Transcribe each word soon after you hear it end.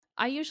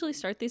I usually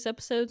start these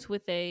episodes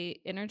with a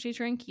energy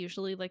drink,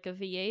 usually like a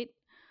V8.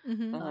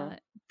 Mm-hmm.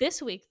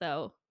 This week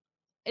though,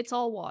 it's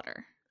all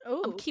water. I'm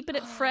Oh, keeping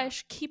it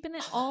fresh, keeping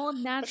it all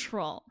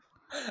natural.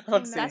 I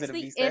would say, is That's it a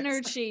the V6?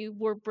 energy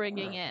we're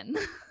bringing in.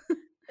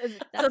 so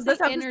That's the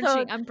this energy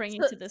episode, I'm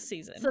bringing so, to this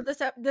season. so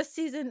this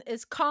season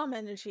is calm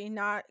energy,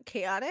 not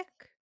chaotic.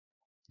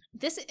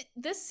 This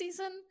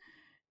season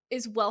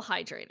is well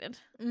hydrated.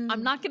 I'm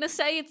Mm. not gonna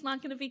say it's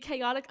not gonna be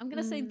chaotic. I'm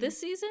gonna say Mm. this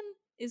season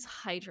is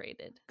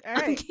hydrated. All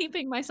I'm right.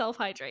 keeping myself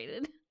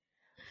hydrated.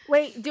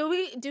 Wait, do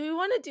we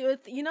want to do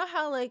it? You know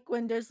how like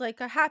when there's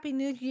like a Happy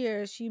New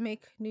Year's, you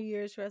make New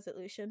Year's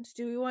resolutions.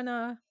 Do we want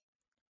to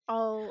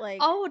all like?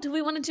 Oh, do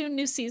we want to do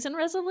new season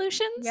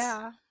resolutions?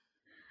 Yeah.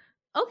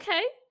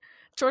 Okay.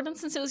 Jordan,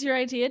 since it was your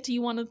idea, do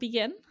you want to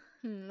begin?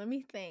 Let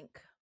me think.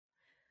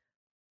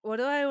 What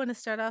do I want to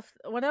start off?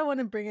 What do I want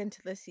to bring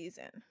into the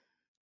season?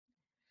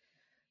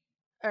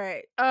 All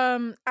right.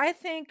 I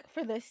think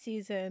for this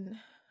season,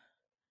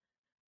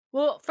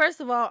 well, first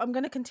of all, I'm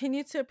going to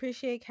continue to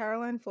appreciate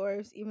Caroline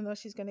Forbes, even though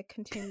she's going to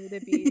continue to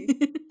be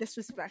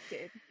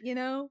disrespected, you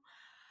know?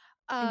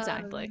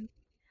 Exactly.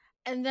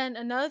 And then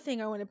another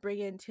thing I want to bring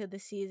into the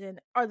season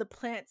are the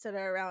plants that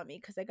are around me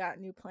because I got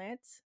new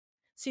plants.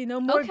 So, you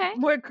know,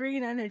 more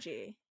green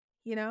energy,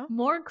 you know?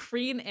 More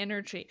green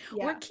energy.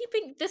 Yeah. We're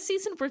keeping this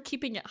season, we're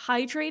keeping it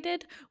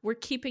hydrated. We're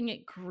keeping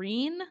it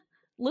green.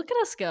 Look at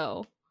us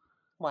go.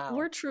 Wow.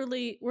 We're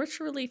truly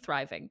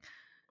thriving.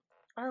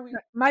 Are we?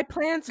 My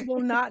plants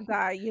will not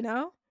die, you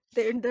know?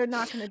 They're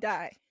not going to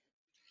die.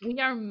 We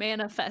are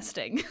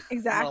manifesting.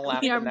 Exactly.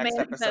 We are the next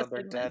episode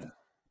they're manifesting dead.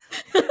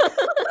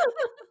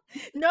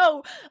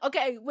 No.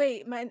 Okay,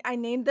 wait. I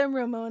named them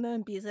Ramona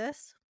and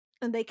Beezus,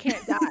 and they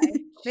can't die.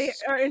 They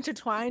are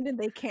intertwined and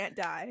they can't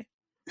die.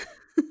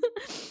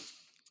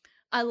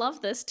 I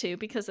love this too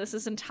because this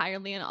is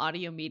entirely an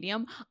audio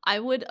medium.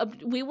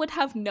 We would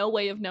have no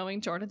way of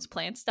knowing Jordan's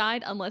plants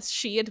died unless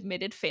she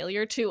admitted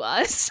failure to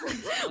us,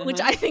 which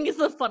I think is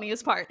the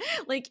funniest part.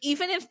 Like,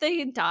 even if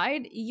they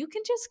died, you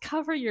can just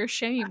cover your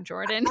shame,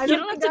 Jordan. You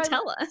don't have to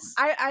tell us.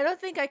 I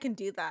don't think I can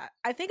do that.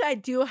 I think I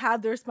do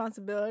have the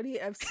responsibility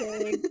of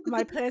saying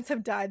my plants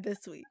have died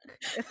this week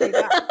if they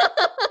die.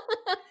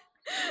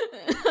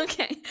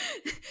 Okay,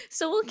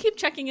 so we'll keep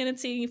checking in and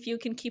seeing if you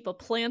can keep a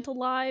plant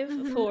alive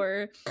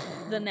for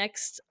the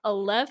next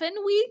 11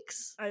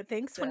 weeks. I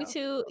think so.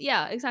 22,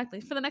 yeah,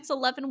 exactly. For the next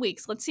 11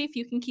 weeks. Let's see if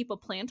you can keep a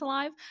plant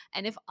alive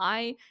and if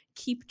I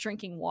keep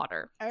drinking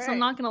water. All So right. I'm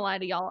not going to lie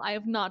to y'all. I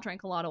have not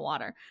drank a lot of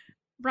water.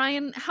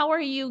 Brian, how are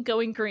you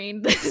going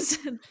green this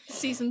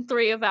season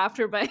 3 of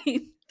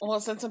Afterbite? Well,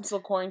 since I'm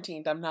still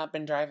quarantined, I've not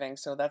been driving,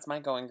 so that's my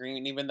going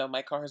green, even though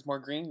my car is more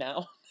green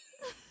now.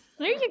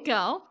 There you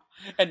go.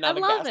 And not I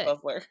a love gas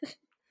guzzler.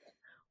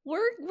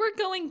 We're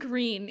going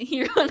green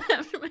here on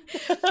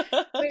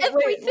Afterbite.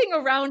 Everything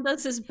around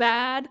us is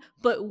bad,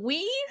 but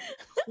we're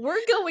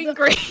going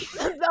green.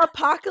 The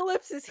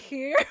apocalypse is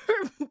here,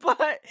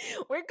 but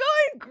we're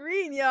going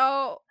green,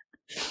 yo.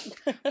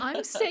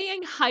 I'm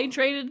staying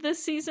hydrated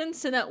this season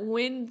so that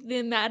when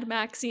the Mad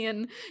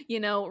Maxian,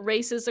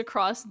 races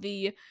across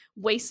the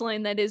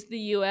wasteland that is the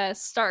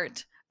US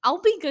start,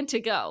 I'll be good to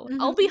go.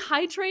 I'll be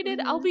hydrated.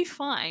 I'll be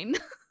fine.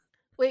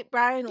 Wait,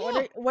 Brian,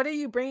 what are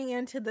you bringing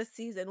into this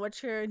season?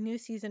 What's your new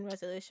season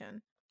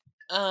resolution?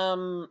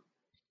 An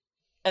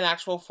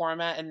actual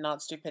format and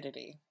not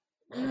stupidity.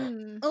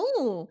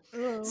 Oh,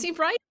 see,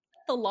 Brian,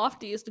 the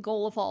loftiest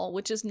goal of all,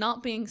 which is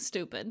not being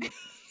stupid.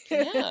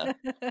 Yeah.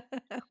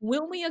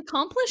 Will we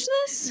accomplish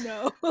this?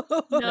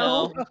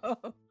 No.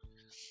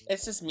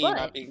 It's just me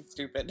not being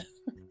stupid.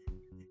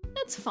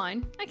 That's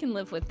fine. I can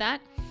live with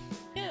that.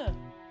 Yeah.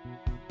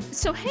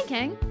 So, hey,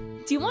 gang,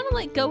 do you want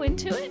to go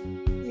into it?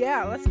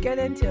 Yeah, let's get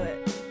into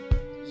it.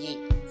 Yes.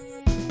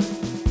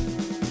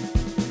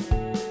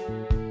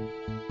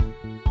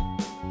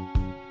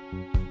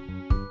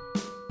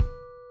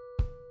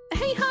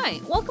 Hey,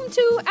 hi! Welcome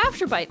to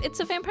Afterbite. It's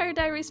a Vampire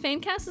Diaries fan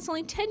cast. It's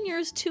only 10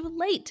 years too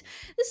late.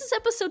 This is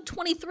episode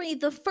 23,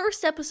 the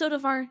first episode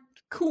of our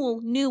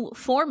cool new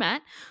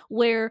format,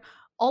 where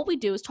all we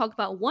do is talk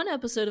about one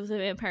episode of the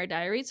Vampire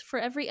Diaries for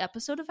every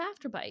episode of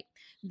Afterbite.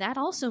 That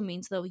also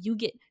means, though, you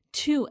get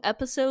 2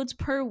 episodes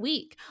per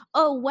week.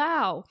 Oh,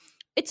 wow!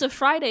 It's a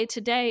Friday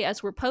today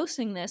as we're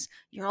posting this.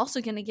 You're also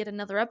going to get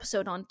another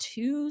episode on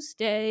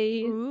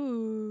Tuesday.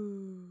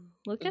 Ooh.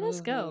 Look at us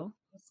go.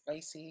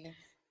 Spicy.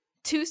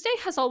 Tuesday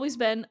has always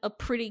been a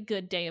pretty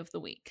good day of the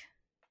week.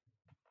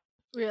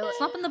 Really?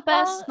 It's not been the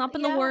best, not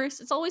been the worst.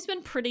 It's always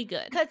been pretty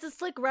good. Because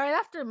it's right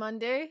after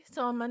Monday.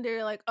 So on Monday,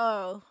 you're like,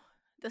 oh,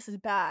 this is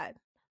bad.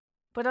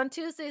 But on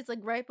Tuesday, it's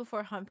right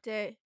before hump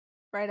day,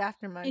 right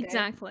after Monday.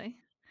 Exactly.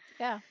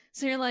 Yeah.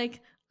 So you're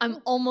like,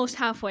 I'm almost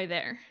halfway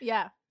there.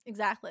 Yeah,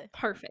 exactly.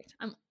 Perfect.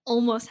 I'm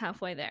almost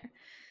halfway there.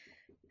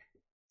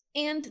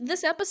 And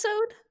this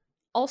episode,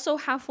 also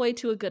halfway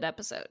to a good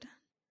episode.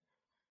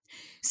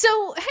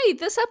 So, hey,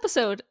 this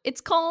episode,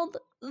 it's called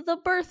The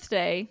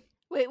Birthday.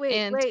 Wait.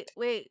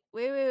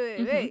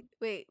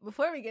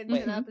 Before we get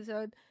into the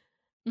episode,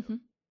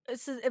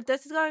 if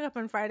this is going up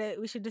on Friday,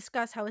 we should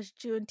discuss how it's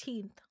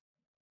Juneteenth.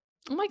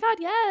 Oh my god,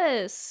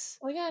 yes.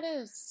 Oh yeah, it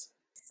is.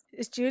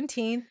 It's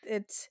Juneteenth.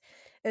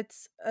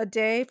 It's a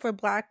day for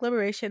Black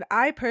liberation.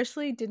 I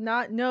personally did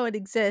not know it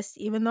exists,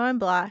 even though I'm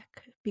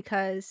Black,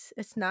 because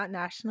it's not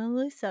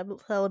nationally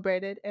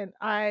celebrated. And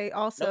I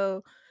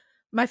also,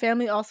 my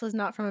family also is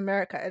not from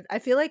America. I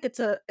feel like it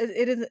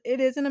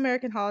is an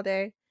American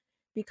holiday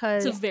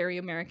because It's a very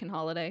American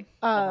holiday.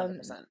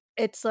 100%.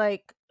 it's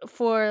like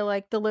for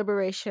like the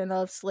liberation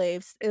of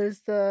slaves. It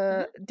was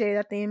the day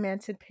that the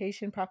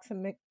Emancipation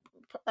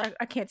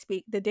I can't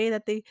speak. The day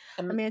that the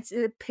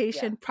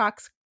Emancipation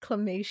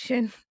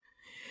Proclamation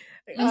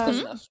Close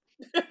enough.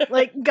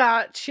 like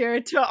got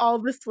shared to all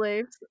the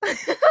slaves.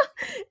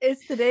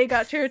 It's the day it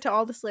got shared to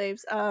all the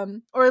slaves,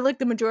 or like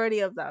the majority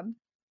of them.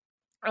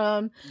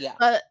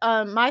 But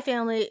my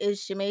family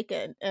is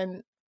Jamaican,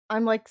 and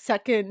I'm like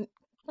second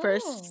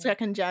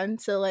gen,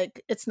 so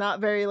like it's not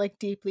very like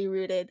deeply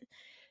rooted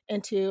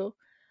into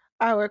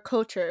our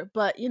culture.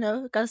 But you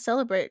know, gotta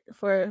celebrate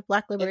for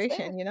Black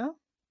liberation. You know,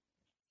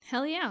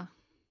 hell yeah.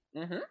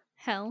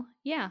 Hell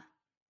yeah.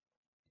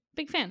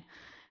 Big fan.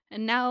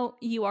 And now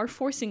you are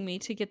forcing me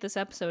to get this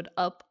episode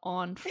up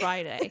on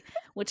Friday,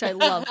 which I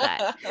love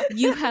that.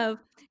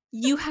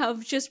 You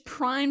have just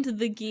primed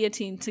the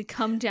guillotine to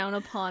come down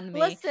upon me.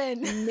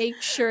 Listen,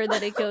 make sure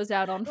that it goes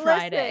out on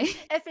Friday.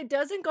 Listen, if it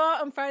doesn't go out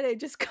on Friday,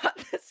 just cut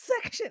this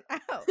section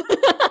out.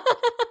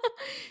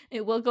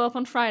 It will go up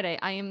on Friday.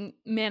 I am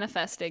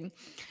manifesting.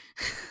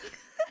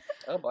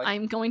 Oh boy.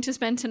 I'm going to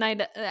spend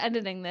tonight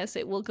editing this.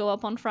 It will go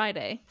up on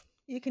Friday.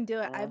 You can do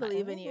it. I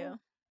believe in you.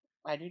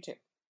 I do too.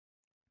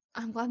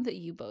 I'm glad that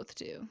you both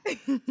do.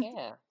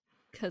 Yeah.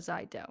 Because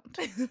I don't.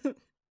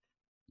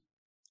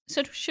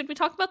 So should we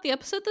talk about the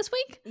episode this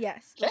week?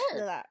 Yes, let's do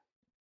that.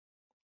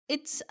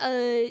 It's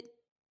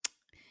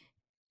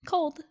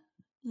called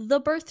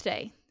The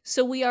Birthday.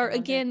 So we are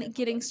again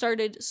getting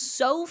started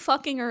so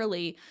fucking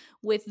early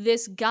with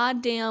this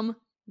goddamn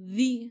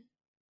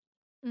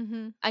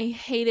I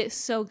hate it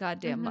so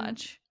goddamn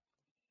much.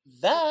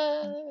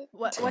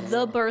 What's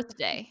the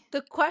birthday?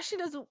 The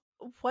question is,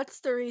 what's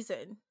the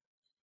reason?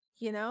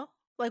 You know,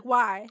 like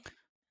why?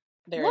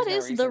 What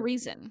is the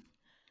reason?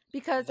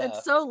 Because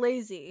it's so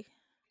lazy.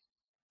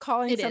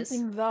 Calling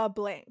something the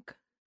blank.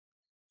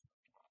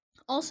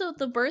 Also,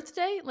 the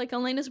birthday, like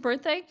Elena's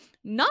birthday,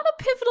 not a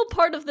pivotal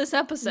part of this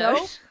episode.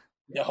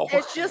 No.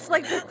 It's just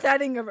like the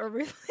setting of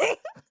everything.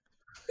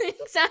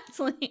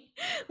 Exactly.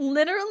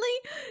 Literally,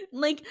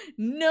 like,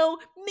 no,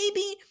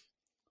 maybe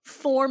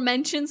 4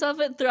 mentions of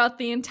it throughout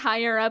the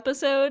entire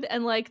episode,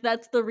 and like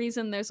that's the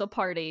reason there's a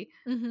party.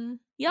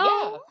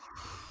 Y'all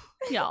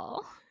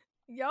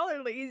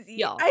are lazy.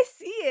 Y'all. I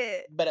see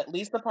it. But at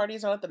least the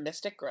parties are at the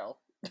Mystic Grill.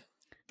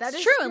 That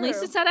is true. At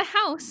least it's at a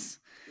house.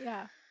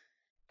 Yeah.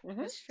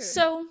 That's true.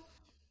 So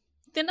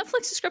the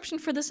Netflix description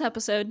for this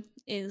episode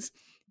is,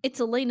 it's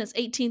Elena's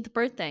 18th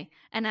birthday,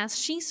 and as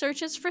she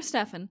searches for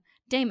Stefan,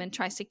 Damon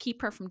tries to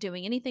keep her from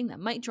doing anything that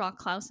might draw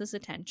Klaus's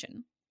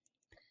attention.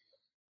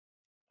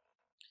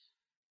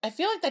 I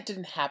feel like that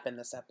didn't happen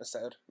this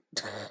episode.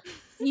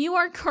 You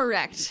are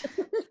correct.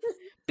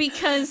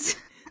 Because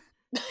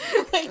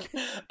like,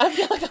 I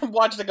feel like I'm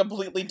watching a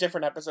completely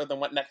different episode than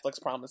what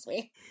Netflix promised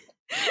me.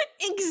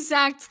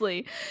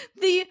 Exactly.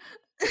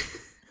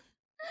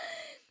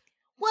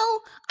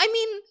 Well, I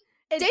mean,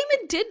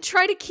 Damon did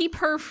try to keep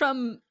her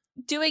from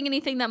doing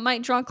anything that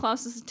might draw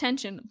Klaus's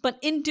attention, but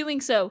in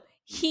doing so,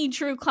 he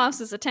drew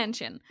Klaus's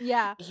attention.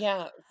 Yeah.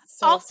 Yeah.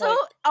 So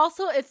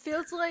also, it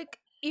feels like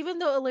even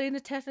though Elena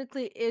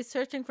technically is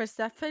searching for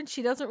Stefan,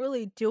 she doesn't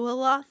really do a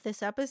lot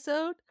this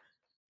episode.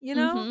 You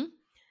know,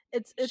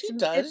 she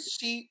does.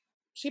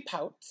 She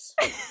pouts.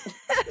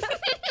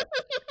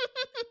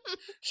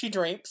 She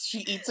drinks. She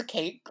eats a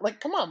cake. Like,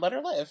 come on, let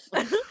her live.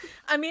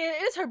 I mean,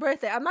 it is her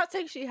birthday. I'm not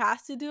saying she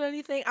has to do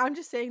anything. I'm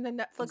just saying the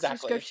Netflix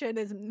description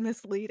is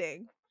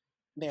misleading.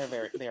 They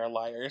are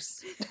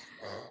liars.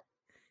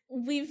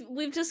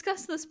 We've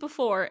discussed this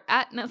before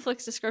at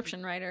Netflix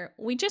description writer.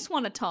 We just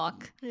want to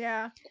talk.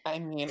 Yeah. I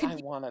mean, I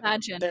want to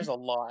imagine. There's a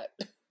lot.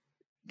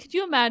 Could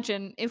you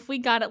imagine if we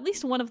got at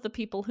least one of the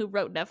people who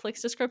wrote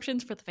Netflix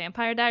descriptions for the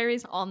Vampire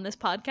Diaries on this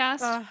podcast?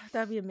 Oh,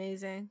 that'd be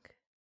amazing.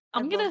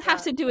 I'm going to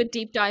have to do a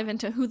deep dive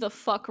into who the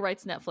fuck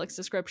writes Netflix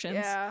descriptions.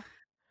 Yeah.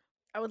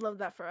 I would love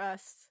that for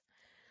us.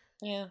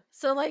 Yeah.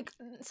 So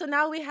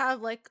now we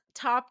have like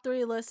top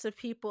 3 lists of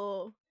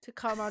people to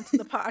come onto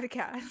the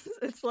podcast.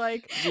 It's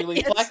like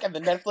Julie Plec and the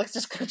Netflix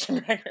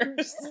description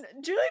writers.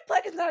 Julie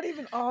Plec is not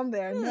even on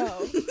there.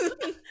 No.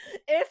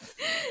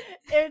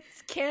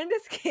 it's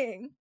Candace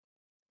King.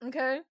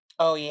 Okay.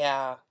 Oh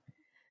yeah.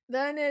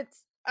 Then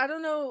it's, I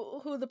don't know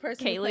who the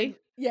person. Kaylee.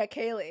 Yeah,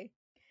 Kaylee.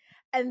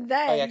 And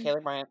then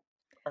Kaylee Bryant,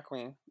 our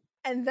queen.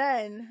 And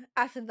then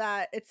after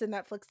that, it's a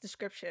Netflix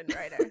description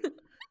writer.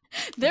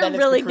 They're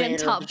really getting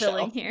top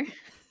billing here.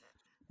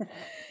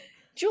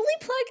 Julie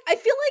Plec, I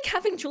feel like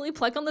having Julie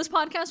Plec on this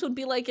podcast would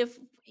be like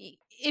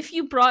if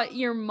you brought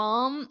your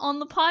mom on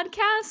the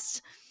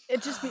podcast.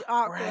 It'd just be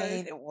awkward.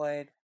 Right, it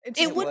would.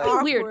 It would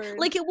be weird.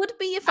 Like it would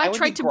be if I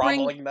tried to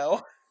bring.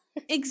 Though.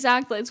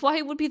 Exactly. It's why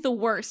it would be the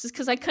worst, is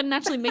because I couldn't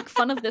actually make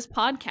fun of this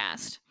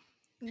podcast.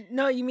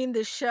 No, you mean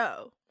the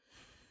show.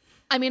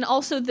 I mean,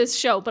 also this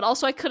show, but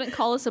also I couldn't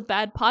call us a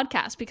bad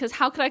podcast, because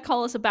how could I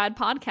call us a bad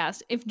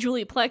podcast if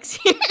Julie Pleck's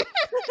here?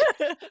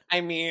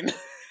 I mean,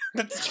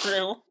 that's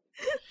true.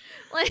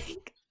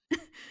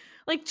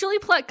 Like Julie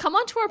Pleck, come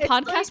onto our It's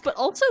podcast, like- but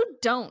also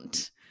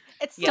don't.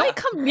 It's Yeah. Don't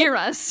come near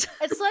us.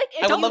 It's like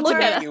if I would Don't love look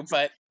to at meet us. you,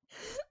 but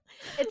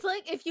It's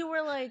like if you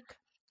were like,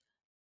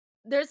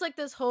 there's like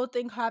this whole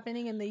thing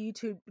happening in the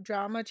YouTube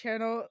drama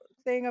channel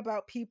thing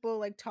about people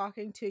like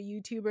talking to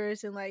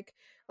YouTubers and like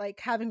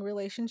having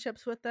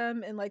relationships with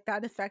them and like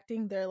that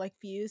affecting their like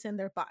views and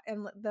their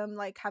and them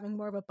like having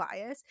more of a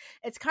bias.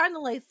 It's kind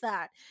of like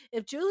that.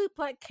 If Julie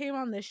Pleck came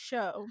on this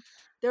show,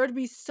 there would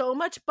be so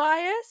much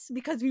bias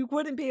because we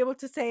wouldn't be able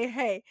to say,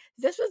 "Hey,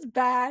 this was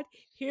bad.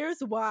 Here's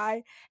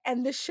why,"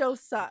 and this show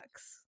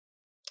sucks.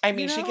 I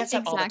mean, You she know? gets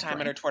that all the time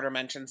Exactly. in her Twitter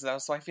mentions, though,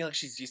 so I feel like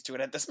she's used to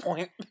it at this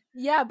point.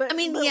 Yeah, but I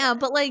mean, yeah,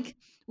 but like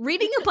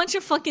reading a bunch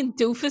of fucking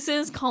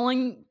doofuses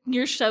calling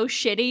your show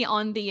shitty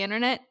on the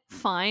internet,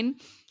 fine.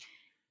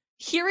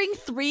 Hearing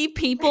 3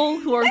 people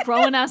who are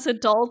grown ass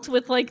adults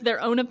with like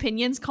their own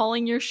opinions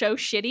calling your show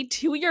shitty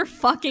to your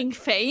fucking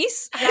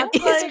face That's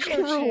is like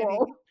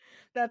cruel.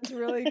 That's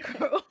really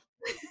cruel.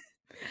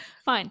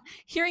 Fine.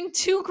 Hearing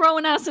 2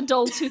 grown ass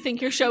adults who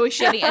think your show is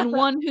shitty and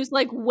one who's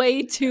like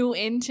way too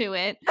into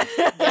it.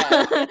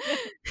 Yeah.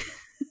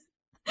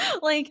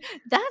 Like,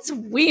 that's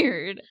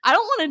weird. I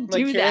don't want to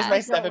Like, do here's that. my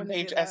don't wanna do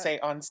 7-page that. essay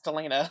on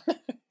Stelena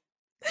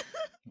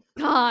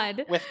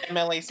God. with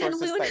MLA Then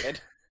sources we would-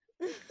 cited.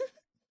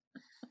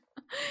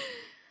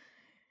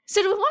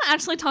 So do we want to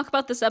actually talk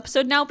about this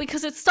episode now?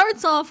 Because it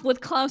starts off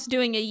with Klaus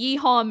doing a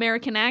yeehaw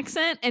American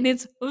accent, and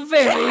it's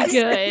very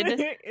good.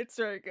 It's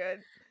very good.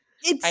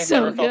 It's I've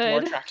so never felt more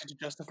good. attracted to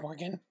Joseph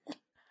Morgan.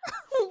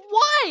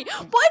 Why?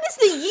 Why does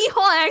the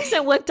yeehaw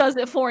accent what does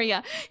it for you?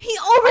 He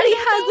already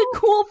has a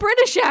cool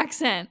British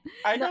accent.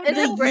 I No, don't is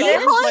it know, British?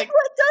 but, Yeehaw like,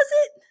 what does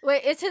it?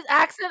 Wait, is his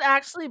accent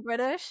actually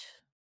British?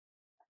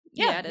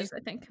 Yeah, it he's- is, I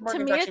think. Morgan's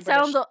to me, actually it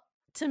sounds. British.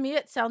 To me,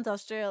 it sounds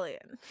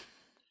Australian.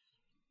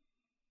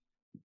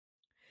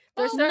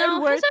 There's Oh, certain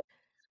no, words.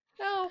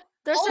 No.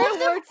 There's all of certain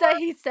them words that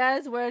he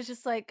says where it's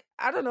just like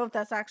I don't know if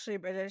that's actually a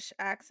British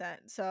accent.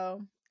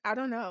 So I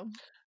don't know.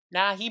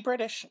 Nah, he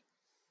British.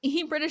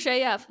 He British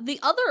AF. The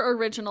other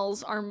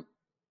originals are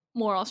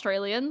more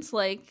Australians,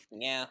 like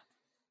Yeah.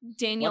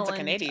 Daniel One's a and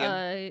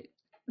Canadian.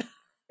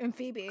 And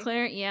Phoebe.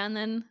 Claire, yeah, and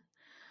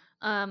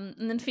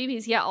then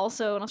Phoebe's, yeah,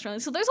 also an Australian.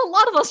 So there's a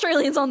lot of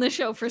Australians on this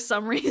show for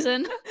some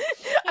reason.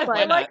 I Why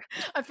feel not? like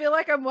I feel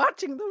like I'm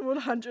watching the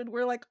 100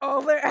 where like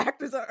all their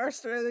actors are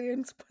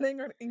Australians putting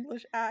on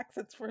English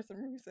accents for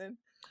some reason.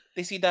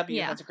 The CW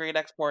Yeah. has a great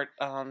export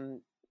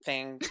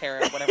thing,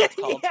 tariff, whatever it's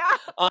called. Yeah.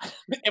 On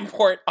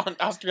import on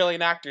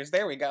Australian actors.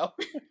 There we go.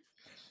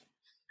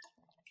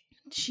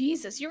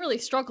 Jesus, you really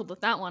struggled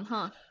with that one,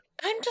 huh?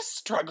 I'm just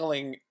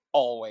struggling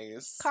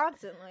always.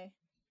 Constantly.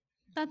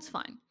 That's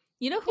fine.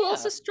 You know who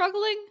else Yeah. is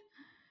struggling?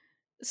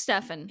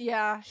 Stefan.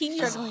 Yeah. He's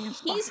struggling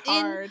he's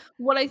hard. in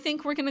what I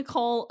think we're gonna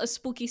call a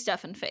spooky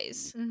Stefan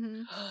phase.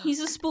 Mm-hmm. He's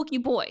a spooky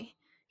boy.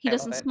 He I love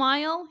doesn't it.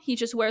 smile. He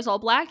just wears all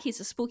black. He's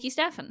a spooky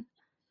Stefan.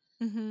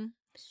 Mm-hmm.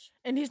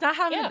 And he's not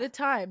having Yeah. a good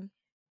time.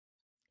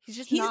 He's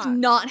just He's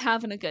not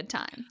having a good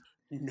time.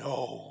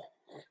 No.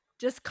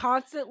 just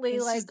constantly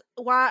This like, is-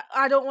 why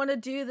I don't want to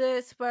do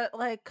this, but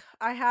like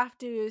I have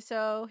to,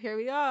 so here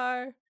we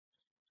are.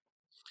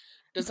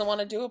 Doesn't want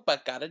to do it,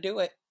 but gotta do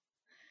it.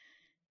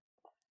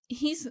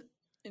 He's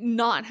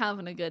not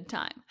having a good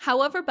time.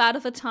 However bad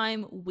of a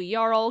time we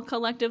are all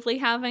collectively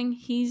having,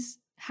 he's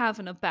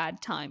having a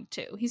bad time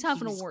too. He's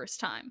having He's- a worse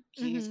time.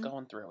 He's Mhm.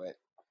 going through it.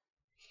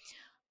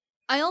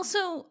 I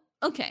also,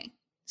 okay,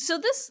 so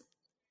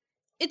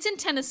it's in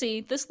Tennessee.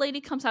 This lady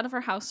comes out of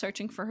her house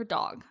searching for her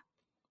dog.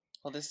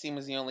 Well, this scene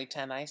was the only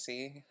 10 I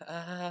see.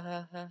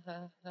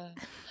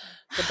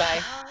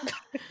 Goodbye.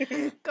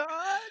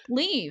 God,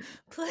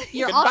 Leave. please.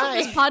 You're off of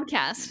this Goodbye.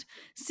 podcast.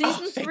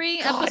 Season thank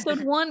 3, God.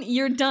 episode 1,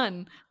 you're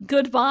done.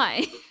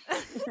 Goodbye.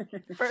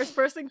 First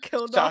person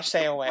killed Josh, off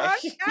stay the away.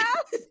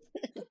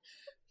 podcast.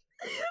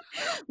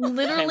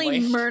 Literally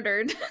Finally.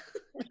 murdered.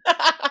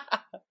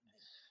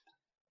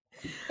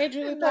 Hey,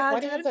 Julie Pleck, why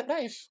do you have that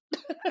knife?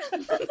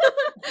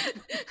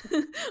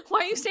 Why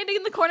are you standing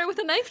in the corner with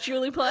a knife,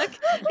 Julie Pleck?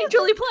 Hey,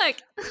 Julie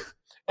Pleck.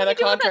 And are a you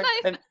doing with that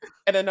contract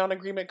and a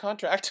non-agreement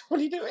contract. What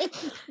are you doing?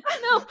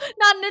 No,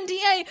 not an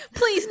NDA.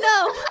 Please,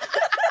 no.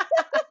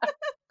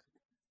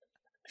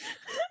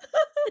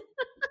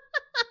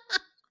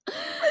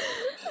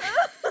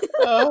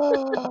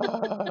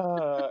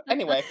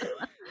 Anyway,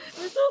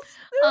 You're so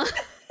Uh,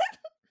 stupid.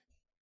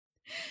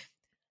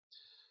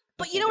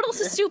 but you know what else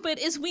is stupid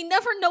is we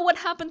never know what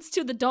happens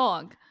to the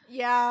dog.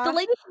 Yeah. The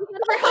lady comes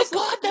out of her oh my house.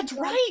 God, that's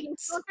right.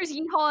 There's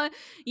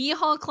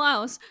Yeehaw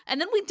Klaus,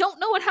 and then we don't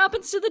know what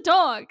happens to the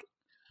dog.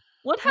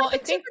 What Well, I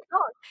happened to think the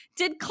dog?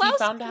 Did Klaus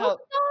found kill out-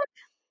 the dog?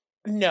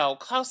 No,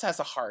 Klaus has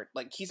a heart.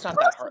 Like, he's not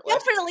that heartless.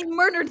 Definitely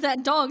murdered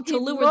that dog to He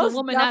lure the most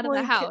woman out of the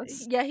definitely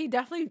house. yeah, he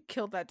definitely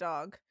killed that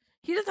dog.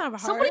 He doesn't have a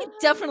heart. Somebody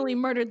definitely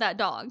murdered that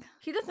dog.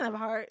 He doesn't have a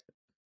heart.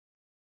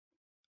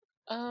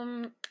 I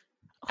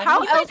How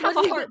don't He might else have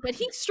would a he heart, but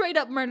he straight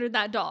up murdered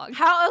that dog.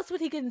 How else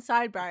would he get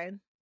inside, Brian?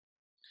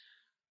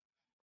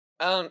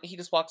 He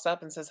just walks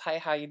up and says, "Hi,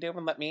 how you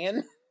doing? Let me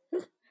in."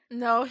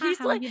 No, he's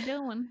How like. you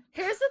doing?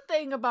 Here's the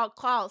thing about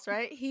Klaus,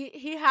 right?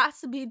 He has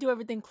to do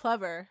everything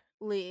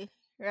cleverly,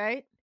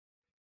 right?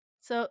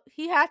 So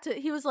he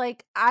was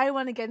like, I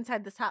want to get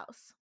inside this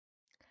house.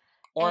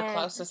 Or And-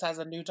 Klaus just has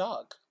a new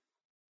dog.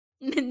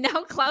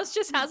 Now Klaus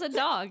just has a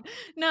dog.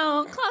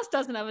 No, Klaus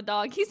doesn't have a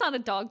dog. He's not a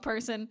dog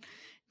person.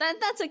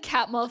 That's a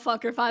cat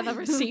motherfucker if I've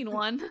ever seen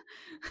one.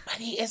 But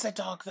he is a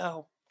dog,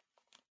 though.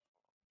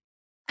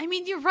 I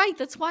mean, you're right.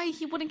 That's why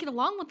he wouldn't get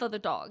along with other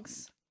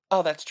dogs.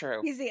 Oh, that's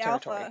true. He's the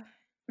Territory. alpha.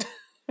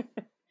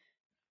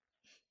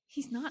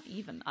 He's not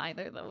even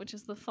either, though, which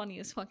is the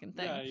funniest fucking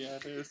thing. Yeah,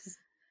 it is.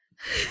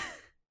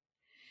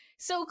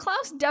 So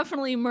Klaus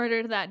definitely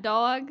murdered that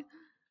dog.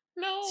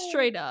 No.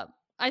 Straight up.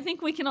 I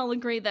think we can all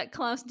agree that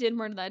Klaus did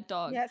murder that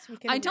dog. Yes, we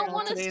can. I agree don't on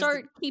want to that. Today's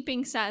start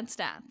keeping sad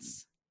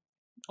stats.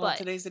 Well, But-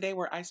 today's the day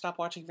where I stop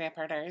watching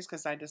Vampire Diaries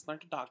because I just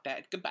learned a dog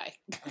died. Goodbye.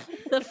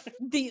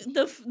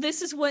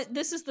 This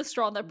is the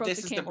straw that broke This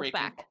the is the camel's breaking.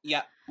 back.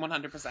 Yep,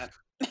 100%.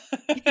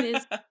 It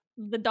is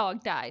the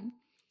dog died.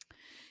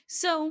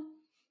 So,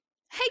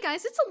 hey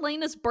guys, it's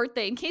Elena's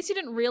birthday. In case you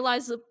didn't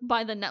realize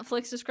by the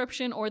Netflix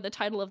description or the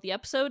title of the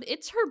episode,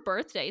 it's her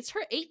birthday. It's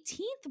her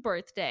 18th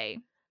birthday.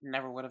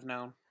 Never would have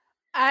known.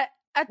 At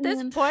this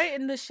And- point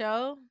in the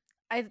show,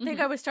 I think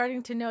Mhm. I was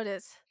starting to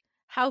notice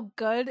how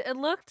good it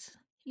looked.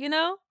 You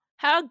know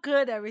how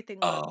good everything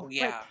looked. Oh,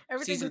 yeah.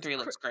 everything Season was 3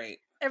 looks great.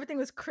 everything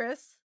was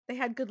crisp. They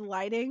had good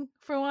lighting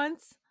for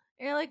once.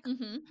 And you're like,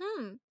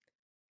 Mm-hmm.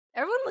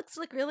 everyone looks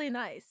like really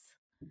nice.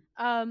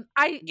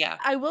 Yeah.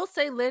 I will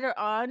say later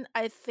on,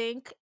 I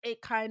think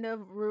it kind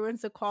of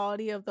ruins the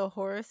quality of the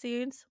horror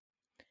scenes.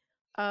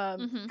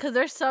 Mhm. Because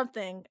there's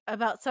something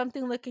about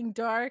something looking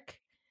dark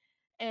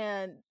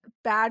and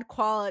bad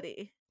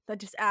quality that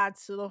just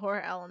adds to the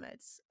horror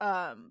elements.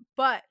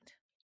 But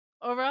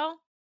overall,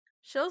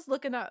 show's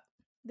looking up.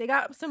 They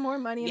got some more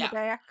money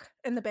Yeah.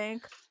 in the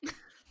bank.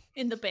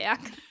 In the back.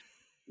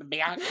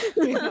 Yeah.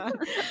 Yeah,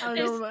 I don't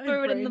Just know what my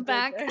threw it in the brain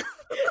back. did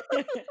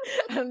there.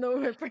 I don't know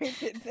what my brain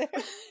did there.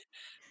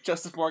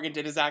 Joseph Morgan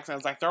did his accent. I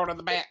was like, throw it in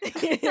the back.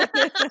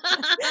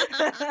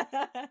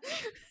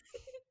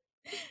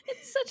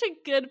 It's such a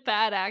good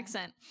bad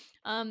accent.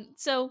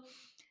 So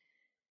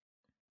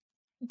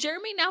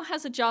Jeremy now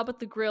has a job at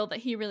the grill that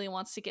he really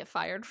wants to get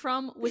fired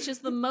from, which is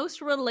the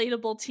most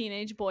relatable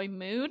teenage boy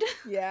mood,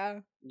 Yeah,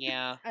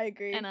 Yeah. I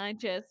agree. and I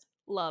just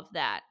love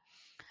that.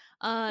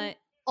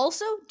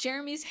 Also,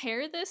 Jeremy's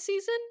hair this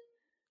season,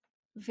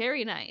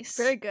 very nice.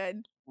 Very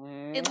good.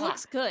 It Mwah.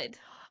 looks good.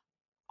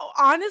 Oh,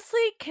 honestly,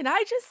 can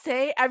I just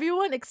say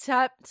everyone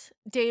except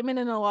Damon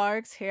and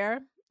Alaric's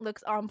hair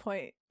looks on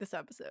point this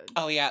episode.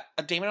 Oh, yeah.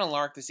 Damon and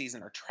Lark this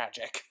season are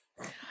tragic.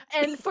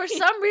 And for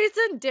some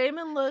reason,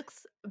 Damon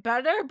looks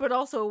better, but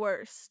also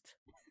worse.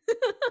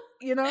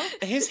 You know?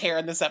 His hair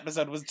in this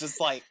episode was just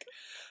like,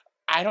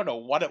 I don't know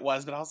what it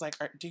was, but I was like,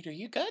 dude, are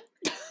you good?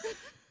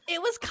 It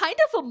was kind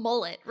of a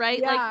mullet, right?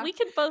 Yeah. Like we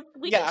can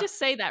Yeah. just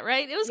say that,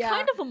 right? It was Yeah.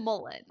 kind of a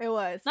mullet. It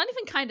was. Not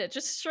even kind of,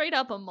 just straight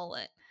up a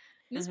mullet.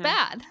 It's Mhm.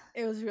 bad.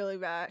 It was really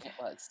bad. It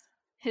was.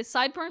 His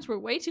sideburns were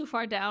way too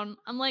far down.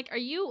 I'm like, are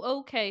you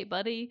okay,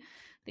 buddy?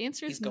 The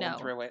answer He's is going no.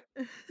 through it.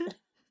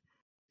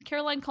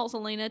 Caroline calls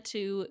Elena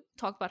to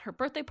talk about her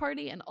birthday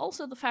party and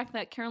also the fact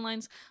that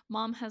Caroline's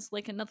mom has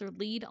like another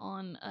lead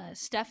on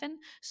Stefan.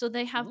 So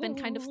they have been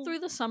kind of Ooh. through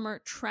the summer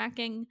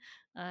tracking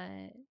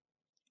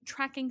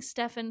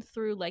Stefan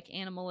through like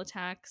animal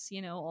attacks,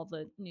 you know, all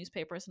the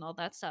newspapers and all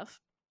that stuff.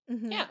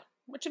 Mhm. Yeah,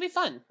 which would be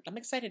fun. I'm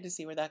excited to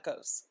see where that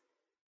goes.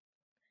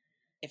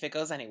 If it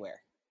goes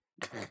anywhere.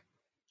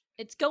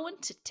 It's going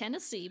to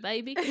Tennessee,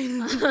 baby.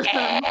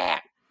 Yeah!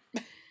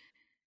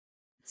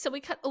 So we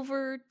cut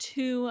over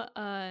to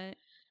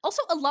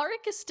also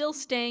Alaric is still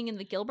staying in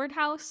the Gilbert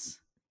house.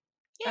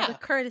 As Yeah, a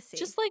courtesy.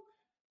 Just like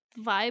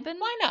vibing,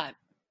 why not?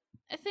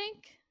 I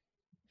think.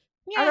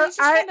 Yeah, don't- he's just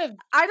kind of...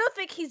 I don't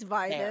think he's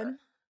vibing. There.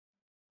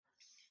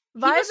 He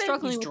was Vibing,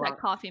 struggling He's with drunk.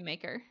 that coffee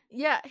maker.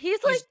 yeah,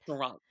 he's like He's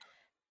drunk.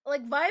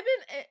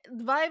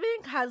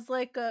 vibing has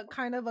like a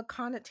kind of a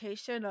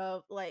connotation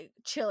of like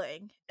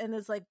chilling and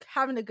is like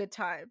having a good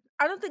time.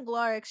 I don't think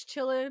Laric's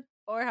chilling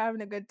or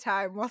having a good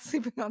time while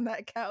sleeping on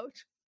that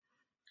couch.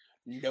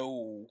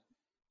 No.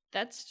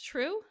 That's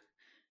true.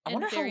 I and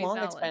wonder how very long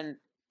it's valid. been...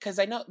 Because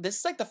I know this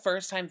is like the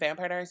first time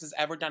Vampire Diaries has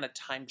ever done a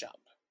time jump.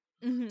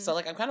 Mm-hmm. So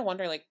like I'm kind of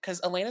wondering, like,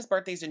 because Elena's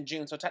birthday's in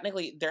June, so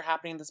technically they're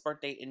happening this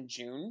birthday in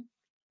June.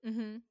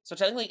 Mm-hmm. So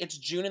technically it's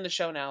June in the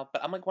show now,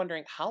 but I'm like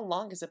wondering how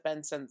long has it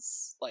been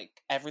since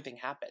like everything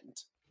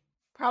happened?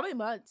 Probably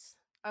months,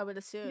 I would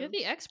assume. You're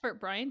the expert,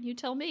 Brian. You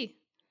tell me.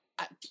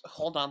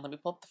 Hold on, let me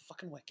pull up the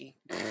fucking wiki.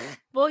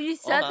 Well, you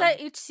said Hold that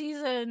on. each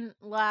season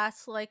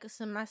lasts like a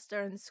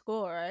semester in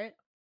school, right?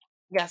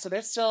 Yeah, so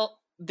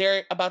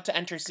they're about to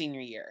enter senior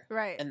year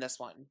Right. in this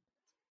one.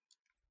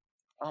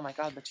 Oh my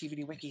god, the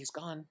TVD wiki is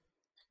gone.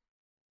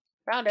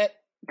 Found it.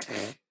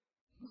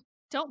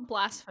 Don't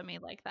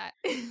blaspheme like that.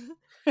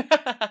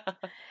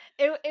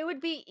 It would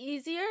be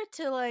easier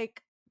to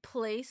like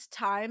place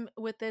time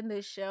within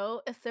the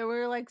show if there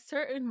were like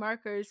certain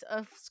markers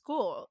of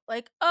school.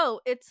 Like, oh,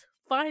 it's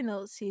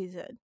final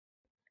season.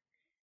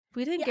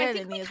 We didn't I get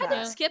think any we of kind of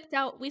that. skipped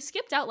out. We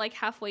skipped out like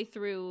halfway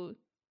through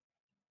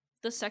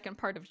the second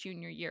part of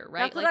junior year,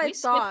 right? That's what like I we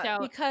thought skipped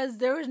out because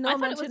there was no I thought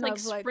it mention was like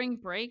of like spring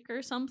break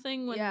or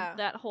something when Yeah.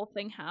 that whole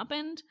thing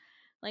happened.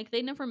 Like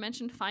they never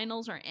mentioned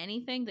finals or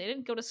anything. They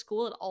didn't go to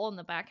school at all in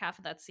the back half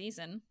of that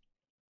season.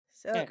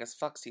 so. Yeah, because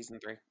fuck season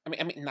 3.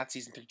 I mean, not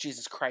season 3.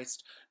 Jesus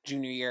Christ,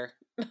 junior year.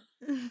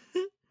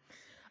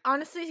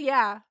 Honestly,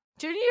 yeah,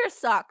 junior year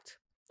sucked.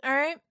 All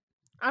right,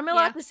 I'm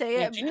allowed Yeah. to say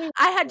Yeah, it. junior year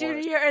I had was junior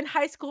worse. year in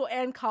high school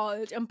and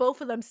college, and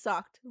both of them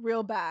sucked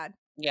real bad.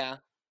 Yeah.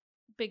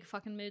 Big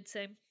fucking mood,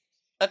 same.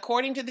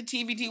 According to the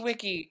TVD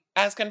Wiki,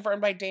 as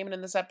confirmed by Damon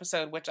in this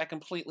episode, which I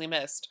completely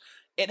missed,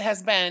 it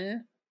has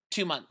been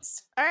 2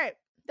 months. All right,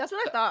 that's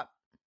what I thought.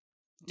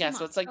 Yeah, 2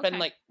 so it's months, like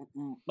been okay.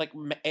 like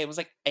it was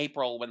like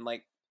April when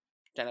like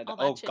Jenna. All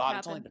that Oh shit god,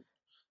 it's only happened.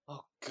 been.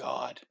 Oh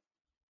god,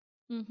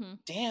 Mm-hmm.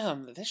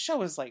 damn! This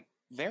show is like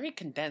very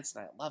condensed,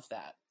 and I love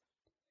that.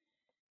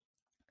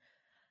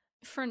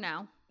 For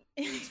now.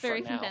 It's For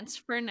very now.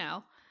 condensed for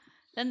now.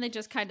 Then they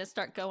just kind of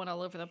start going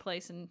all over the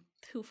place and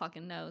who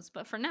fucking knows.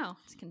 But for now,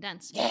 it's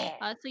condensed.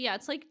 Yeah. So yeah,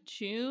 it's like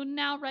June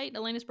now, right?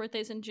 Elena's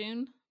birthday's in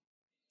June.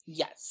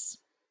 Yes,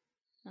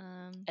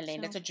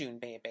 Elena's so- a June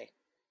baby.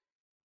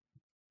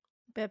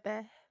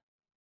 Bebe.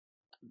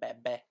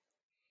 Bebe.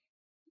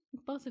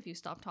 Both of you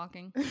stop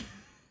talking.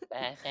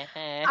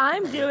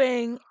 I'm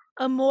doing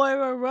a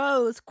Moira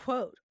Rose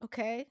quote.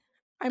 Okay,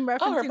 I'm referencing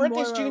Oh, her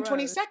birthday's Moira June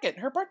Rose. 22nd.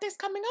 Her birthday's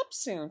coming up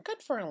soon.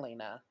 Good for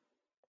Elena.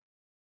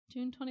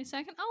 June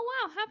 22nd?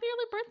 Oh, wow. Happy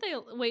early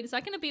birthday. Wait, is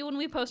that going to be when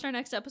we post our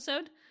next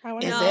episode? I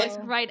wanna Is No, it? it's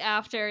right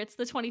after. It's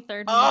the 23rd. when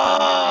we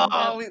post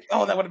our next episode.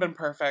 Oh, that would have been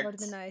perfect. Would have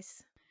been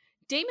nice.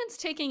 Damon's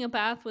taking a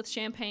bath with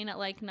champagne at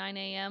like 9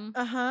 a.m.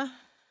 Uh-huh.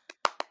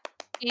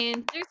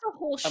 And there's a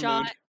whole A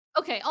shot. mood.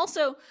 Okay,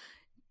 also,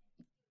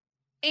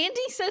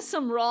 Andy says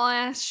some raw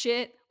ass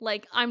shit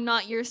like, I'm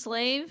not your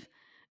slave.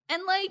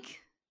 And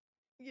like,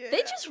 Yeah.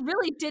 they just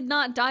really did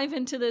not dive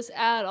into this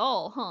at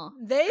all, huh?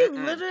 They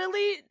Mm-mm.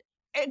 literally,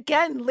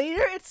 again,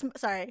 later it's,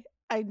 sorry,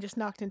 I just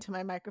knocked into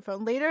my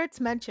microphone. Later it's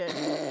mentioned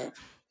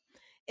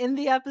in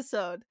the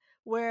episode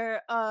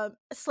where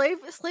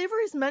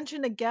slavery is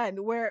mentioned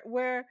again, where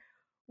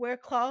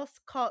Klaus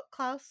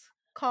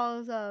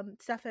calls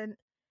Stefan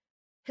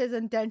his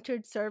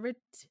indentured servant,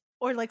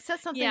 or like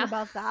says something Yeah.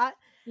 about that,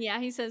 Yeah,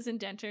 he says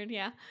indentured,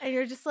 yeah. and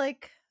you're just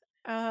like,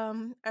 all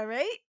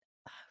right,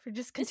 we're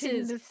just This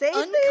continuing is to say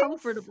things,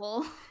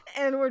 uncomfortable.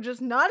 and we're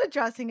just not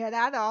addressing it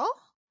at all.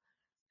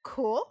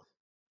 Coolio.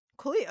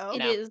 It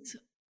No. is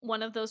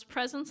one of those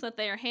presents that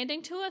they are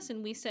handing to us,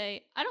 and we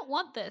say, I don't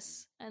want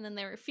this. And then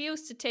they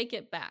refuse to take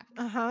it back.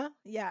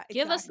 Yeah,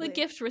 Give us the exactly.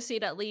 gift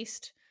receipt at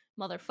least,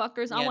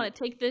 motherfuckers. I Yeah. want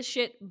to take this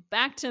shit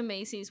back to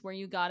Macy's where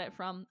you got it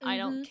from. I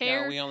don't Mhm.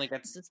 care. No, we only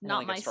get. It's we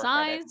not only get my store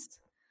credit. size.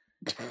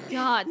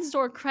 God,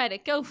 store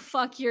credit. Go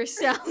fuck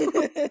yourself.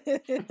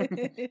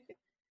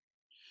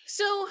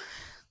 So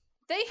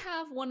they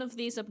have one of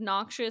these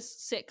obnoxious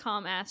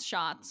sitcom ass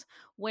shots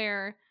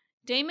where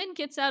Damon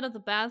gets out of the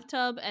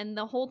bathtub and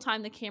the whole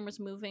time the camera's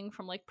moving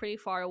from like pretty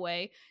far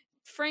away,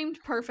 framed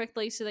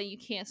perfectly so that you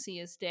can't see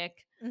his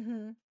dick.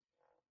 Mhm.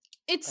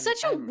 It's And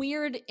such a I'm-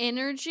 weird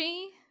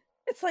energy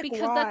It's like,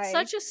 because why? that's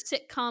such a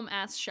sitcom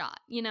ass shot,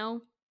 you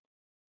know?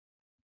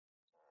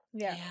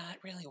 Yeah. Yeah,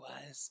 it really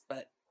was,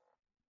 but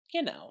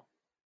you know,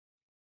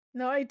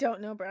 No, I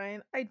don't know,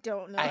 Brian. I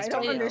don't know. I I don't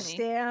don't know.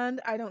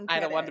 understand. I don't. I Get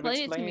don't want it. to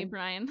Play it to me, explain.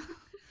 Brian.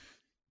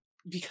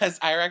 Because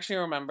I actually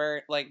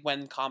remember, like,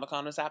 when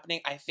Comic-Con was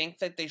happening, I think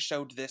that they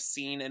showed this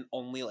scene and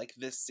only, like,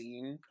 this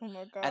scene Oh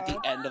my god. at the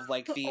end of,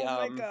 like, the,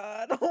 Oh my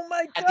god. Oh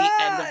my god. at the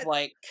end of,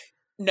 like,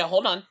 no,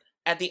 hold on.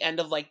 At the end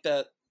of, like,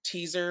 the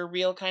teaser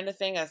reel kind of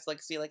thing, I was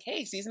like, see, like,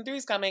 hey, season 3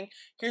 is coming.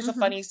 Here's a Mhm.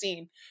 funny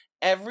scene.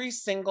 Every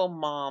single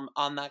mom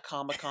on that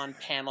Comic-Con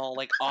panel,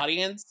 like,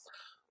 audience,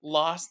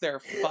 lost their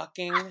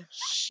fucking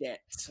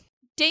shit.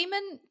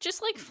 Damon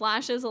just like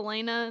flashes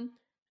Elena,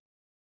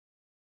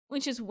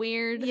 which is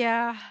weird.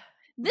 Yeah.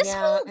 This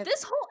Yeah,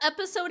 whole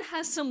episode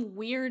has some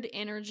weird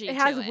energy. It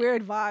has to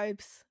weird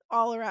vibes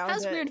all around.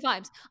 Has it. weird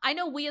vibes. I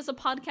know we as a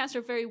podcast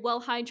are very well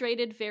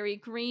hydrated, very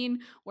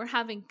green. We're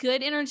having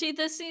good energy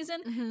this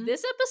season. Mhm.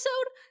 This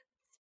episode,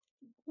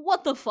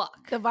 what the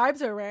fuck? The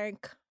vibes are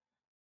rank.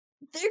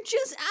 They're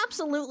just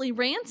absolutely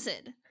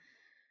rancid.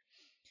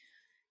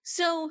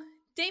 So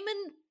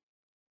Damon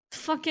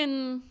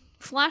fucking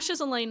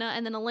flashes Elena,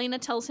 and then Elena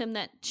tells him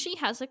that she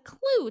has a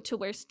clue to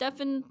where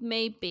Stefan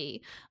may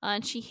be.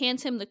 And she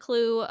hands him the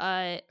clue,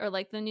 or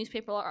like the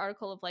newspaper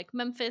article of like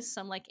Memphis,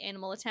 some like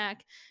animal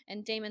attack.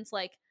 And Damon's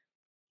like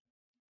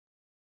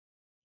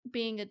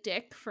being a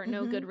dick for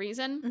no good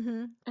reason.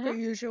 Mm-hmm. Per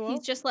usual.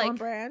 He's just on like,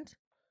 brand.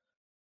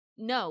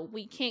 no,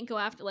 we can't go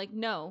after, like,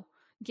 no,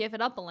 give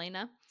it up,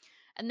 Elena.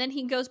 And then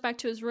he goes back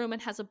to his room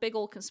and has a big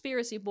old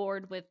conspiracy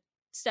board with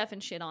Stefan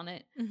shit on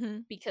it Mm-hmm.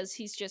 because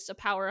he's just a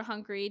power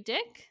hungry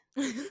dick.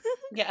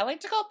 Yeah, I like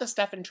to call it the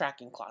Stefan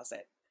tracking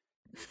closet.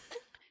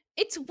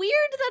 It's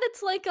weird that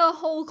it's like a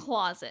whole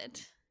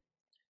closet.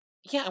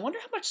 Yeah, I wonder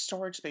how much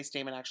storage space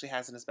Damon actually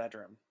has in his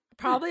bedroom.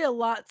 Probably a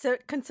lot, so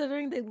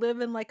considering they live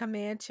in like a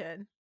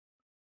mansion.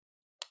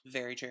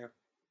 Very true.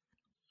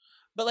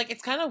 But like,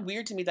 it's kind of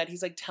weird to me that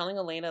he's like telling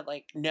Elena,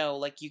 like, no,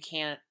 like, you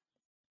can't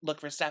look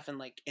for Stefan,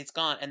 like, it's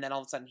gone. And then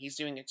all of a sudden he's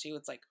doing it too.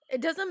 It's like,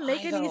 It doesn't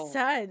make why, any though?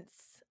 sense,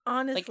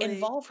 honestly. Like,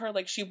 involve her.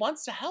 Like, she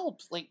wants to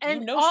help. Like,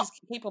 And you know she's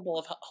capable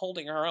of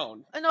holding her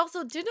own. And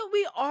also, didn't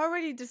we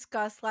already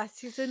discuss last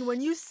season when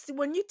you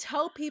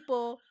tell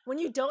people, when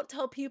you don't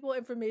tell people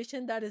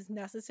information that is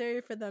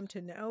necessary for them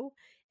to know,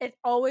 it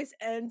always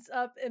ends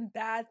up in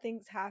bad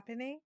things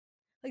happening?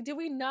 Like, did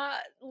we not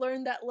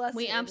learn that lesson?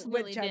 We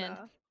absolutely with Jenna? did.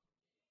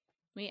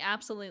 We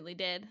absolutely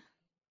did.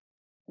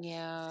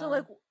 Yeah. So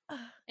like,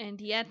 And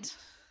yet,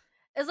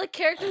 it's like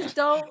characters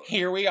don't.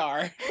 Here we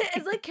are.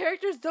 It's like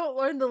characters don't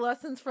learn the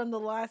lessons from the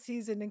last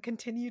season and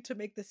continue to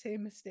make the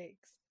same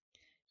mistakes.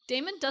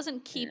 Damon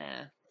doesn't keep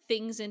Nah.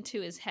 things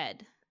into his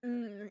head.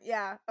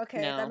 Yeah.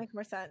 Okay, No. that makes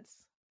more sense.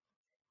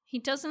 He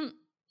doesn't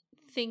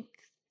think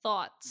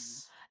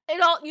thoughts.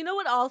 It all. You know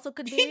what also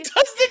could He be.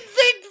 doesn't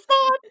think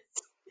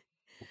thoughts.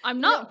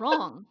 I'm not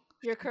wrong.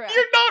 You're correct.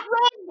 You're not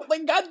wrong. But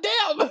like,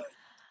 goddamn.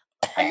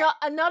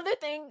 Another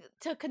thing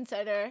to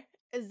consider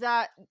is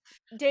that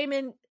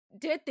Damon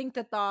did think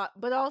the thought,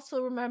 but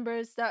also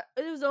remembers that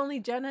it was only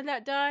Jenna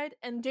that died,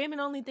 and Damon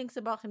only thinks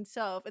about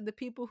himself and the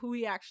people who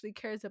he actually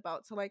cares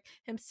about. So like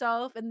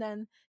himself, and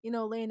then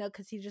Elena,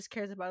 because he just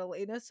cares about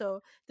Elena.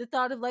 So the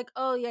thought of like,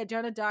 oh yeah,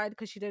 Jenna died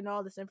because she didn't know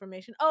all this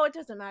information. Oh, it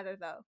doesn't matter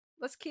though.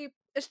 It's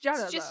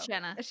Jenna. It's just though.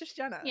 Jenna. It's just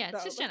Jenna. Yeah, it's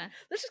though. just Jenna.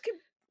 Let's just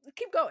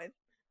keep going.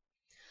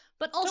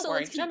 But also,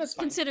 worry, let's Jenna's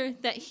fine. consider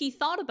that he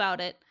thought about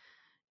it.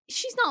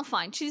 She's not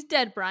fine. She's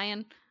dead,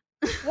 Brian.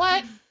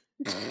 What?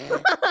 God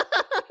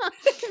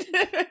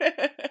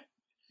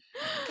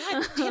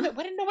damn it.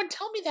 Why didn't no one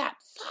tell me that?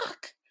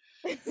 Fuck.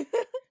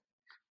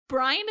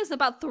 Brian is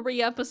about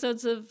 3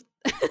 episodes of...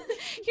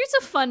 Here's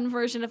a fun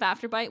version of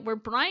Afterbite where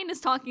Brian is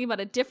talking about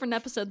a different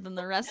episode than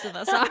the rest of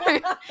us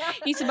are.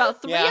 He's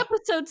about 3 Yeah.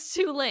 episodes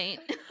too late.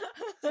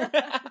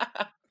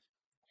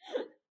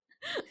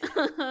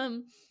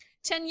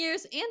 10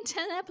 years and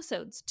 10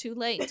 episodes too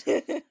late.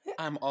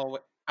 I'm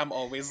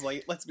always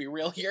late. Let's be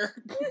real here.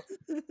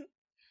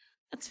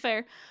 That's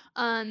fair.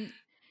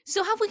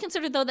 So have we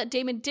considered, though, that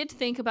Damon did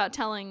think about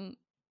telling,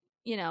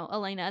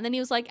 Elena, and then he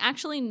was like,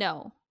 actually,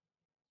 no.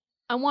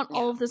 I want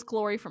all of this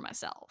glory for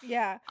myself.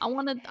 Yeah. I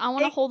want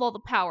to hold all the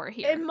power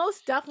here. It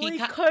most definitely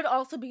could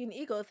also be an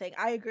ego thing.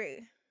 I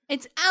agree.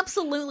 It's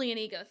absolutely an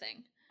ego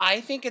thing. I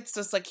think it's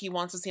just like he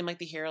wants to seem like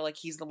the hero, like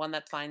he's the one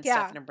that finds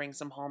Stefan and brings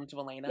him home to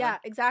Elena. Yeah,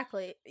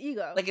 exactly.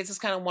 Ego. Like it's just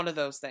kind of one of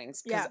those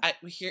things. Because Yeah.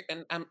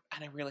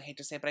 I really hate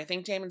to say it, but I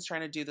think Damon's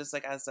trying to do this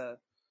like as a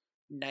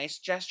nice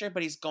gesture,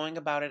 but he's going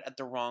about it at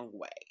the wrong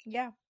way.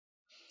 Yeah.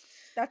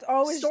 That's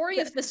always Story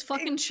of this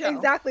fucking show.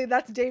 Exactly.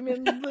 That's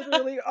Damon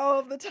literally all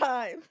of the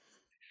time.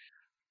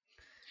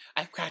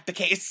 I've cracked the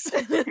case.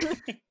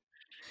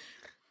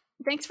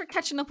 Thanks for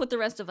catching up with the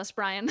rest of us,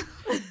 Brian.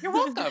 You're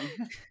welcome.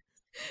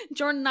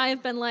 Jordan and I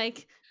have been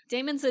like,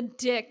 Damon's a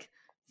dick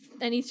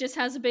and he just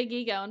has a big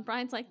ego, and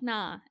Brian's like,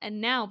 nah.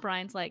 And now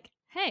Brian's like,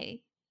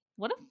 hey,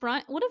 what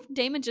if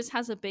Damon just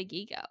has a big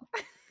ego?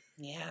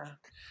 Yeah.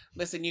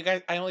 Listen, you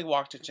guys, I only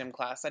walked to gym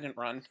class. I didn't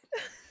run.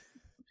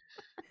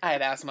 I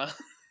had asthma.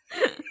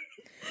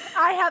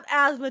 I have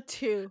asthma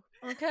too.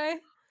 Okay?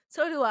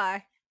 So do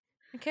I.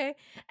 Okay?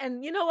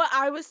 And you know what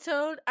I was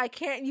told? I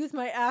can't use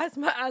my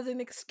asthma as an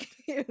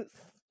excuse.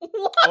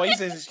 What? I use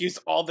this excuse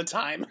all the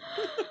time.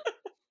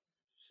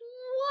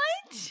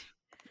 What?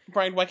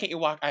 Brian, why can't you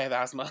walk? I have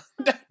asthma.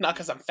 Not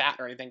because I'm fat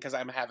or anything, because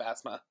I have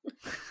asthma.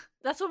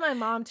 That's what my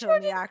mom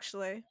told me,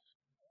 actually.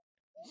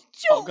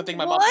 Oh, good thing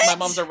my What?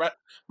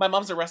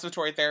 mom's a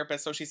respiratory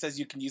therapist, so she says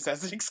you can use that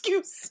as an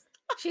excuse.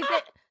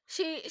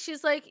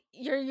 She's like,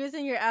 you're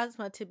using your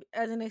asthma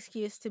as an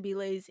excuse to be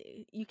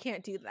lazy. You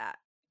can't do that.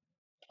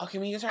 Oh,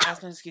 can we use our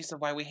asthma excuse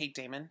of why we hate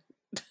Damon?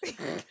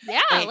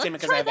 Yeah, I hate let's Damon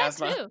because try I have that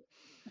asthma. too.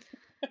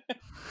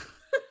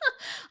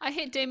 I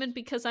hate Damon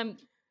because I'm...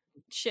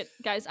 Shit,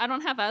 guys, I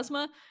don't have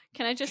asthma.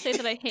 Can I just say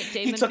that I hate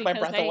Damon He took my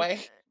because breath away.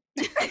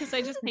 because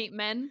I just hate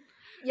men?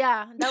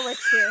 Yeah, that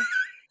works too.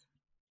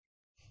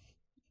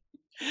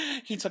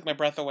 He took my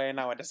breath away, and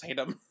now I just hate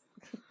him.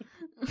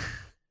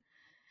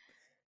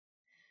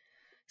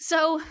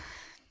 So,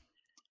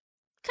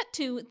 cut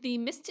to the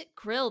Mystic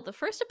Grill, the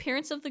first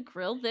appearance of the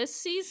grill this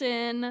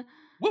season.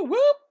 Whoop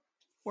whoop!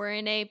 We're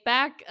in a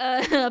back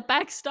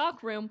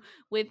stock room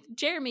with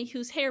Jeremy,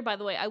 whose hair, by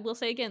the way, I will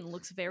say again,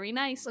 looks very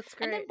nice. Looks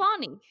And then great.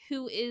 Bonnie,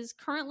 who is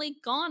currently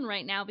gone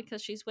right now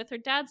because she's with her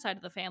dad's side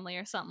of the family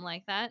or something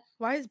like that.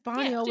 Why is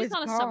Bonnie yeah, always she's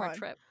on a gone? summer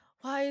trip.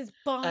 Why is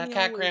Bonnie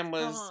Cat always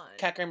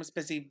Graham was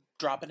busy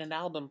dropping an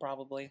album,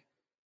 probably.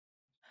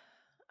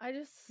 I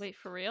just Wait,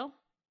 for real?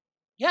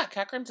 Yeah,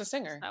 Cat Graham's a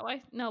singer. Is that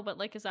why? No, but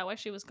like, is that why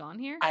she was gone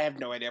here? I have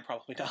no idea.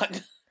 Probably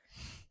not.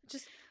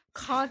 just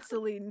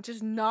constantly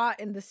just not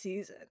in the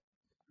season.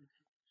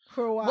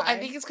 For a while. Well, I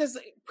think it's because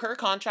per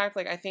contract,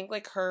 like I think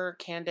like her,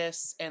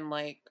 Candace, and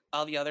like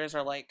all the others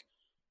are like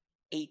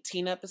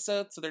 18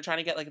 episodes, so they're trying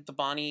to get like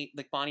Bonnie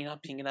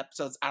not being in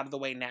episodes out of the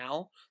way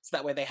now, so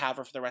that way they have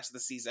her for the rest of the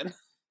season.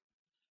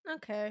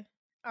 Okay,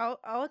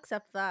 I'll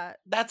accept that.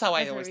 That's how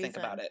I As a always think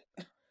about reason.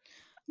 it.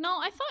 No,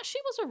 I thought she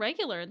was a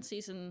regular in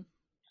season.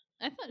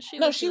 I thought she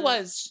No, was. she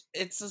was.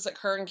 It's just like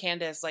her and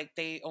Candace, like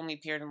they only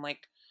appeared in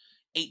like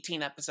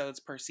 18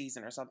 episodes per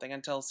season or something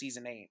until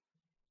season 8,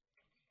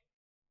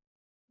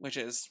 which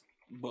is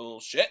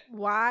bullshit.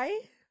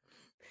 Why?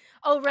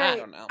 Oh right, I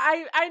don't know.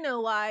 I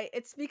know why.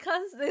 It's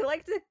because they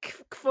like to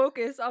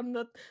focus on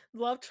the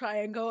love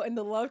triangle and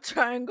the love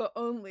triangle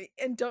only,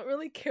 and don't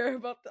really care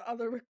about the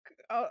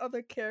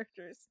other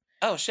characters.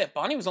 Oh shit,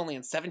 Bonnie was only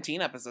in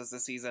 17 episodes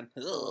this season.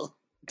 Ugh.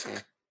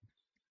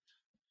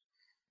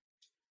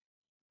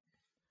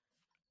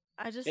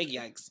 Big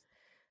yikes.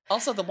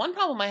 Also, the one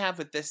problem I have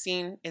with this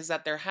scene is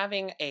that they're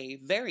having a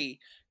very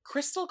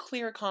crystal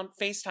clear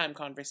FaceTime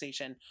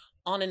conversation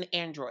on an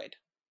Android.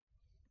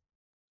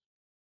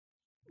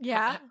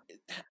 Yeah.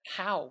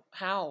 How?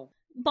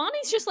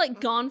 Bonnie's just like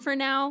gone for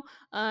now.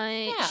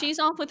 She's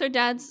off with her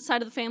dad's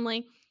side of the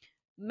family.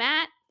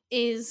 Matt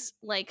is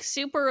like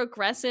super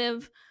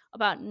aggressive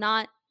about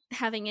not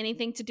having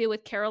anything to do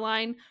with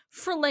Caroline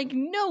for like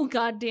no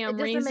goddamn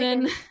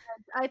reason.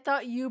 I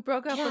thought you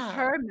broke up with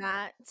her,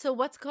 Matt. So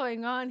what's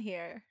going on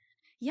here?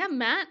 Yeah,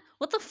 Matt.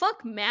 What the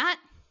fuck, Matt?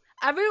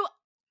 I'm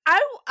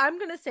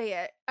gonna say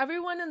it.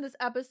 Everyone in this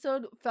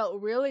episode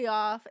felt really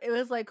off. It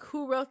was like,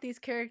 who wrote these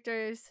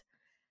characters?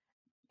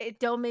 It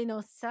don't make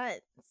no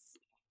sense.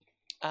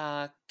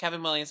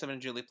 Kevin Williamson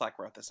and Julie Plec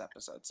wrote this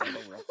episode, so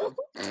they wrote them.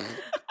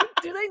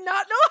 Do they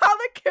not know how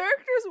the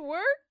characters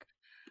work?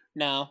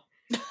 No.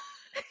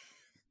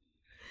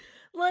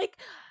 like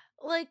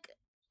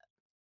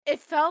it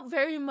felt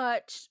very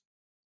much.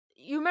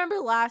 You remember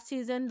last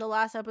season, the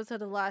last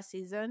episode of last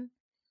season?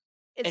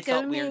 It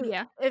felt weird.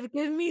 Yeah. It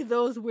gives me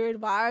those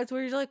weird vibes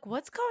where you're like,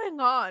 what's going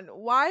on?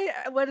 Why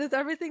does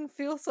everything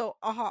feel so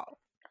off?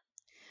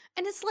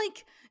 And it's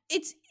like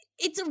it's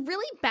a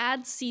really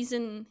bad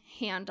season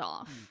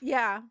handoff.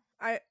 Yeah.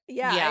 I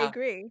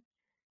agree.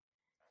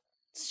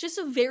 It's just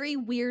a very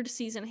weird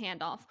season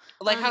handoff.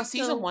 Like how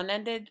season 1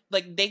 ended,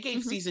 like they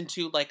gave season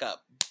 2 like a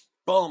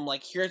boom,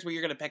 like here's where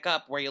you're gonna pick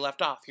up where you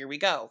left off. Here we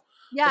go.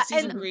 Yeah, but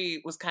season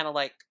 3 was kind of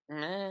like,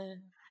 meh.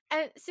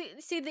 And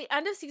see, the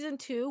end of season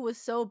 2 was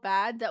so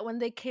bad that when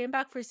they came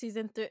back for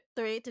season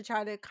 3 to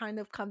try to kind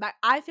of come back,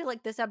 I feel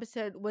like this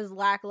episode was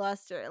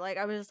lackluster. Like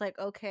I was just like,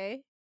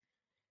 okay,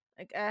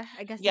 like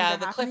I guess. Yeah,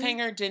 the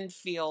cliffhanger didn't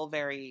feel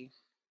very.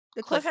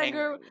 The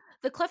cliffhanger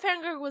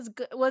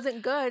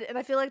wasn't good, and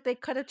I feel like they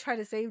could have tried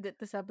to save it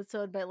this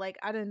episode, but like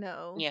I don't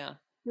know,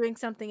 doing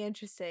something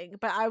interesting.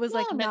 But I was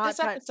this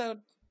episode.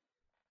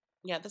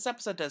 Yeah, this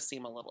episode does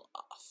seem a little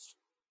off.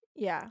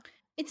 Yeah,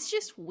 it's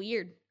just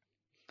weird.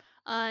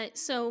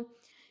 So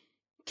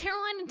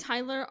Caroline and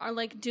Tyler are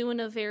like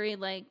doing a very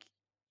like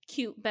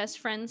cute best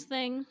friends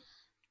thing.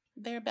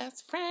 They're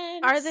best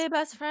friends. Are they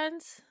best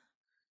friends?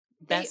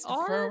 Best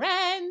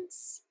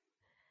friends.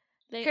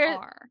 They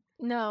are.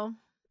 No,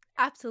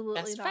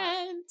 absolutely best not.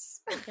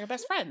 Friends. They're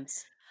best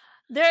friends.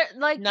 They're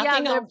like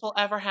nothing else will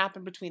ever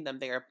happen between them.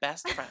 They are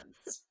best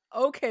friends.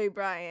 Okay,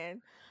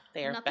 Brian.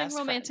 They are nothing best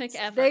romantic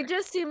friends. ever. They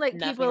just seem like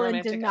people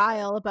in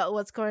denial about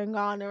what's going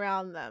on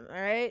around them.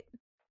 All right.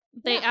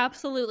 They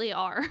absolutely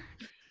are.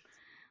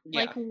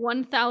 Like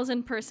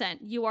 1000%.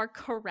 You are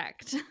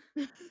correct.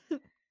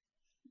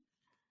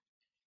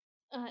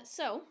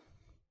 So,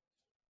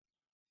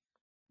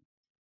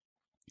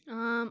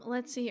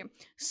 let's see here.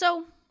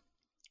 So,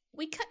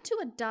 we cut to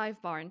a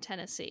dive bar in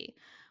Tennessee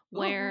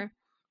where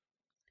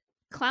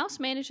Klaus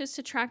manages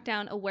to track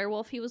down a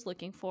werewolf he was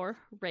looking for,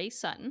 Ray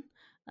Sutton,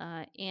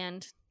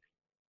 and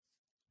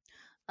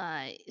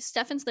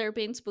Stefan's there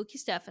being spooky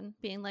Stefan,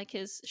 being like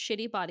his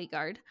shitty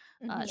bodyguard.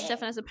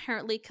 Stefan has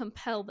apparently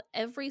compelled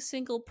every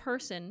single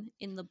person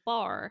in the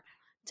bar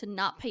to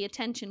not pay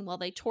attention while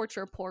they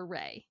torture poor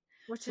Ray,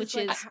 which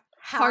is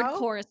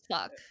hardcore as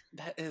fuck.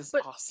 That is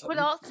awesome. But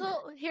also,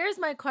 here's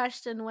my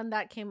question when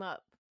that came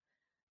up.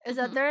 Is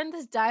that they're in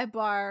this dive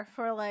bar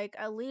for like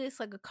at least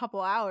like a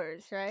couple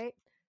hours, right?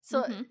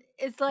 So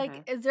it's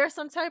like, is there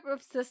some type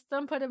of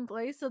system put in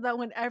place so that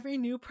when every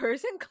new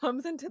person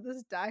comes into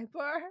this dive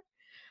bar,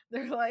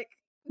 they're like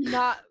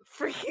not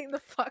freaking the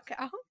fuck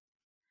out?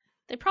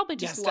 They probably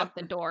just locked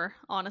the door,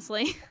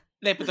 honestly.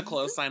 They put the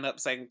close sign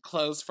up saying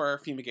closed for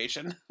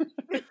fumigation.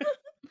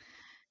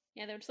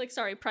 Yeah, they're just like,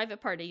 sorry,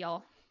 private party,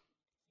 y'all.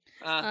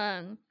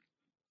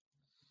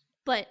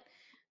 But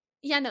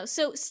yeah, no.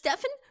 So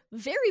Stefan,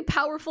 very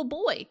powerful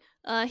boy.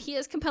 He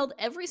has compelled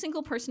every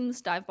single person in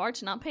this dive bar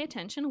to not pay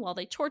attention while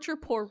they torture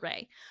poor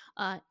Ray.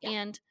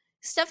 And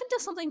Stefan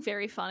does something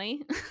very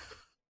funny.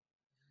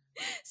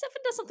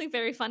 Stefan does something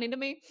very funny to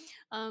me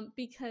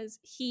because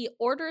he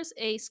orders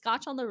a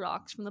scotch on the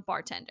rocks from the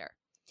bartender.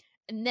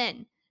 And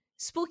then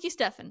spooky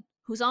Stefan,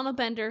 who's on a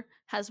bender,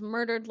 has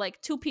murdered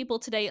like 2 people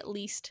today at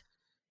least,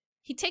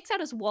 he takes out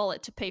his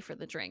wallet to pay for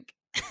the drink,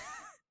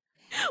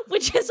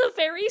 which is a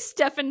very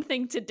Stefan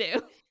thing to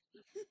do.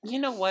 You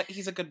know what?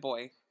 He's a good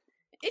boy.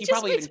 It He just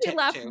probably makes even me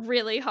laugh tipped, too.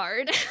 really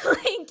hard.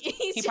 Like He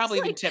he's probably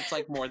just, even like, tipped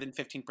like more than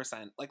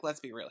 15%. Like, let's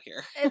be real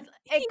here. It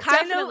he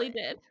kind definitely of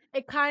did.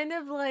 it kind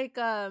of like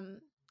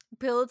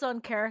builds on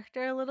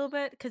character a little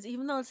bit, because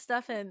even though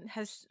Stefan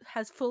has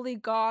fully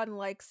gone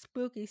like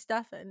spooky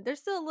Stefan, there's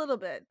still a little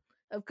bit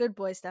of good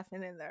boy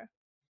Stefan in there.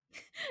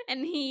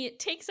 And he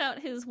takes out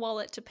his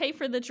wallet to pay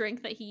for the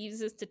drink that he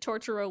uses to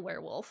torture a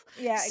werewolf.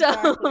 Yeah, So-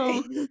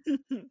 exactly.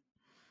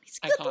 He's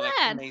a good Iconic,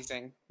 lad.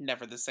 amazing,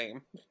 never the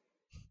same.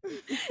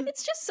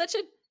 It's just such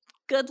a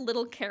good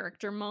little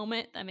character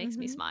moment that makes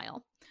me Mhm.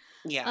 smile.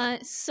 Yeah.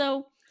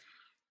 So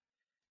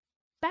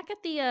back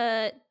at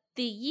the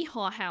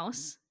Yeehaw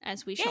house,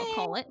 as we shall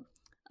call it,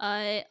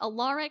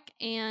 Alaric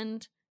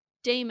and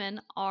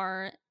Damon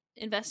are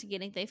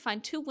investigating. They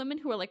find two women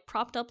who are like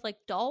propped up like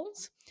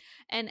dolls,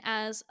 and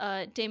as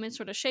Damon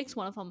sort of shakes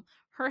one of them,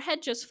 her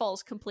head just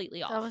falls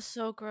completely off. That was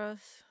so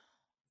gross.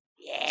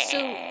 Yeah.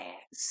 So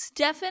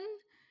Stefan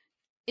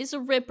is a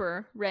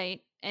ripper,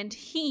 right? And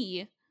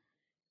he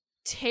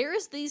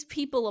tears these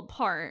people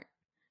apart,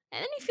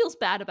 and then he feels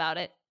bad about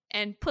it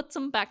and puts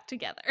them back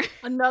together.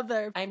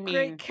 Another I mean-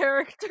 great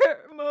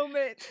character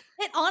moment.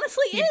 It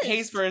honestly He is.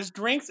 pays for his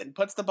drinks and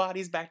puts the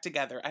bodies back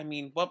together. I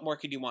mean, what more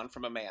could you want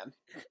from a man?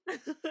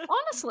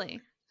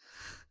 Honestly,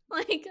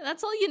 like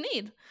that's all you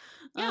need.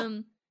 Yeah.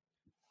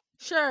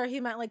 Sure, he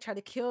might like try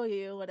to kill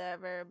you,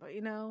 whatever, but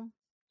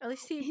at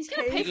least He's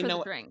gonna pay pays- for You know the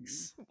what?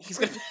 drinks. He's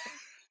gonna.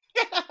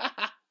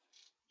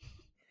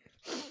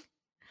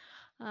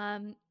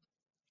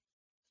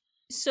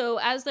 So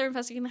as they're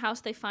investigating the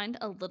house, they find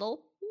a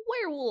little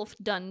werewolf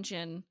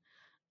dungeon.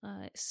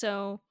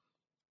 So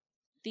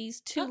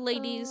these two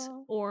ladies,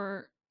 Uh-oh.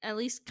 or at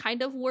least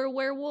kind of were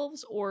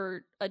werewolves,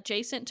 or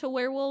adjacent to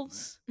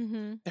werewolves.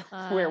 Mhm.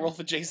 Werewolf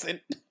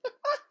adjacent.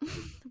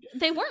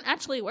 They weren't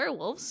actually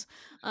werewolves.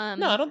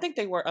 No, I don't think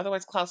they were.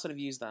 Otherwise, Klaus would have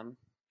used them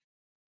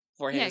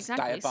for his Yeah,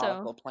 exactly, so-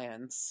 diabolical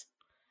plans.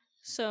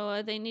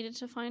 So they needed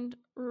to find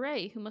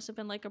Ray, who must have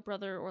been like a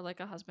brother or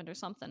like a husband or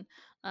something.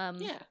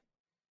 Yeah.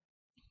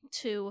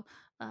 To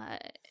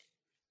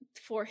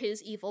for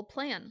his evil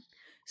plan.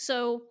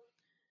 So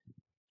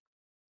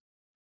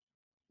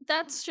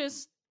that's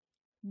just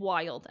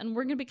wild, and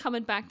we're gonna be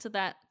coming back to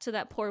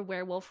that poor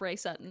werewolf Ray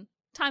Sutton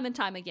time and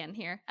time again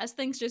here, as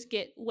things just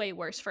get way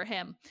worse for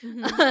him.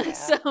 Mhm. Yeah.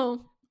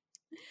 So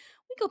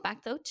we go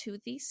back though to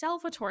the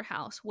Salvatore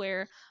house,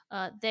 where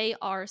they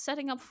are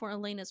setting up for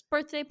Elena's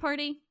birthday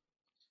party.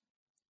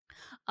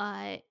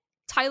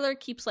 Tyler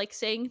keeps like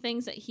saying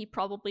things that he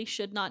probably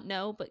should not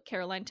know, but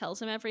Caroline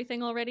tells him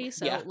everything already,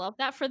 so Yeah. love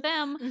that for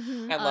them.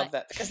 Mhm. I love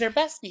that because they're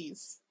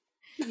besties.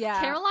 Yeah.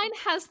 Caroline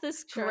has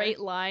this Sure. great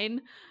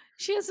line.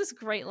 She has this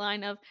great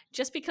line of,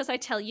 just because I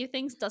tell you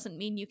things doesn't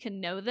mean you can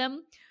know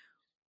them.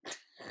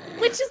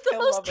 Which is the I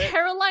most love it.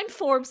 Caroline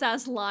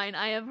Forbes-ass line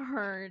I have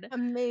heard.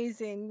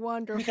 Amazing,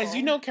 wonderful. Because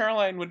you know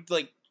Caroline would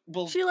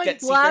will She, like, get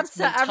blabs secrets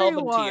and to then tell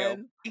them to you.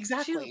 everyone.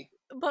 Exactly.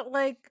 But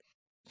like,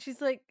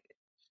 she's like,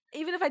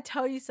 even if I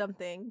tell you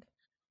something,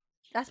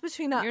 that's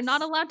between us. You're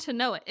not allowed to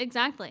know it.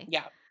 Exactly.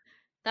 Yeah.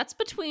 That's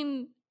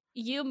between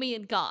you, me,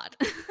 and God.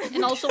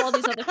 And also all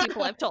these other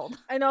people I've told.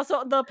 And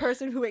also the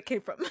person who it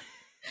came from.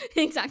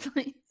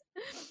 Exactly.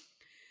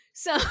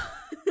 So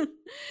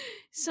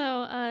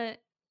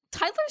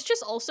Tyler's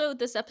just also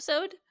this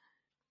episode,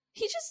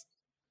 he just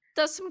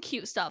does some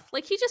cute stuff.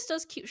 Like he just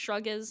does cute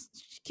shrugs.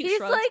 He's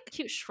like-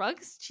 Cute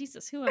shrugs?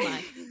 Jesus, who am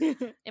I?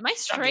 Am I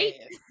straight?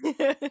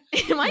 Yeah.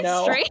 Am I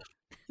No. straight?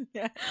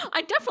 Yeah.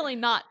 I'm definitely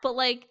not, but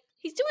like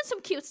he's doing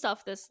some cute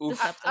stuff this Oof.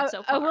 episode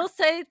so far. I will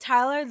say,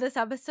 Tyler, this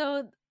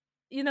episode,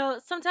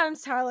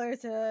 sometimes Tyler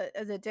is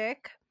a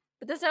dick,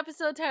 but this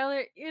episode,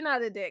 Tyler, you're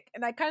not a dick,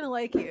 and I kind of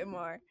like you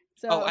more.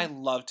 So Oh, I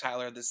love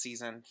Tyler this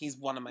season. He's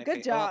one of my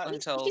Good favorite. Well, job.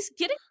 until He's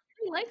getting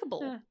very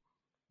likable.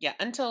 Yeah.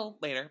 until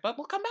later, but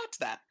we'll come back to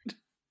that.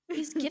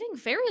 He's getting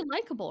very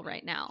likable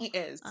right now. He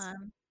is.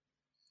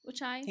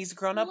 Which I He's a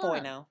grown-up boy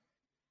love. now.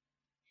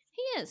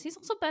 He is. He's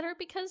also better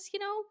because,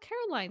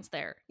 Caroline's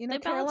there. You know, They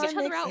balance each Caroline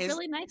other makes out his-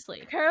 really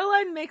nicely.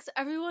 Caroline makes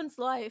everyone's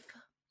life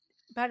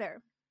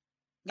better.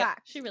 Yep.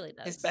 Fact. She really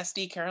does. His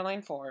bestie,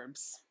 Caroline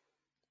Forbes.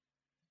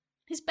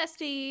 His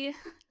bestie,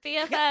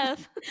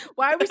 BFF.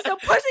 Why are we still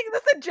pushing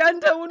this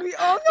agenda when we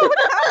all know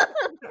what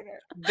happened here?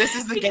 This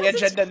is the gay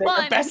Because it's agenda. They're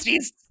fun.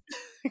 besties.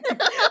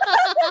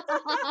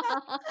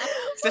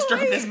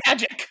 Sisterhood is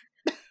magic.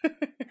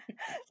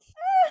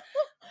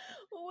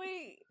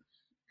 Wait.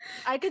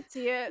 I could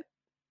see it.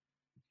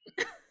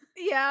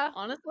 Yeah.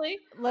 Honestly,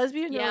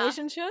 Lesbian Yeah.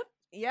 relationship?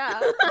 Yeah.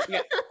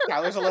 Yeah,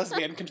 Tyler's a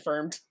lesbian,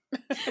 confirmed.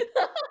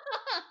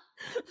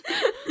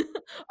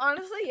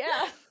 Honestly,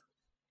 yeah.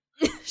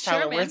 sure,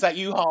 Tyler, man. where's that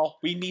U-Haul?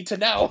 We need to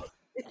know.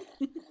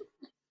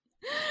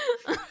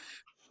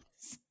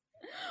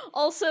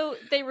 Also,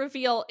 they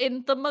reveal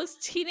in the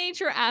most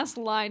teenager ass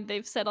line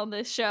they've said on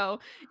this show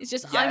is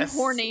just I'm Yes.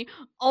 horny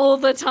all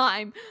the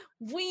time.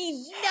 We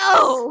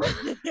know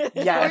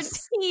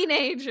Yes. we're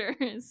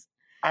teenagers.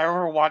 I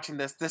remember watching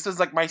this. This was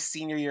like my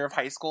senior year of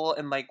high school,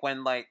 and like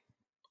when like,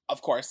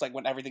 of course, like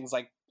when everything's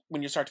like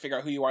when you start to figure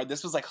out who you are.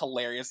 This was like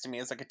hilarious to me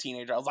as like a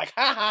teenager. I was like,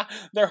 ha ha,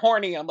 they're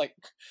horny. I'm like,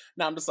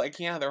 now I'm just like,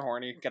 yeah, they're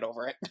horny. Get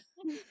over it.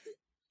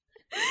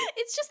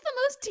 It's just the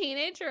most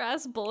teenager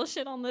ass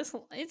bullshit on this.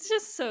 It's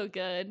just so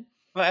good.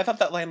 But I thought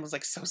that line was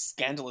like so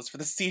scandalous for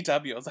the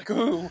CW. I was like,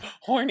 ooh,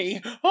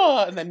 horny.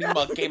 Oh, and then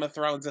meanwhile, Game of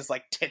Thrones is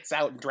like tits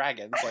out and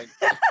dragons. Like,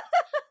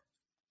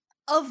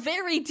 A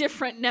very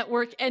different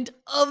network and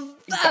a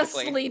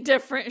vastly Exactly.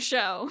 different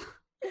show.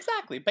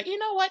 exactly. But you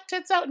know what?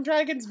 Tits out and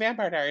dragons,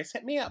 Vampire Diaries.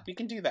 Hit me up. We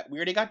can do that. We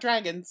already got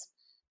dragons.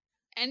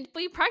 And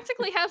we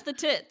practically have the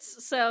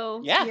tits,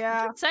 so Yeah.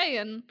 Yeah. just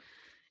saying.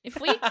 If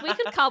we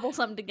could cobble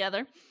something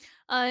together.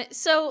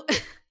 So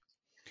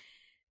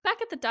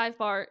back at the dive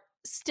bar,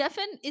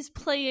 Stefan is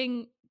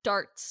playing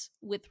darts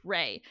with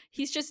Ray.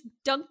 He's just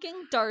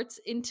dunking darts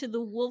into the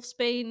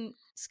Wolfsbane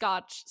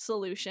Scotch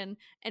solution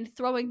and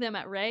throwing them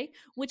at Ray,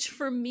 which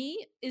for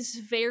me is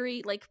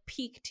very like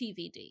peak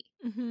TVD.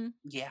 Mm-hmm.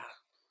 Yeah.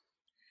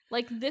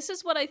 Like this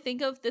is what I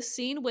think of. This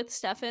scene with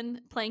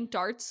Stefan playing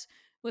darts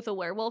with a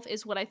werewolf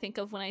is what I think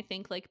of when I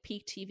think like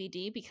peak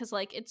TVD, because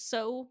like it's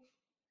so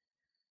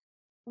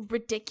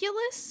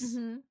ridiculous.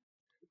 Mm-hmm.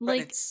 But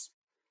Like it's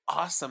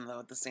awesome though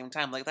at the same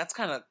time. Like that's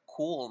kind of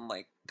cool and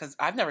like because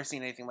I've never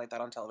seen anything like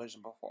that on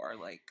television before.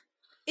 Like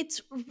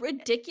it's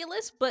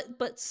ridiculous,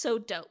 but so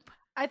dope.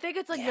 I think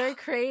it's like Yeah. very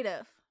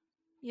creative.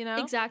 You know?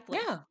 Exactly.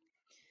 yeah,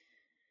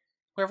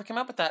 whoever came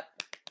up with that,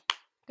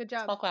 Good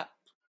job. small clap.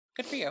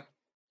 Good for you.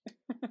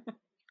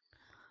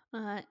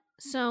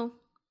 So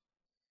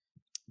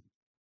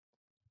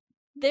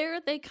there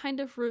they kind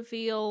of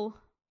reveal.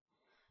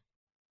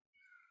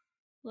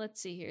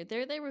 Let's see here.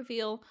 There they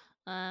reveal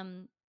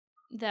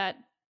that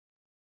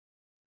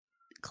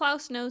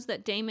Klaus knows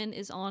that Damon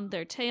is on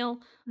their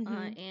tail,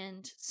 Mhm.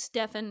 and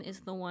Stefan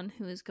is the one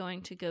who is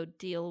going to go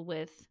deal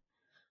with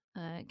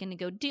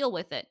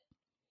it.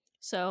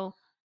 So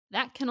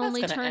that can That's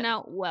only gonna turn end-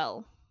 out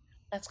well.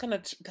 That's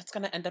gonna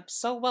end up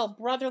so well.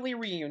 Brotherly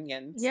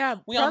reunions. Yeah,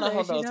 we all know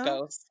how brothers, you those know?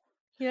 goes.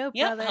 You know,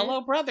 Yep. brother.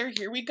 Hello, brother.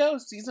 Here we go.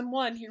 Season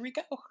 1. Here we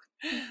go.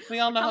 We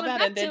all know how Coming that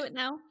back ended. to it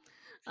now.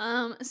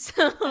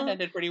 So That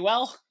ended pretty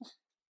well.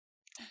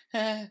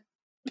 then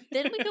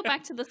we go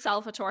back to the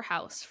Salvatore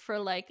house for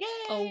like Yay!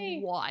 a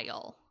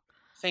while.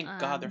 Thank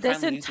God they're This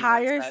finally using that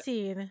entire set.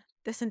 scene.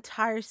 This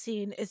entire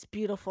scene is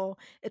beautiful.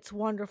 It's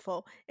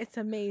wonderful. It's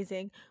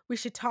amazing. We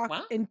should talk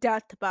Wow. in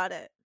depth about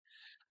it.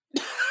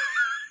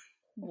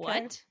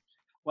 What?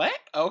 What?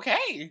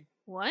 Okay.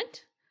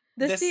 What?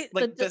 This This scene,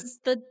 like the, this.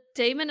 the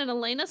Damon and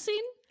Elena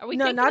scene? Are we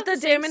no, thinking not of the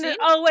same Damon. scene?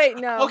 Oh wait,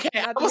 no. Okay.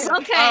 I not the was Damon.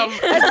 like, Okay.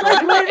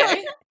 It's later-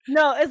 okay.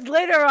 No, it's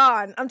later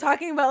on. I'm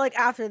talking about like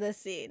after this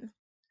scene.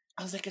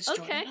 I was like, is Okay.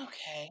 Jordan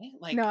okay?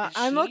 Like, No, is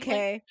I'm she, like-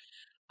 okay.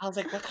 I was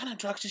like, what kind of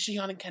drugs is she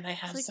on, and can I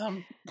have like-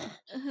 some?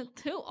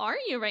 Who are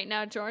you right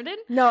now, Jordan?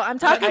 No, I'm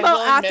talking I about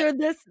will after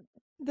this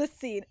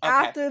scene. Okay.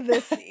 After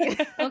this scene.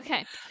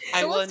 Okay.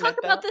 I So will let's talk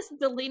admit, about though- this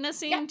Delena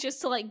scene Yeah.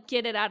 just to like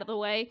get it out of the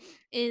way.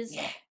 Is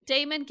Yeah.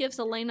 Damon gives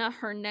Elena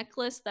her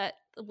necklace that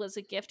was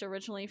a gift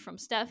originally from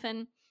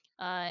Stefan.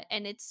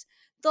 And it's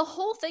the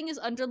whole thing is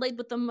underlaid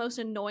with the most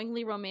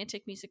annoyingly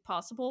romantic music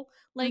possible.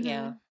 Like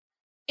Yeah.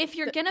 if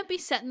you're gonna be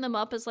setting them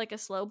up as like a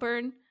slow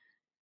burn,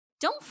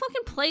 don't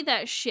fucking play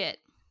that shit.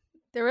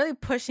 They're really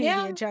pushing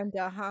Yeah. the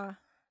agenda, huh?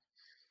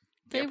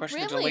 They're They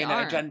pushing the really Delena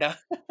are. agenda.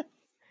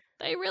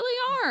 They really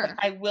are.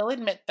 I will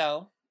admit,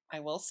 though, I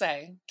will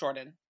say,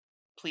 Jordan,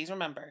 please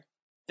remember,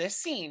 this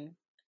scene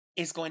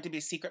is going to be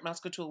a secret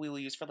mouse tool we will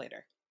use for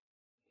later.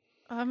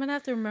 Oh, I'm gonna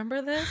have to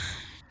remember this.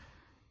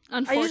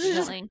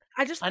 Unfortunately.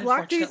 I just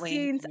block these Unfortunately,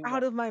 scenes you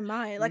out will. of my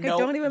mind. Like I No,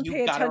 don't even you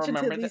pay gotta attention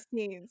to remember these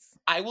scenes.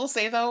 I will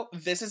say, though,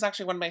 this is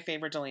actually one of my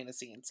favorite Delena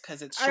scenes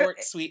because it's I-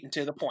 short, sweet, and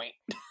to the point.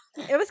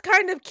 It was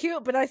kind of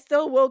cute, but I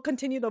still will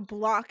continue to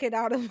block it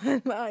out of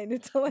my mind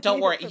until I Don't need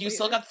it worry, for you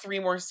still later. got 3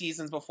 more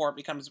seasons before it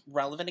becomes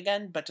relevant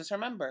again, but just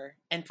remember,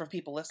 and for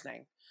people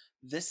listening,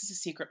 this is a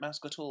secret mouse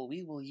tool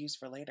we will use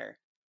for later.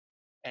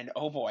 And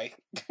oh boy,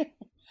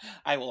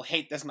 I will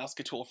hate this mouse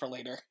tool for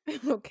later.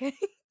 Okay.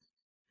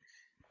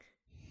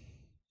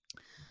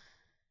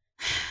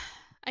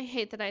 I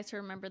hate that I have to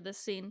remember this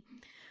scene.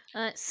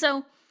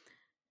 So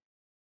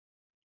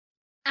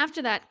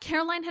after that,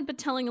 Caroline had been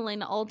telling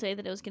Elena all day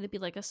that it was going to be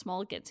like a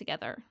small get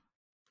together.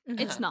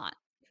 It's Uh-huh. not.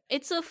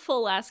 It's a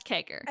full ass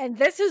kegger. And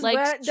this is Like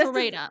where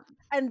straight up.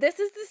 and this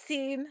is the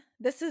scene.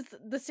 This is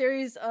the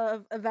series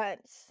of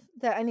events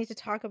that I need to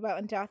talk about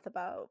in depth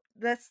about.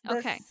 This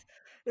Okay.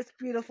 this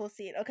beautiful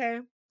scene. Okay.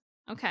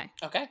 Okay,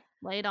 Okay.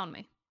 lay it on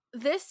me.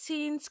 This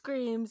scene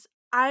screams,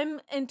 I'm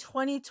in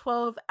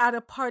 2012 at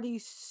a party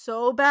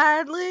so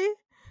badly.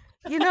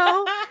 You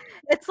know?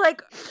 It's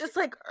like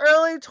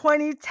early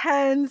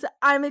 2010s.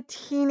 I'm a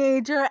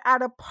teenager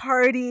at a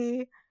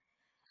party.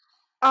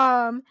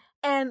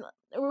 And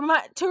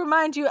to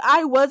remind you,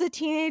 I was a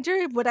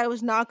teenager, but I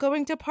was not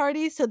going to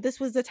parties, so this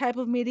was the type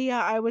of media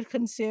I would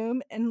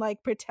consume and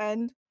like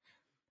pretend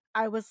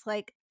I was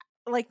like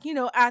you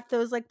know, at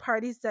those like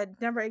parties that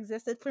never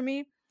existed for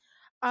me.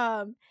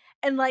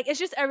 And like it's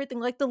just everything,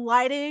 like the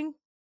lighting,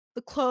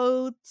 the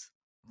clothes,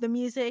 the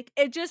music.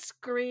 It just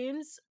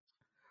screams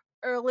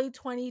early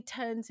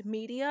 2010s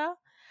media,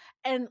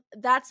 and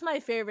that's my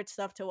favorite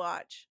stuff to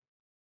watch.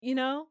 You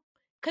know,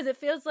 because it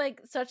feels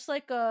like such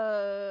like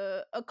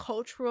a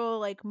cultural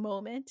like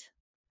moment.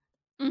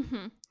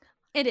 Mm-hmm.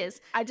 It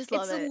is. I just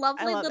love It's it. a I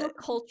lovely love little it.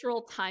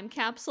 cultural time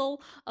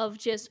capsule of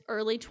just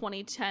early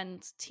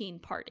 2010s teen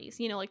parties.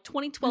 You know, like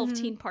 2012 Mhm.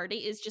 teen party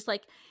is just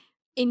like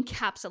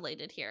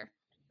encapsulated here.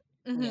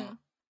 Mhm. Yeah.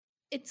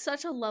 It's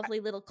such a lovely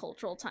little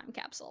cultural time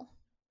capsule.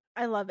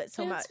 I love it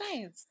so Yeah, much.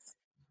 it's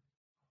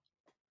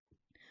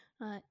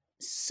nice.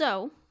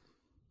 So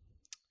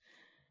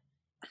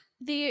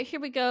here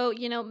we go.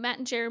 You know, Matt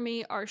and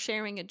Jeremy are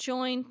sharing a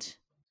joint.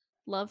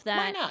 Love Why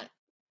that. not?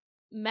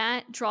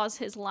 Matt draws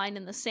his line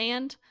in the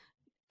sand.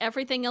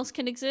 Everything else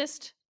can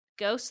exist.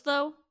 Ghost,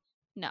 though,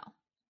 no.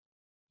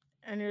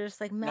 And you're just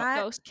like, No.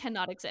 Matt, Ghost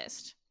cannot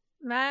exist.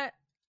 Matt,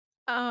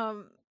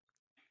 I'm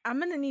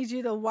gonna need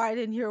you to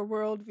widen your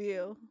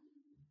worldview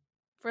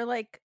for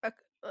like a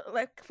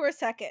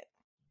second.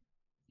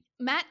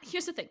 Matt,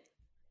 here's the thing.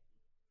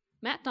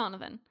 Matt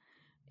Donovan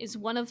is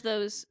one of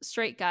those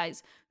straight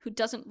guys who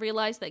doesn't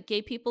realize that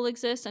gay people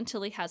exist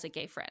until he has a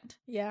gay friend.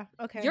 Yeah,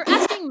 okay. You're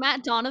asking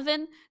Matt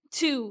Donovan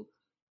to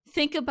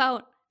think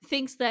about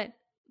things that,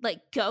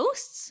 like,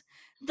 ghosts?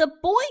 The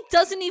boy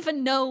doesn't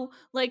even know,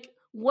 like,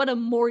 what a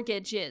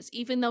mortgage is,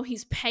 even though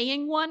he's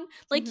paying one.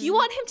 Like, you Mhm.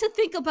 want him to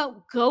think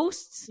about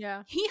ghosts?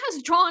 Yeah. He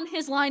has drawn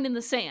his line in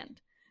the sand.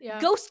 Yeah.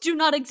 Ghosts do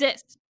not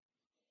exist.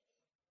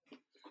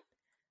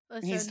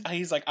 Listen.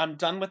 He's like, I'm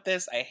done with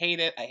this. I hate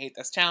it. I hate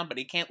this town, but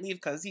he can't leave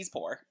because he's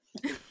poor.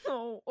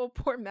 Oh,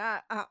 poor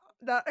Matt.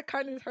 That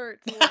kind of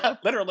hurts. a little.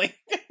 Literally.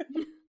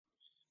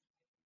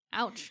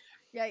 Ouch.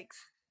 Yikes.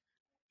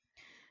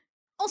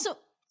 Also,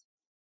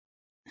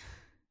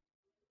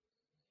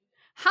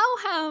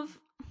 how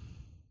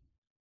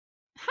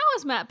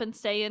has Matt been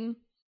staying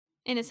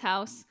in his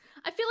house?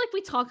 I feel like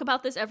we talk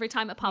about this every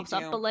time it pops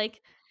up, do. but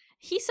like,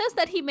 he says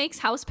that he makes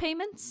house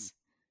payments.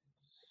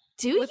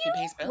 Do With- you?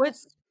 He pays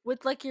bills.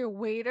 With like your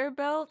waiter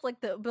bills, like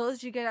the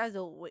bills you get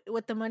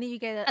with the money you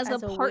get As a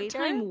waiter?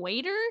 part-time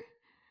waiter?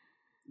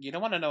 You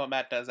don't want to know what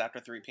Matt does after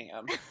 3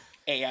 p.m.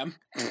 a.m.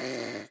 3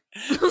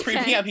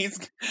 Okay. p.m. He's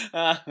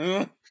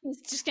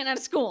He's just getting out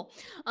of school.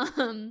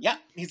 yeah,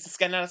 he's just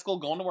getting out of school,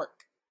 going to work.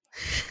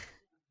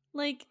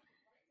 Like,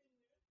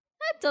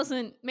 that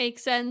doesn't make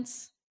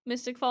sense,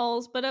 Mystic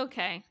Falls, but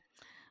okay.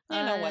 You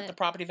know what? The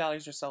property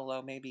values are so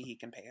low. Maybe he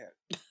can pay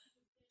it.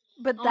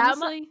 But that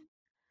Honestly,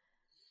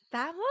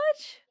 that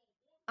much?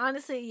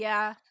 Honestly,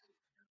 yeah.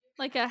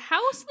 like a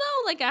house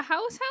though? Like a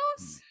house?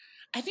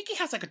 I think he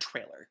has like a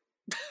trailer.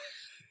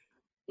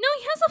 No,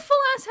 he has a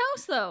full-ass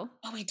house though.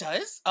 Oh, he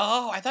does?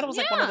 Oh, I thought it was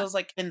like one of Yeah. those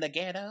like in the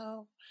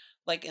ghetto,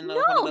 like in the No,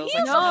 one of those. he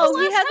Like, has a No,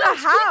 full-ass he has a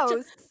house.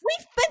 house.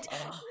 We've been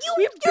Ugh.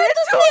 We've you're been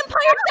the to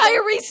Vampire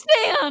Diaries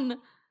stan.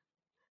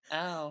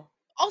 Oh,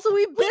 Also,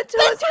 we've We've been to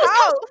been his to his house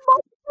house.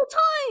 multiple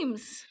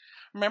times.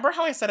 remember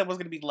how I said it was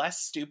going to be less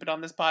stupid on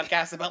this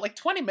podcast about like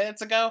 20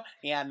 minutes ago?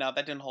 Yeah, no,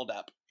 that didn't hold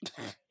up.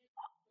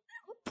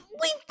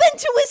 We've been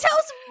to his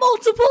house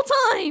multiple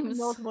times.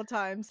 Multiple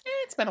times.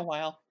 It's been a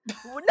while. No,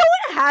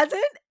 it hasn't.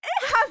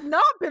 It has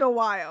not been a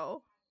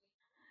while.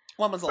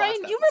 When was the Brian,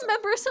 last you episode?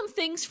 remember some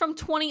things from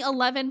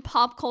 2011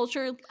 pop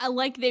culture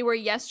like they were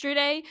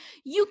yesterday?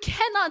 You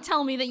cannot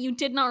tell me that you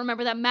did not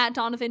remember that Matt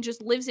Donovan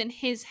just lives in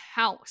his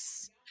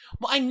house.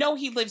 Well, I know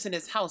he lives in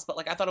his house, but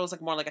like I thought it was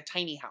like more like a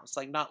tiny house,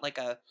 like not like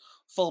a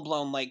full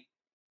blown like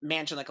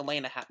mansion like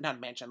Elena not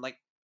mansion, like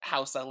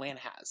house Elena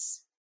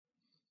has.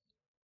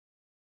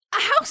 A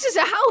house is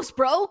a house,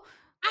 bro.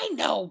 I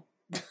know.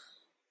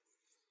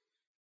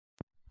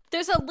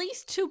 There's at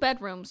least 2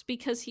 bedrooms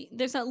because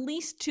there's at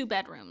least 2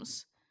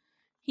 bedrooms.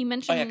 He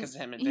mentioned. Oh yeah, because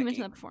him and he Vicky.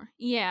 mentioned that before.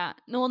 Yeah.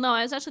 No,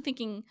 I was actually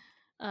thinking.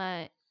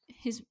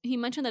 He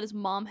mentioned that his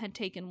mom had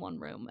taken one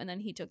room and then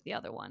he took the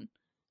other one.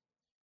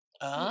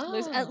 Oh. So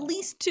there's at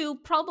least 2,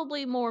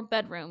 probably more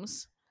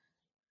bedrooms.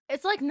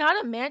 It's like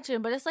not a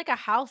mansion, but it's like a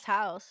house.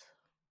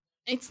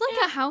 It's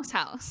like a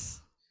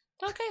house.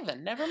 Okay,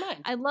 then never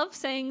mind. I love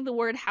saying the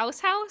word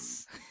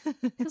house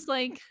because,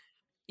 like,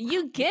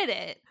 you get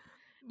it.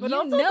 But you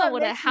also know that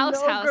what a makes house no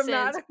is, but it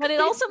grammatically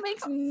also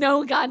makes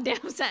no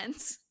goddamn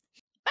sense.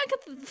 Back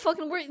at the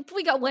fucking,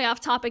 we got way off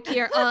topic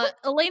here.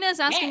 Elena is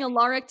asking Yeah.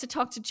 Alaric to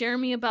talk to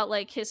Jeremy about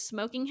like his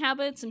smoking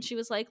habits, and she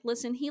was like,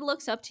 "Listen, he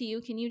looks up to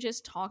you. Can you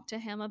just talk to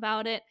him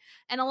about it?"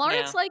 And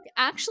Alaric's like,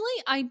 "Actually,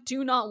 I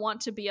do not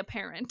want to be a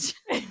parent."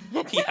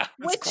 Yeah,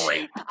 it's Which-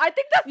 great. I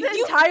think that's the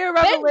You entire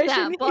read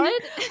revelation. that, bud.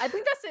 I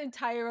think that's the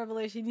entire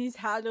revelation he's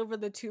had over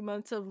the 2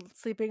 months of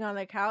sleeping on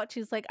the couch.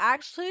 He's like,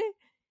 actually,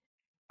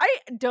 I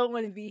don't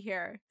want to be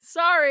here.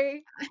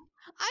 Sorry.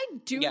 I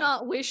do Yeah.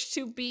 not wish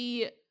to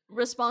be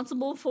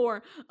responsible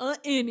for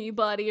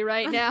anybody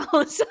right now.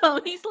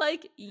 So he's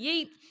like,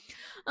 yeet.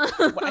 I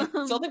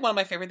still think one of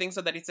my favorite things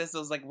that he says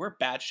is like, we're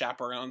bad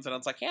chaperones. And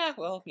it's like, yeah,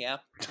 well, yeah.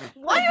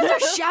 Why are there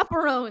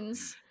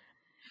chaperones?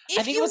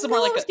 If think it you was knew more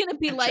like it was a- going to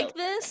be a like joke.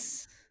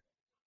 this,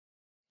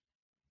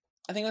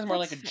 I think it was more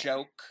That's like a fair.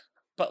 joke,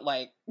 but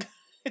like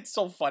it's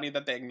so funny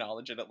that they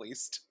acknowledge it at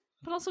least.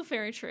 But also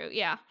very true,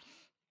 yeah.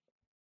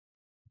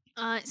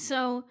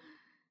 So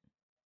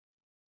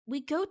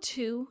we go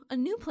to a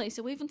new place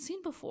that we haven't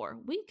seen before.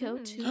 We go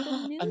to the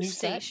A news new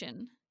set?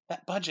 station.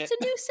 That budget.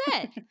 It's a new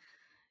set.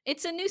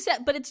 It's a new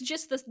set, but it's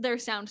just their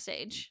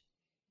soundstage.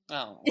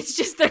 Oh. It's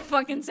just their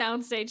fucking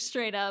soundstage,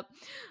 straight up.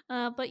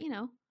 But you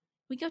know,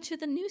 we go to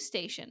the news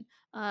station.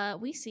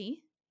 We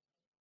see.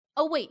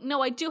 Oh wait,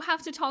 no, I do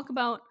have to talk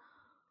about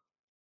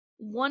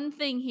one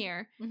thing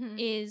here.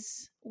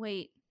 Mhm.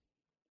 Wait.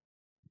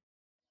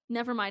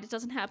 Never mind. It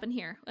doesn't happen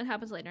here. It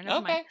happens later.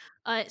 Never Okay.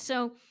 mind.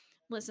 So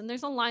listen,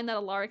 there's a line that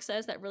Alaric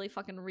says that really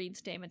fucking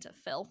reads Damon to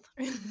filth.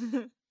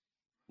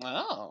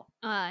 Oh.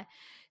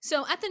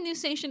 So at the news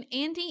station,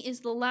 Andy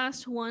is the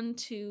last one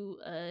to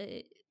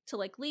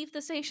like leave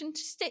the station.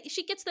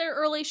 She gets there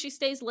early. She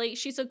stays late.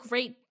 She's a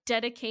great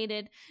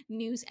dedicated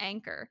news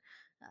anchor.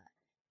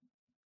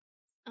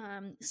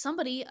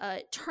 Somebody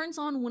turns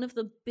on one of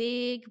the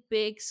big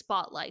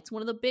spotlights,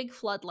 one of the big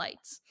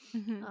floodlights,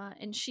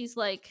 and she's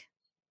like,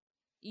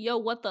 "Yo,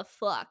 what the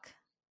fuck?"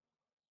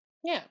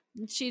 Yeah.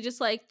 And she just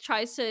like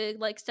tries to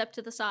like step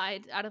to the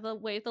side out of the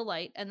way of the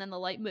light, and then the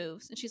light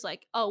moves, and she's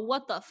like, "Oh,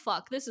 what the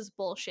fuck? This is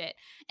bullshit,"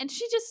 and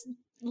she just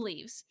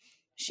leaves.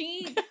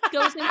 She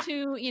goes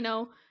into, you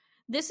know,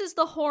 this is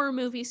the horror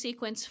movie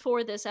sequence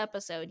for this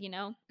episode, you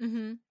know.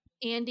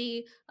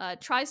 Andy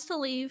tries to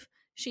leave.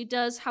 She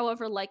does,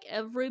 however, like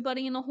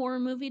everybody in a horror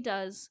movie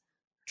does,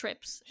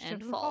 trips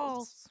and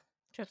falls.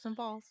 Trips and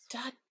falls.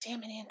 God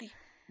damn it, Andy.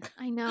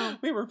 I know.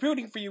 We were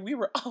rooting for you. We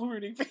were all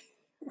rooting for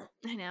you.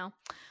 I know.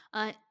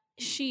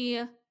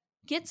 She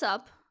gets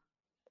up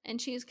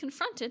and she is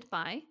confronted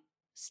by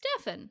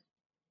Stefan.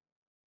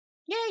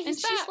 Yay, he's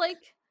and back.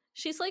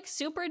 she's like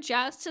super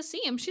jazzed to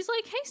see him. She's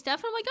like, "Hey,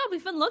 Stefan, oh my god,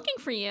 we've been looking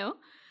for you."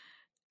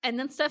 And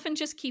then Stefan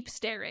just keeps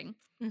staring.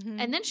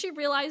 And then she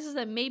realizes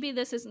that maybe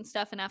this isn't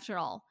Stefan after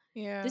all.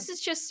 Yeah. This is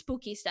just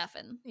spooky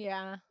Stefan.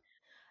 Yeah.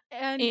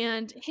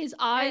 And his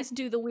eyes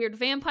do the weird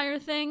vampire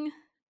thing,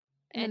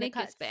 and then it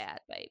gets cuts. bad,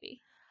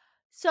 baby.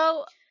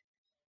 So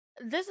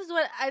this is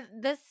what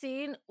this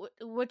scene,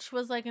 which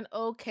was like an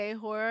okay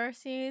horror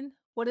scene,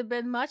 would have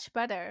been much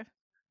better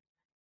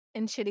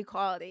in shitty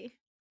quality.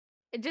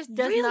 It just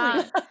does Really?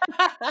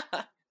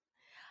 not.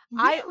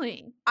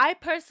 Really? I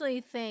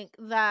personally think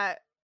that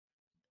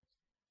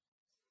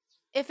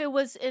if it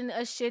was in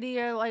a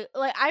shittier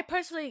like I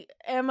personally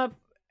am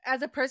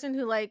as a person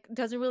who like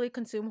doesn't really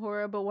consume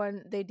horror, but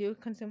when they do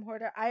consume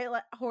horror,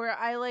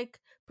 I like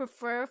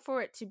prefer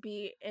for it to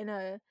be in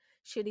a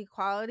shitty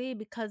quality,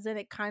 because then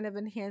it kind of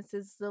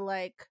enhances the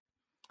like,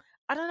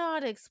 I don't know how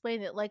to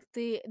explain it, like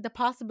the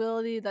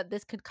possibility that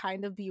this could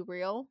kind of be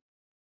real,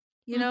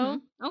 you know?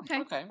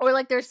 Okay. Or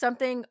like there's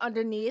something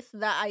underneath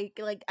that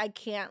I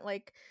can't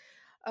like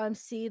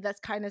see that's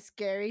kind of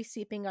scary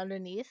seeping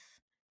underneath,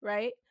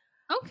 right?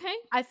 Okay.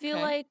 I feel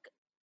Okay. like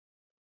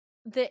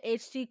the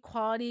HD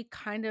quality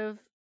kind of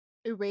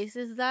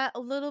erases that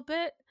a little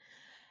bit.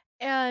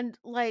 And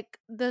like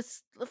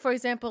this, for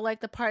example,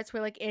 like the parts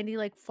where like Andy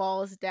like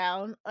falls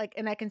down, like,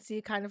 and I can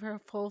see kind of her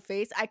full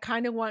face, I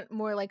kind of want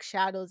more like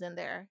shadows in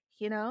there,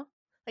 you know?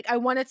 Like I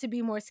want it to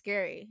be more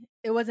scary.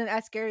 It wasn't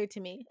as scary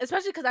to me,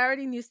 especially because I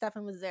already knew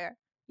Stefan was there,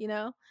 you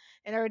know?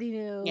 And I already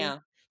knew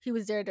he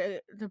was there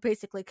to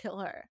basically kill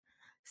her.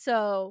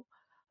 So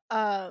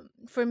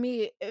for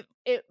me,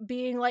 it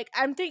being like,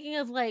 I'm thinking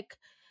of like,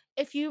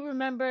 if you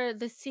remember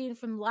the scene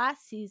from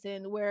last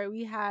season where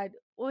we had,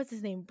 what was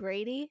his name,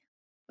 Brady,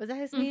 was that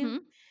his name?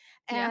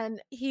 Yeah.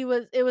 And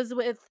it was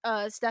with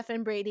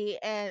Stefan, Brady,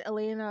 and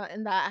Elena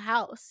in that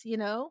house, you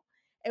know?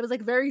 It was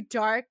like very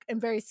dark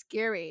and very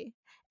scary,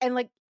 and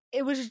like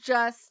it was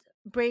just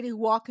Brady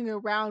walking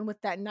around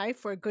with that knife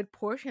for a good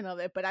portion of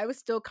it, but I was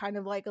still kind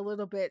of like a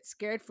little bit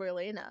scared for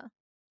Elena,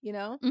 you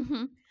know?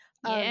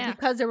 Yeah.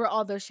 Because there were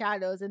all those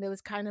shadows, and it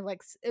was kind of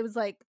like, it was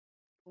like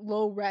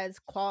low res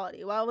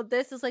quality. Well, with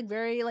this is like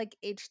very like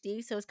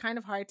HD, so it's kind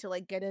of hard to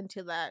like get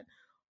into that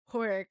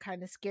horror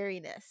kind of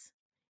scariness.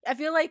 I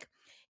feel like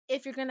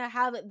if you're gonna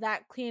have it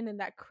that clean and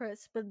that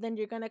crisp, but then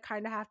you're gonna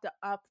kind of have to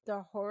up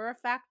the horror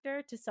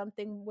factor to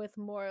something with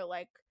more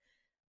like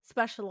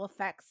special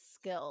effects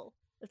skill,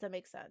 if that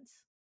makes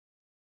sense.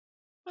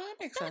 Well,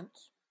 that makes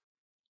sense.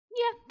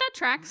 Yeah, that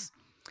tracks.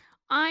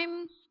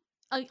 I'm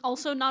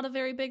also not a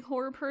very big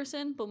horror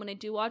person, but when I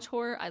do watch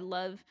horror, I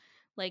love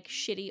like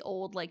shitty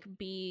old like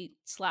B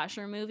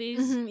slasher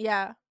movies.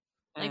 Yeah.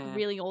 Like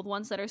really old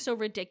ones that are so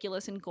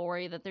ridiculous and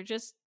gory that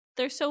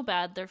they're so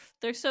bad.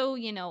 They're so,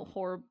 you know,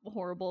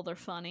 horrible. They're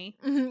funny.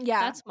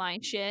 Yeah. That's my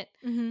shit.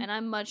 And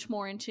I'm much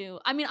more into,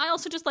 I mean, I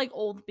also just like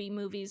old B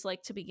movies,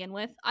 like, to begin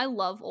with. I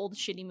love old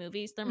shitty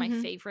movies. They're my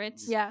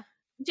favorites. Yeah.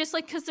 Just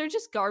like, because they're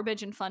just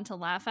garbage and fun to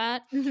laugh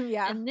at.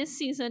 Yeah. And this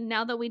season,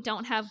 now that we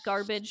don't have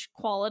garbage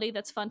quality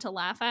that's fun to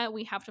laugh at,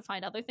 we have to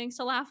find other things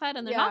to laugh at,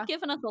 and they're not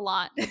giving us a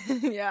lot.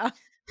 Yeah.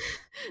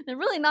 They're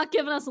really not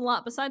giving us a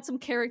lot, besides some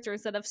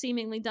characters that have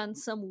seemingly done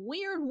some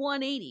weird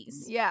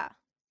 180s. Yeah.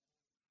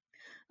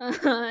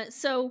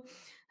 So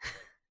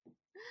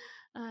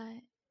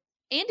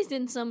Andy's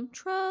in some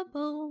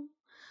trouble.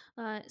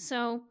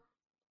 So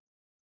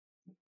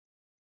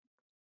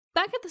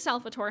back at the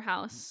Salvatore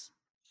house,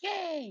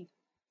 Yay!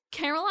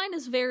 Caroline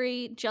is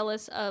very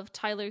jealous of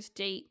Tyler's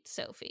date,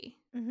 Sophie.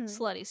 Mhm.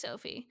 Slutty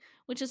Sophie,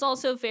 which is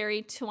also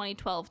very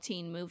 2012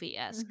 teen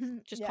movie-esque.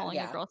 Just Yeah. calling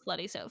a girl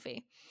Slutty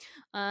Sophie.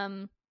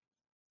 Slut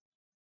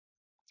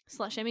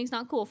shaming's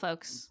not cool,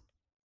 folks.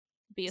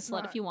 Be a It's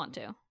slut not. if you want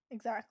to.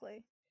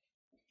 Exactly.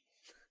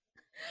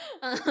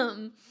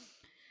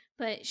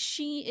 But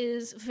she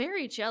is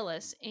very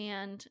jealous,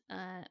 and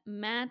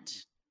Matt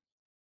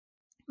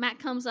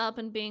comes up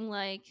and being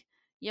like,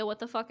 yo, what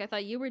the fuck? I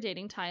thought you were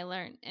dating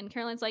Tyler. And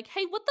Caroline's like,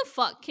 hey, what the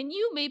fuck? Can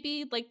you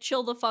maybe like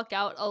chill the fuck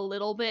out a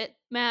little bit,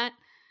 Matt?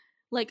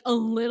 Like a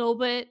little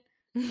bit.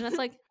 And that's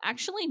like,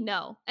 actually,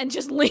 no. And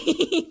just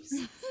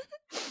leaves.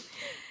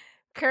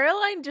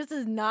 Caroline just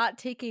is not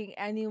taking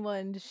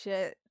anyone's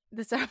shit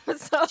this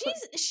episode.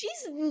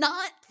 She's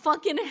not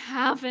fucking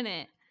having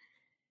it.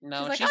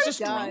 No, like, she's "I'm just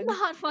done."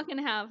 Not fucking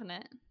having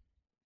it.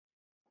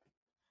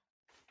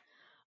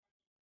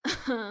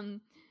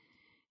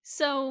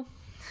 So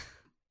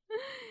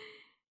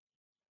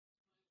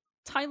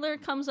Tyler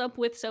comes up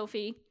with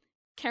Sophie.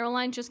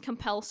 Caroline just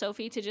compels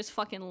Sophie to just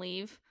fucking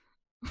leave,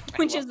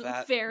 which love is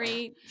that.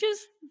 very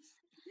just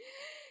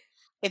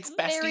It's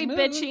bestie very move.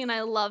 bitchy, and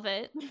I love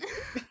it.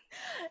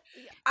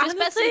 Just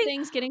Honestly, bestie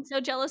things getting so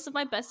jealous of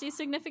my bestie's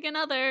significant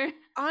other.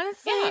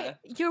 honestly, Yeah.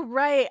 you're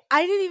right.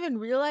 I didn't even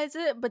realize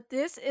it, but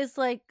this is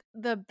like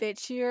the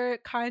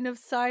bitchier kind of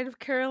side of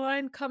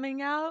Caroline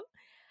coming out.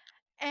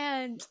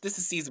 And This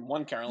is season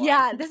 1, Caroline.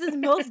 yeah, this is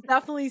most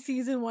definitely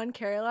season 1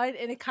 Caroline,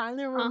 and it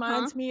kind of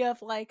reminds me of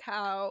like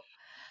how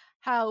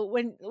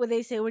when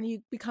they say when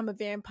you become a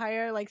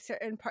vampire, like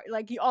certain part,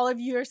 like all of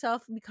you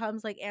yourself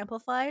becomes like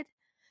amplified.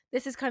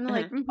 This is kind of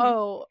like, Mhm.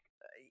 oh,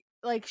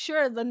 like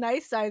sure, the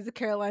nice sides of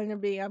Caroline are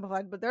being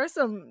amplified, but there's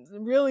some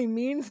really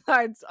mean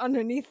sides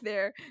underneath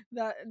there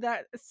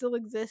that still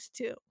exist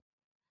too.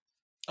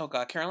 Oh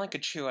god, Caroline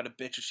could chew out a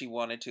bitch if she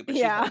wanted to, but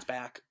Yeah. she holds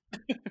back.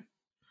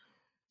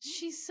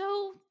 She's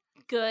so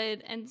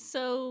good and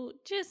so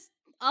just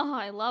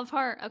I love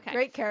her. Okay.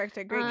 Great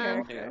character, great Um,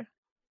 character.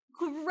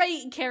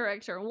 Great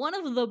character. One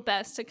of the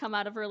best to come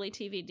out of early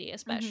TVD,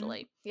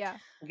 especially. Yeah.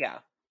 Yeah.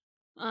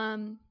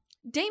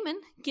 Damon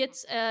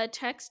gets a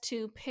text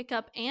to pick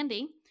up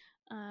Andy,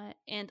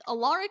 and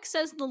Alaric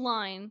says the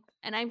line,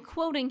 and I'm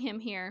quoting him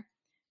here: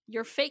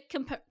 "Your fake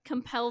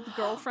compelled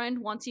girlfriend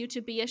wants you to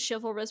be a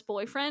chivalrous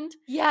boyfriend."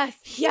 Yes.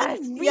 He Yes.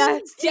 reads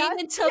Yes.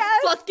 Damon to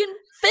yes. fucking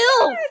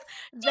filth.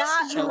 That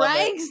Just I love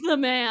it. drags the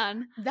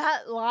man.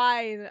 that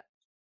line.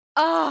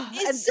 Oh,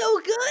 It's so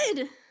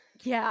good.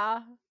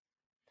 yeah.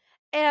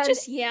 And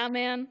Just yeah,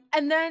 man.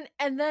 and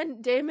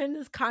then Damon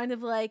is kind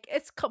of like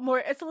it's a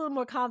little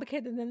more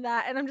complicated than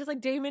that, and I'm just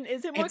like, Damon,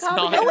 is it more It's not.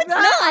 complicated? No, it's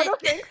than that? I not.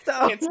 don't think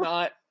so. It's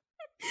not.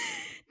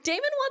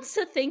 Damon wants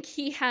to think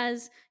he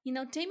has,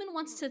 Damon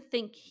wants to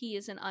think he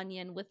is an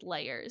onion with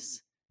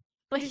layers.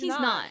 But he's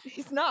not.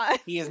 He's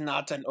not. He is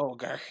not an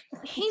ogre.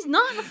 He's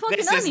not a fucking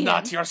This onion. is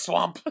not your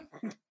swamp.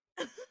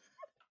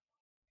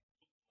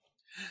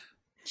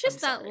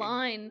 Just I'm that sorry.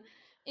 line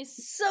is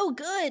so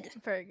good.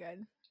 Very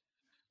good.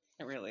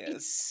 It really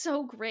It's is.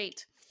 so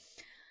great.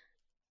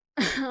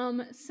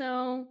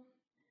 So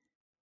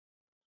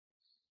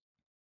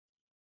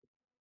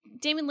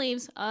Damon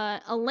leaves.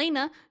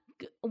 Elena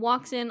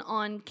walks in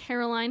on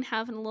Caroline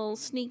having a little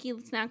sneaky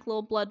snack,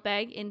 little blood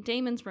bag in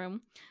Damon's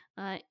room,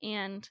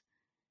 and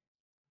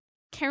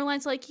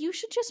Caroline's like, "You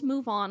should just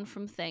move on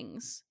from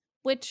things."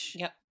 Which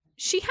Yep.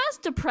 she has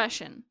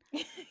depression.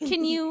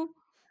 Can you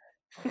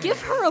give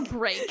her a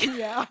break?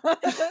 Yeah.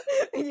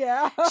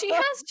 Yeah. She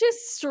has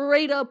just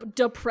straight up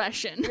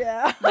depression.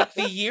 Yeah. Like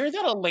the year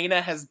that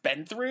Elena has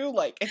been through,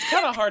 like it's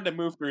kind of hard to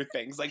move through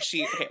things. Like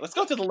okay, let's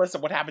go to the list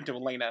of what happened to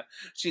Elena.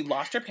 She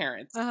lost her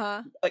parents.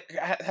 Uh-huh. Like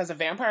has a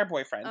vampire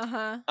boyfriend.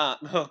 Uh-huh.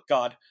 Oh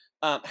god.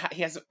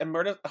 He has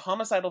a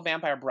homicidal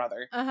vampire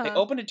brother. Uh-huh. They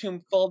opened a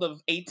tomb full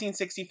of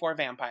 1864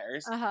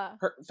 vampires. Uh-huh.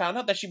 Found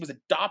out that she was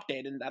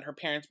adopted and that her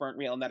parents weren't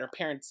real and that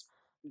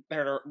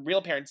her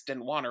real parents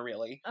didn't want her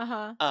really.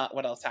 Uh-huh.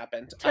 What else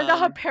happened? Turns out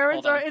her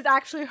parents hold on. is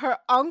actually her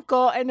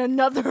uncle and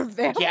another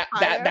vampire.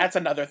 Yeah, that's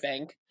another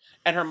thing.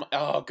 And her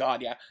oh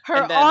god, yeah. her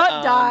and then,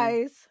 aunt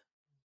dies.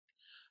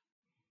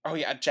 Oh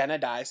yeah, Jenna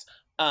dies.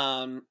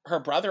 Her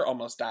brother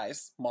almost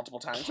dies multiple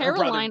times. Her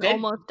brother Caroline did-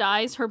 almost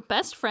dies. Her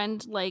best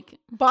friend, like,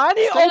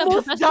 Bonnie straight up, her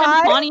almost best friend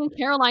died. Bonnie and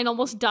Caroline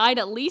almost died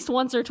at least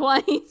once or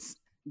twice.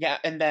 Yeah,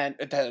 and then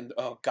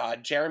oh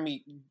god,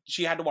 Jeremy,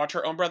 she had to watch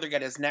her own brother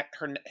get his neck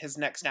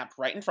snapped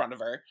right in front of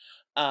her.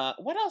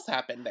 What else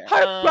happened there?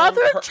 Her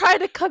brother tried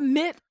to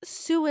commit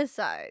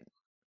suicide.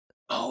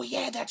 Oh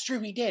yeah, that's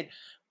true, he did.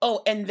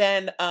 Oh, and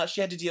then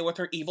she had to deal with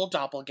her evil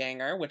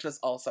doppelganger, which was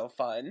also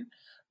fun.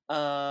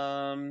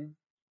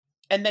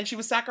 And then she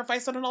was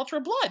sacrificed on an altar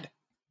of blood.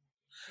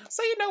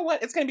 So you know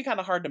what? It's going to be kind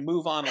of hard to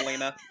move on,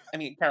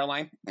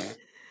 Caroline.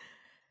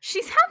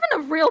 She's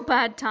having a real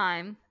bad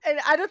time. And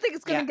I don't think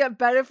it's going to get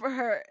better for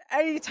her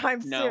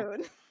anytime No.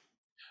 soon.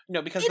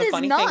 No, because It the is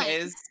funny not. thing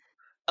is,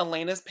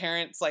 Elena's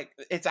parents, like,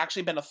 it's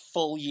actually been a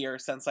full year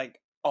since, like,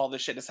 all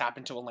this shit has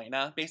happened to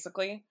Elena,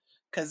 basically.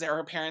 Because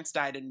her parents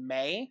died in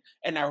May,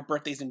 and now her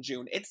birthday's in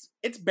June. It's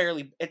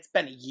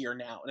been a year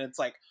now, and it's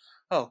like,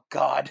 oh,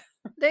 God.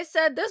 They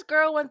said, this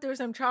girl went through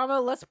some trauma,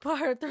 let's put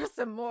her through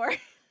some more.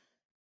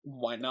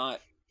 Why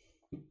not?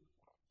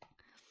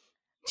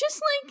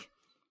 Just, like,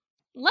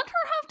 let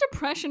her have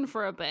depression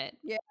for a bit.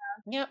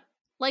 Yep.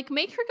 Like,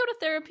 make her go to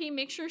therapy,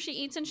 make sure she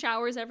eats and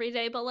showers every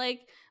day, but,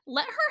 like,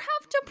 let her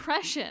have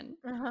depression.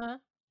 Uh-huh.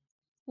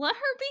 Let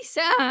her be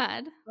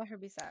sad. Let her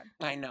be sad.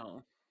 I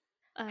know.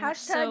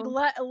 Hashtag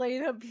let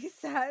Elena be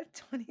sad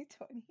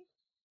 2020.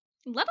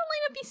 Let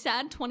Elena be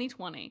sad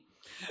 2020.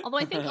 Although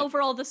I think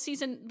overall the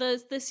season,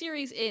 the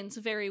series ends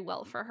very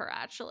well for her,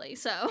 actually.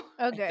 So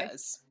Okay. It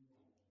does.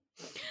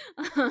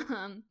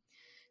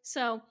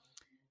 So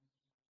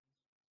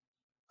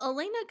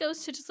Elena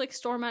goes to just like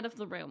storm out of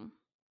the room,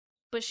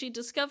 but she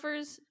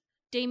discovers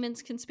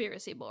Damon's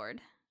conspiracy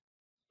board,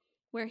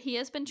 where he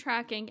has been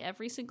tracking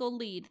every single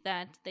lead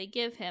that they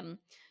give him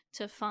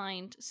to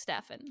find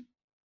Stefan.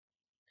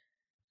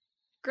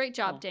 Great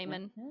job,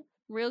 Damon.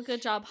 Real good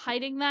job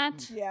hiding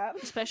that. Yeah.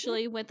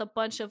 Especially with a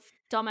bunch of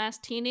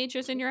dumbass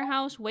teenagers in your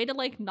house. Way to,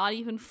 like, not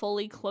even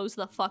fully close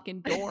the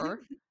fucking door.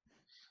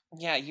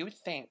 Yeah, you would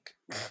think.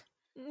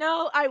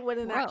 No, I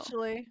wouldn't Bro.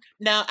 actually.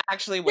 No,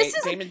 actually, wait.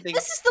 This is-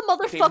 This is the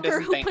motherfucker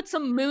doesn't who think. put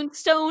some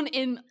moonstone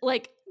in,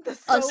 like, The a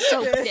soap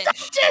soap dish.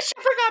 dish. Dish,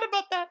 I forgot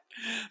about that.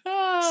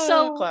 Oh,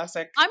 So-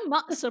 classic. I'm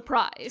not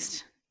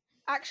surprised.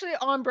 Actually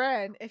on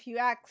brand, if you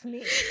ask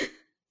me.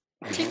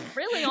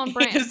 Really on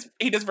brand.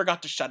 He just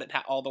forgot to shut it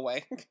all the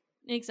way.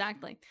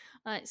 Exactly.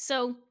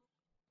 So,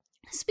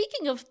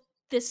 speaking of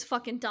this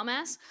fucking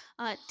dumbass,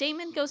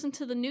 Damon goes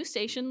into the news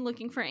station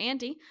looking for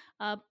Andy,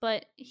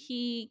 but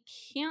he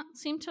can't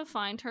seem to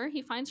find her.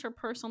 He finds her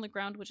purse on the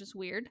ground, which is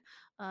weird.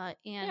 And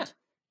Yeah.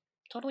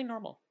 Totally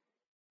normal.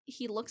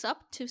 he looks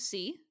up to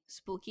see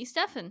Spooky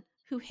Stefan,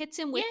 who hits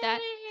him with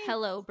that Yay!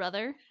 "Hello,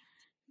 brother."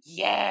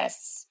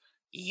 Yes!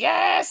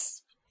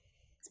 Yes!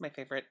 It's my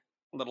favorite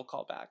little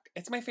callback.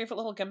 It's my favorite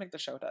little gimmick the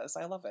show does.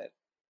 I love it.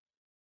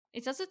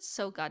 It does it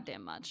so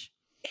goddamn much.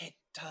 It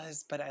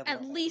does, but I love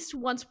At it. least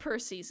once per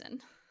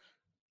season.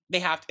 They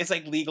have to, it's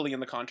like legally in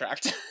the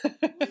contract.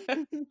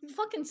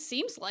 Fucking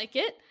seems like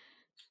it.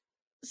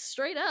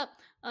 Straight up.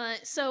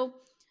 So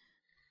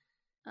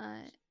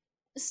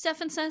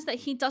Stefan says that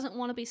he doesn't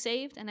want to be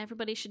saved and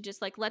everybody should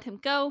just like let him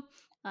go.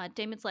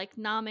 Damon's like,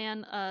 nah,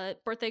 man,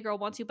 birthday girl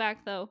wants you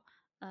back though.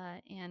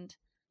 And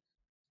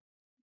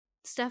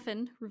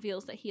Stefan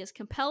reveals that he has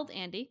compelled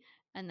Andy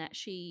and that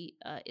she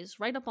is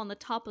right up on the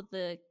top of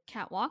the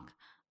catwalk,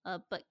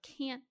 but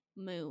can't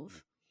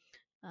move.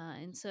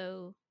 And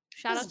so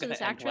shout This out is to this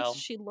gonna end actress. well.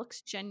 She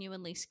looks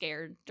genuinely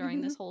scared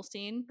during this whole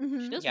scene.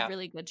 Mhm. She does Yeah. a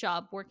really good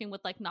job working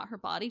with like not her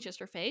body, just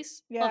her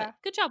face. Love Yeah. it.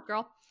 Good job,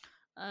 girl.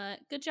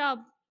 Good job.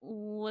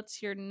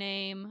 What's your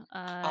name?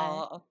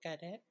 I'll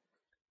get it.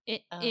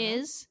 It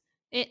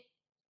uh-huh.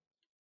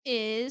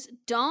 is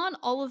Dawn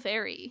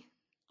Oliveri.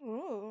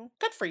 Ooh.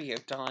 Good for you,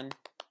 Dawn.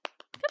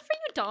 Good for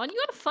you, Dawn. You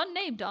got a fun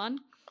name, Dawn.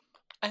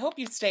 I hope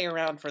you stay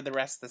around for the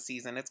rest of the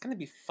season. It's going to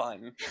be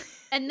fun.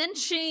 And then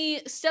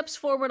she steps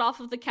forward off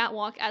of the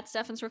catwalk at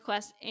Stefan's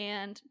request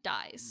and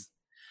dies.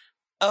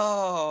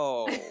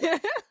 Oh,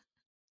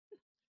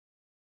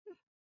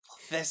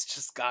 this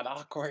just got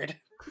awkward.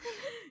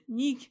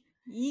 Yeek,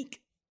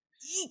 yeek,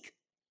 yeek.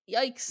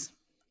 Yikes.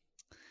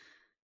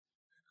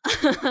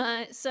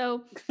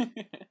 So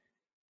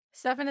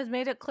Stefan has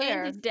made it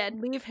clear. Andy's dead.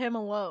 Leave him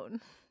alone.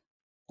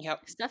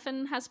 Yep.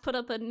 Stefan has put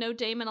up a "No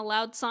Damon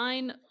Allowed"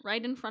 sign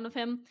right in front of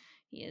him.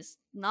 He is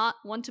not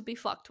one to be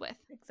fucked with.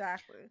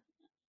 Exactly.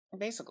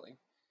 Basically.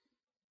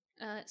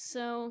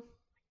 So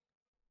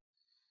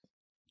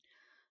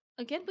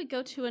again, we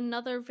go to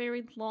another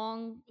very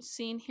long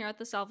scene here at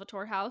the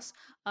Salvatore house.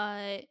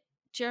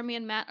 Jeremy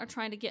and Matt are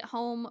trying to get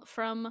home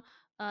from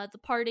the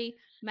party.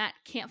 Matt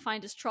can't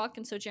find his truck,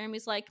 and so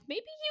Jeremy's like,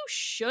 maybe you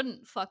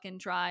shouldn't fucking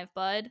drive,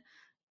 bud.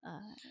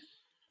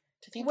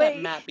 To think Wait.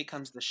 that Matt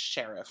becomes the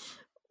sheriff.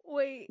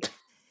 Wait.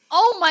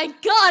 Oh my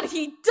god,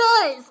 he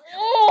does! But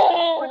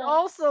Oh!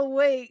 also,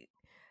 wait.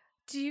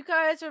 Do you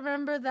guys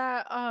remember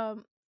that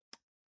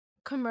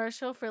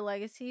commercial for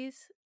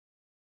Legacies?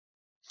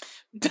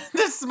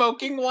 The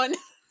smoking one.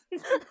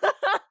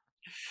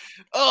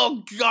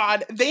 Oh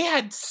god, they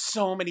had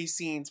so many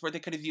scenes where they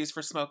could have used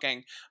for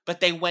smoking, but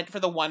they went for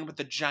the one with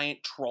the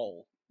giant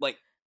troll, like,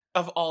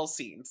 of all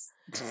scenes.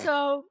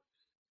 So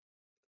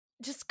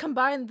just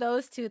combine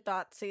those two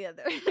thoughts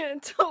together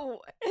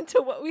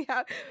into what we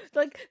have.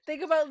 Like,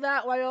 think about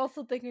that while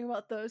also thinking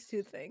about those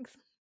two things.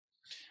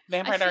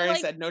 Vampire I feel Diaries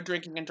like- said no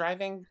drinking and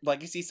driving.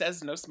 Legacy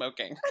says no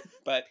smoking.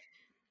 But,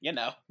 you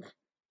know.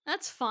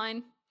 That's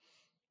fine.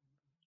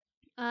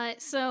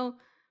 So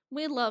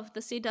we love the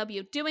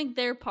CW doing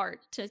their part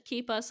to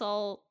keep us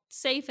all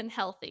safe and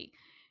healthy,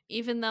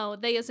 even though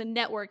they as a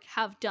network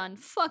have done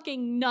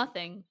fucking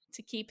nothing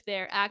to keep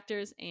their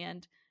actors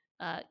and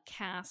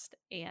cast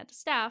and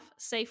staff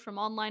safe from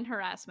online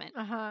harassment.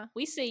 Uh-huh.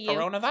 We see you.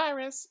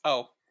 Coronavirus.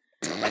 Oh.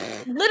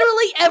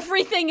 Literally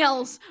everything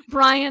else,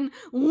 Brian.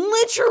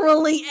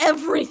 Literally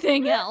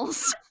everything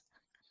else.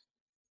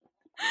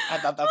 I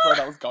thought that's where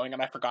that was going,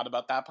 and I forgot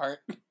about that part.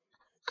 You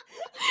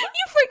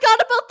forgot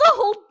about the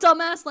whole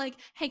dumbass, like,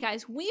 hey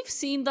guys, we've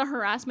seen the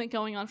harassment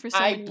going on for so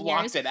many years. I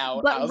blocked it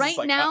out. But right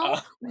like,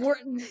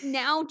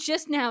 now,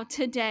 just now,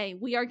 today,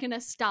 we are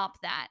gonna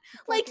stop that.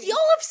 Like, y'all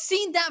have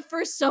seen that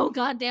for so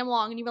goddamn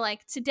long, and you were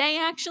like, today,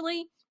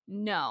 actually?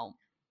 No.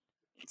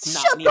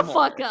 Shut the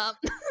fuck up.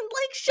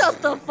 Like,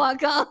 shut the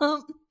fuck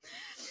up.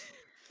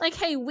 Like,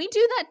 hey, we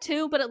do that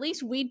too, but at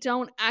least we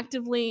don't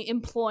actively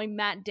employ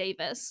Matt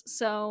Davis.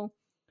 So,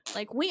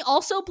 like, we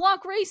also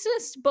block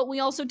racists, but we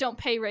also don't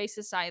pay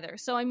racists either.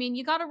 So, I mean,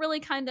 you gotta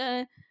really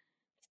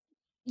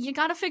you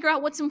gotta figure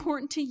out what's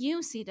important to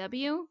you,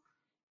 CW,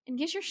 and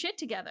get your shit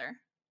together.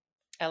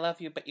 I love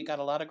you, but you got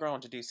a lot of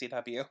growing to do,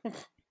 CW.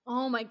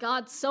 Oh my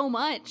god, so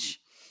much.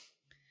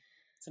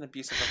 It's an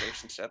abusive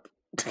relationship.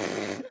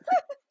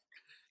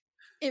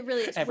 It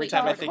really is. Every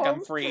time I think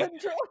I'm free,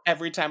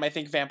 every time I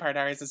think Vampire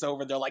Diaries is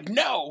over, they're like,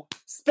 no,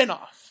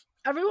 spin-off.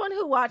 Everyone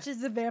who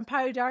watches the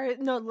Vampire Diaries,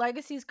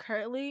 Legacies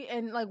currently,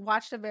 and like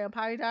watch the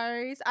Vampire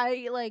Diaries,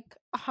 I like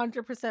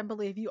 100%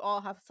 believe you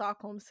all have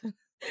Stockholm syndrome.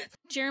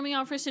 Jeremy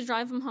offers to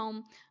drive him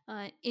home.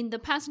 In the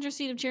passenger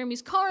seat of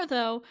Jeremy's car,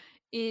 though,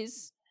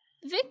 is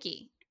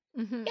Vicky.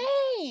 Mm-hmm.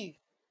 Yay!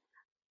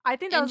 I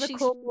think that was a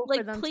cool move, like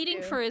for them pleading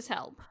to do. for his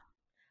help.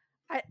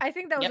 I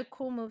think that was a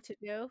cool move to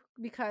do,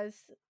 because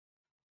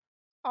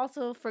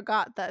also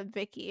forgot that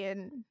Vicky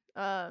and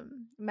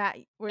Matt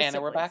were Anna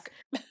siblings. were back.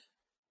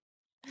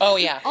 Oh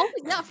yeah. Oh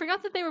yeah, I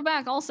forgot that they were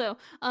back also.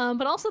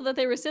 But also that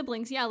they were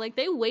siblings. Yeah, like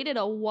they waited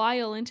a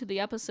while into the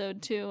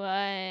episode to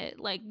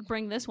like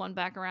bring this one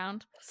back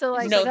around. So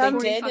like no, them,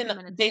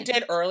 they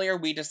did earlier.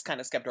 We just kind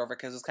of skipped over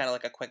because it was kind of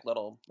like a quick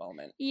little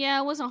moment.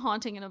 Yeah, it wasn't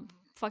haunting in a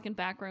fucking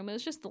back room. It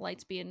was just the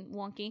lights being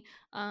wonky.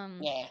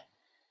 Yeah.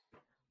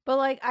 But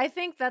like I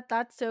think that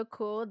that's so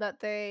cool that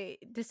they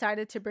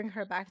decided to bring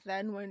her back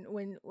then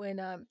when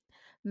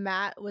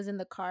Matt was in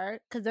the car,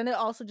 because then it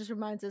also just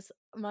reminds us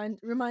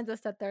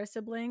that they're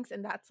siblings,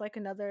 and that's like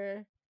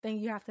another thing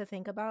you have to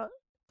think about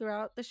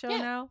throughout the show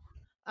now,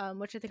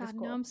 which I think is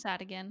cool. No, I'm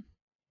sad again.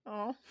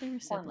 Oh, they were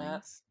siblings. Poor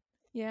Matt.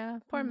 Yeah,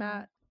 poor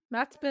Matt.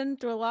 Matt's been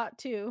through a lot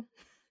too.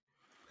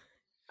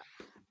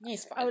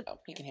 He's fine though.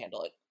 He can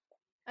handle it,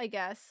 I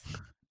guess.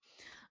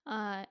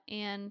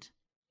 And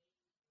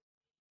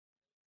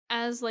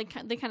as like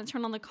they kind of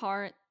turn on the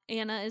car,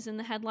 Anna is in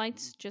the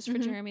headlights just for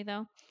Jeremy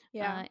though.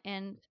 Yeah,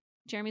 and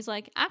Jeremy's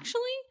like, actually,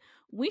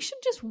 we should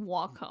just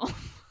walk home.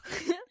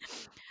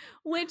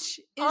 Which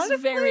is honestly,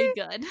 very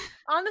good.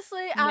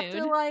 Honestly,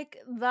 after like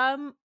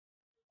them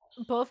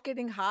both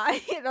getting high,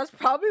 that's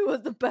probably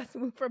was the best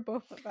move for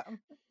both of them.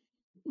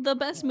 The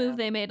best move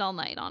they made all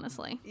night,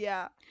 honestly.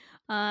 Yeah.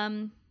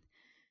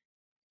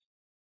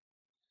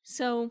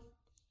 So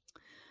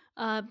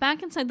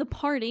back inside the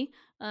party,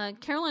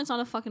 Caroline's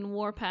on a fucking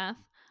warpath.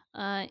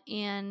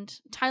 And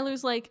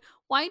Tyler's like,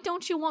 why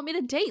don't you want me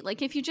to date?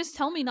 Like, if you just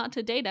tell me not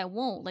to date, I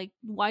won't. Like,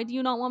 why do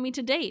you not want me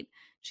to date?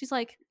 She's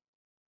like,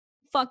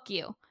 fuck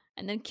you.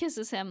 And then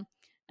kisses him.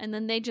 And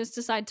then they just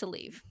decide to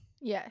leave.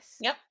 Yes.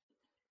 Yep.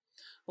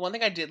 The one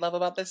thing I did love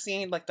about this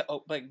scene, like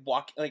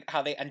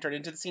how they entered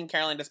into the scene,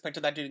 Caroline just pointed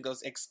to that dude and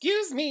goes,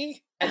 excuse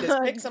me, and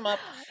just picks him up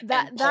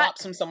and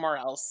plops him somewhere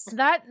else.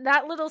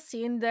 That little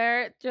scene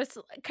there, just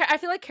I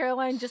feel like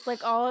Caroline, just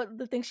like all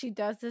the things she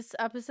does this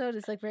episode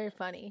is like very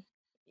funny.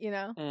 You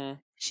know,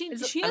 she's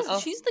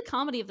the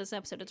comedy of this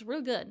episode. It's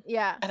real good.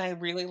 Yeah, and I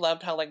really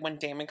loved how like when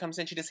Damon comes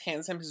in, she just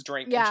hands him his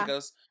drink and she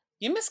goes,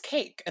 "You miss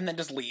cake," and then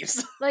just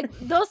leaves. Like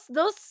those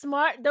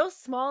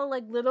small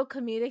like little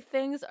comedic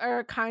things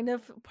are kind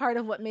of part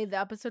of what made the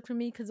episode for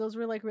me, because those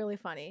were like really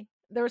funny.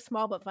 They were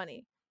small but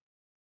funny.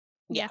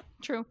 Yeah,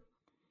 true.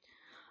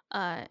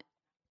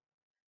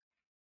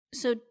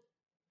 So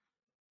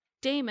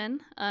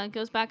Damon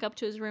goes back up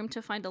to his room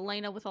to find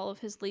Elena with all of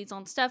his leads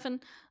on Stefan.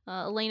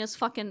 Elena's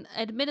fucking,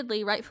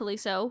 admittedly, rightfully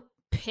so,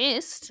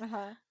 pissed.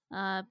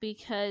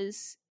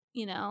 Because,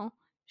 you know,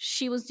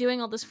 she was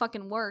doing all this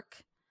fucking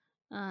work.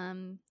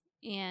 And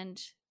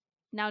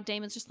now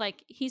Damon's just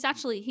like, he's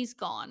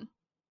gone.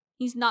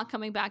 He's not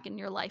coming back in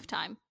your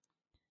lifetime.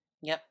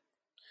 Yep.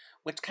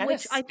 Which kind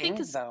of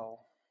stings,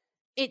 though.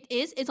 It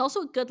is. It's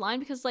also a good line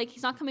because, like,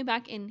 he's not coming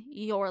back in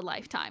your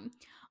lifetime.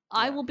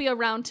 I will be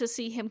around to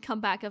see him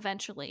come back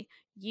eventually.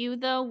 You,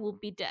 though, will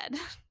be dead.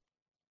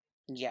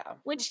 Yeah.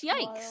 Which,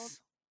 yikes.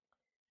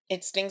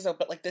 It stings, though,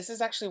 but, like, this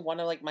is actually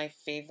one of, like, my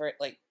favorite,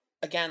 like,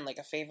 again, like,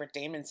 a favorite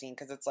Damon scene,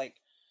 because it's, like,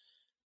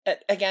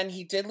 again,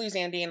 he did lose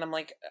Andy, and I'm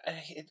like,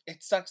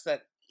 it sucks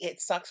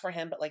for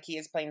him, but, like, he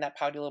is playing that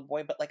pouty little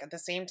boy, but, like, at the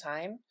same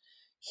time,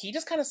 he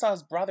just kind of saw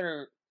his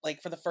brother,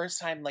 like, for the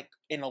first time, like,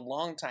 in a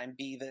long time,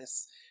 be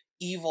this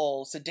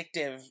evil,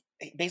 seductive,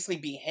 basically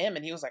be him,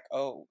 and he was like,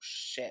 oh,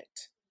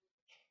 shit.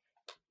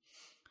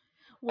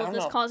 Will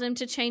this cause him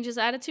to change his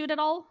attitude at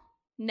all?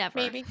 Never.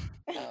 Maybe.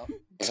 No.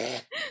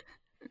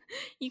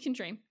 You can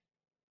dream.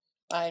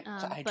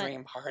 I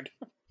dream hard.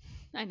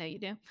 I know you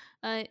do.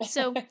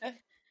 So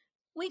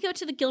we go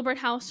to the Gilbert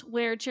house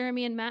where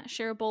Jeremy and Matt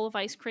share a bowl of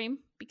ice cream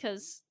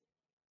because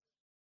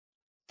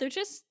they're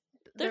just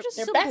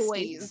some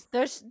boys.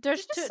 There's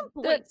just two some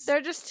boys.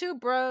 they're just two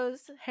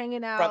bros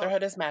hanging out,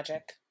 Brotherhood is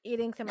magic.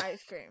 eating some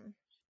ice cream.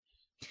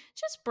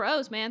 Just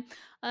bros, man.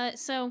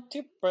 So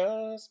Two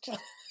bros.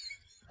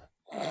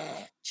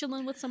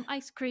 chilling with some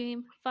ice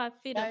cream, 5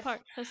 feet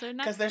apart because they're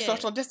not. Because they're gay.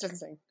 social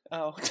distancing.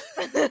 Oh.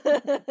 This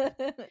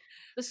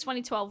is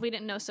 2012. We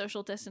didn't know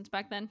social distance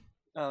back then.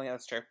 Oh, yeah,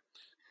 that's true.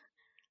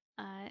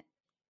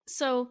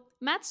 So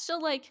Matt's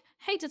still like,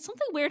 hey, did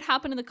something weird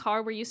happen in the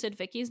car where you said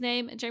Vicky's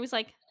name? And Jeremy's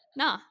like,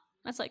 nah.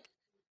 That's like,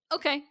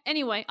 okay.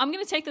 Anyway, I'm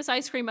going to take this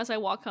ice cream as I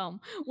walk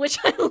home, which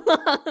I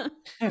love.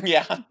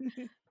 Yeah.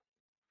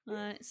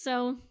 But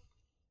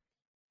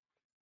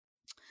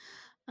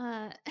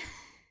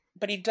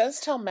he does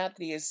tell Matt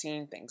that he is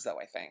seeing things, though,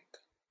 I think.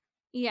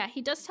 Yeah,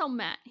 he does tell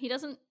Matt. He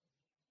doesn't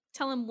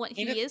tell him what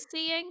he is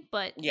seeing,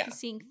 but he's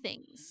seeing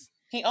things.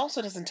 He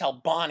also doesn't tell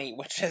Bonnie,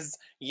 which is,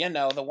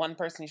 the one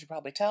person you should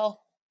probably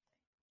tell.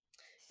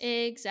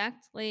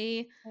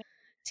 Exactly.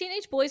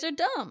 Teenage boys are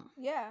dumb.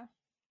 Yeah.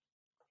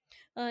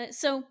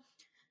 So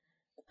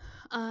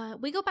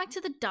we go back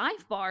to the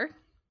dive bar,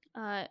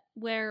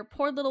 where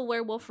poor little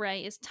werewolf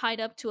Ray is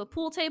tied up to a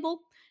pool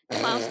table.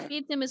 Klaus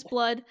feeds him his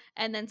blood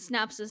and then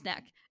snaps his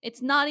neck.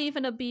 It's not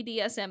even a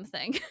BDSM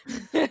thing.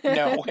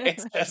 No,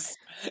 it's just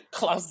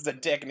Klaus is a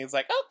dick, and he's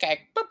like,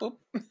 okay, boop,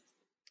 boop.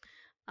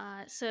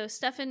 So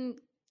Stefan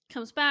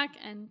comes back,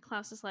 and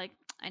Klaus is like,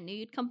 I knew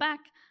you'd come back.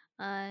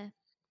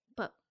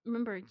 But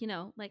remember,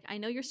 I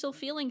know you're still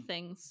feeling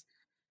things.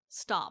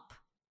 Stop.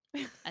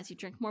 As you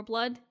drink more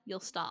blood, you'll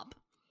stop.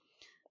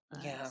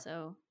 Yeah.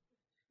 So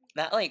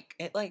that,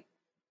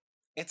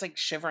 it's like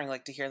shivering,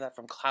 to hear that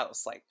from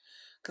Klaus,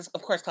 because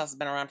of course Klaus has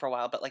been around for a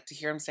while, but to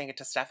hear him saying it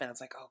to Stefan,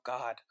 it's like, oh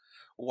God,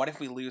 what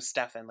if we lose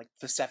Stefan,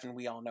 the Stefan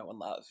we all know and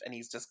love, and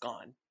he's just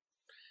gone?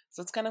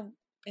 So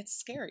it's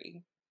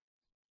scary.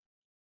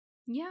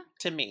 Yeah.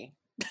 To me.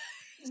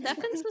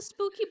 Stefan's a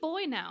spooky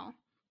boy now.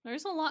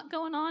 There's a lot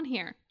going on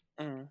here.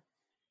 Mm.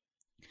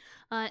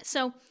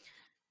 So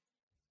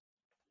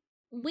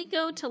we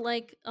go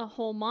to a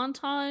whole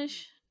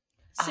montage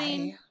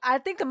scene. I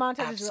think the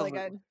montage is really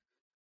good.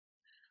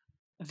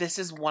 This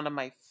is one of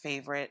my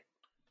favorite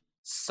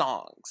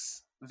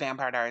songs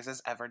Vampire Diaries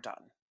has ever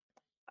done.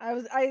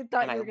 I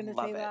thought you were going to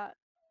say that.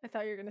 I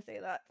thought you were going to say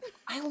that.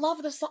 I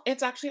love this song.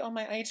 It's actually on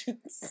my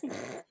iTunes.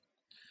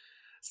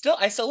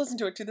 I still listen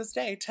to it to this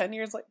day. 10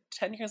 years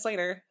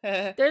later.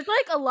 There's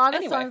a lot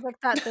of songs like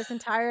that this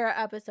entire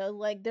episode.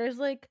 There's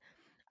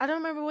I don't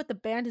remember what the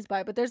band is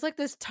by, but there's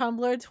this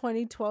Tumblr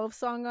 2012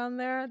 song on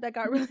there that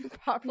got really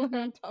popular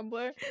on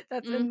Tumblr.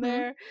 That's in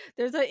there.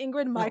 There's an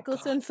Ingrid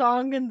Michaelson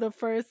song in the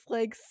first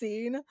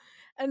scene,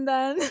 and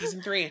then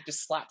season 3 it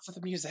just slaps with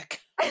the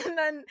music.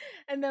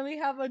 And then we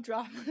have a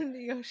drop in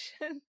the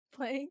ocean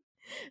playing.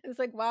 It's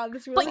wow,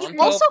 this really. But you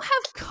also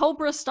have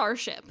Cobra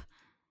Starship.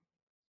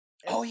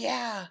 Oh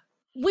yeah.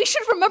 We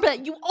should remember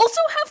that. You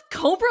also have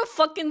Cobra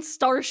fucking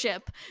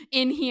Starship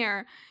in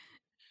here.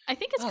 I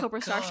think it's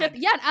Cobra Starship.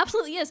 Yeah, it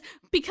absolutely is.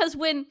 Because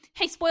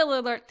spoiler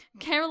alert,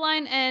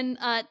 Caroline and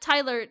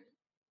Tyler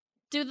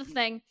do the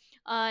thing,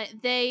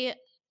 they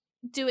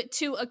do it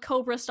to a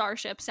Cobra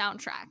Starship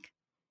soundtrack.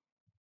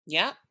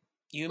 Yeah.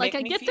 You make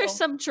me feel. There's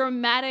some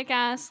dramatic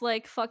ass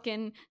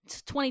fucking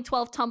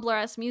 2012 Tumblr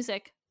ass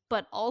music,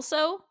 but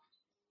also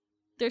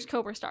there's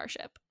Cobra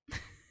Starship.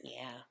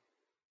 Yeah.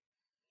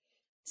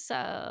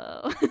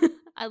 So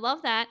I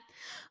love that.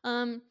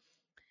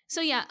 So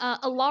yeah,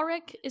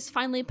 Alaric is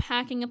finally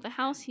packing up the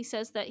house. He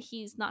says that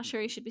he's not sure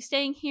he should be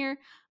staying here.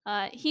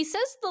 He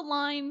says the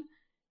line,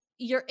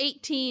 "You're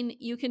 18,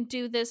 you can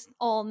do this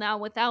all now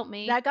without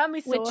me." That got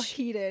me so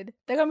heated.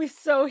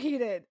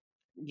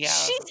 Yeah.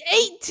 She's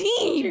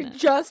 18! You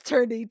just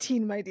turned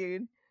 18, my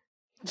dude.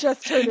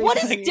 Just turned 18.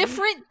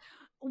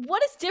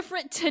 What is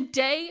different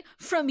today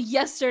from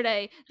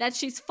yesterday that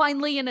she's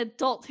finally an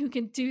adult who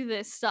can do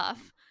this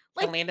stuff?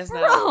 Elena's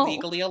now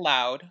legally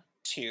allowed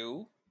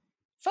to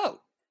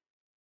vote.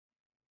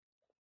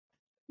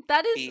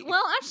 That is,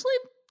 actually,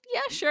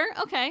 yeah, sure,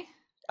 okay.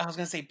 I was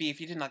going to say, B,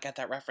 if you did not get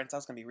that reference, I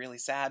was going to be really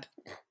sad.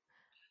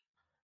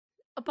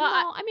 But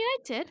I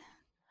did.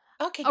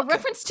 Okay. A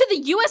reference to the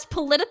U.S.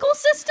 political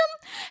system?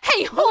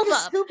 Hey, hold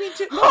up.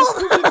 Scooby-Doo. No,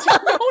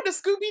 to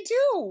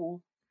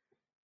Scooby-Doo.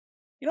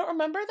 You don't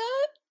remember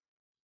that?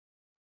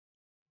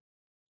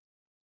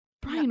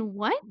 Brian,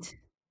 what?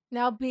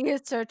 Now B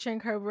is searching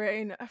her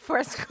brain for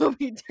a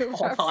Scooby-Doo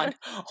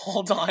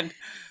Hold on.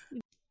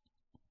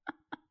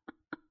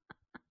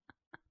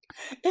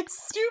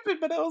 It's stupid,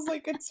 but I was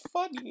like, it's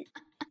funny.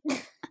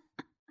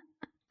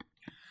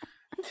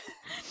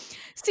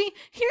 See,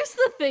 here's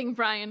the thing,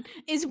 Brian,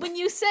 is when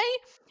you say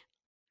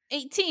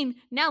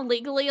 18, now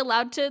legally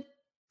allowed to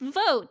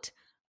vote,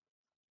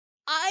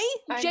 I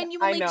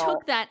genuinely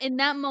took that in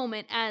that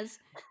moment as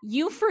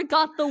you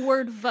forgot the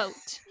word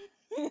vote.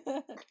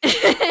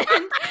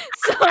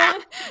 So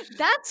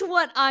that's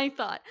what I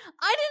thought.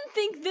 I didn't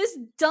think this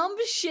dumb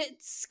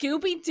shit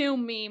Scooby-Doo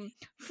meme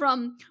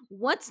from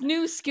What's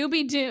New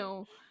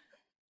Scooby-Doo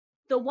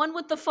The one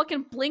with the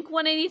fucking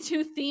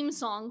Blink-182 theme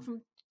song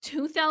from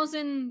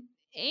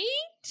 2008,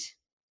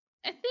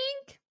 I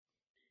think.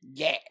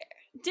 Yeah.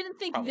 Didn't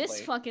think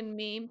this Probably. fucking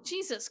meme.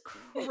 Jesus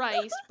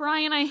Christ.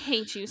 Brian, I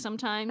hate you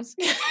sometimes.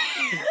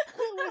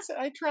 Listen,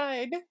 I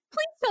tried.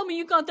 Please tell me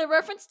you got that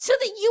reference to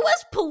the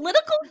U.S.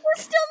 political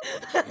system.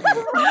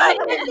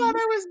 I thought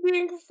I was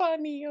being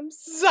funny. I'm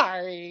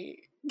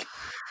sorry.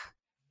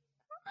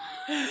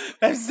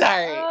 I'm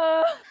sorry.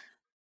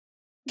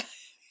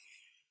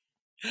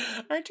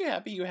 Aren't you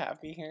happy you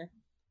have me here?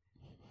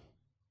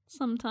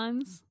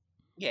 Sometimes.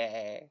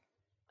 Yeah.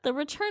 The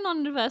return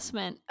on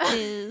investment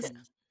is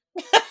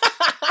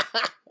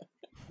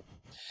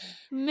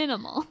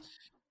minimal.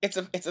 It's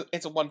a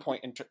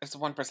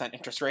 1%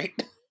 interest rate.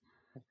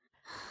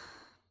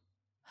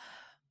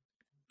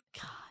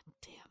 God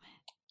damn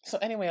it. So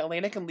anyway,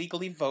 Elena can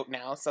legally vote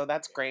now, so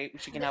that's great.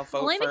 She can now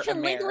vote Elena for can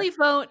a mayor. legally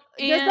vote,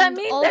 and Does that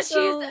mean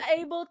also that she's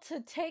able to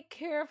take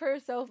care of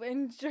herself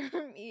in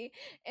Germany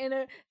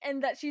and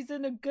that she's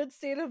in a good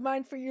state of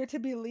mind for you to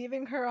be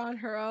leaving her on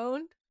her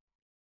own?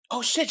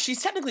 Oh shit,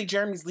 she's technically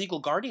Jeremy's legal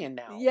guardian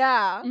now.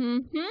 Yeah.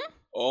 Mm-hmm.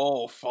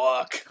 Oh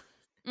fuck.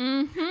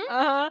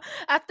 Mm-hmm.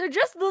 After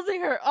just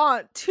losing her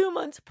aunt 2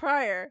 months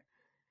prior,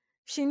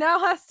 she now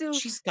has to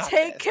She's got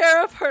take this.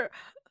 care of her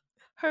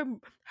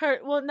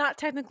well, not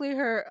technically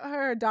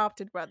her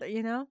adopted brother,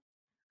 you know?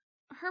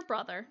 Her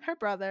brother. Her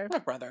brother. Her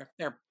brother.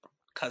 They're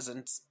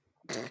cousins.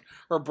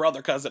 Her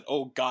brother cousin.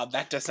 Oh god,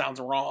 that just sounds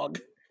wrong.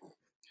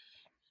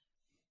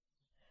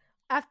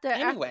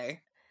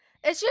 Anyway.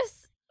 It's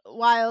just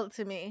wild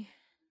to me.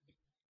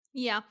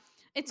 Yeah.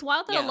 It's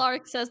wild that Yeah.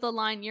 Alaric says the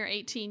line, "You're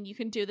 18, you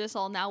can do this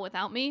all now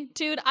without me."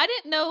 Dude, I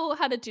didn't know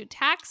how to do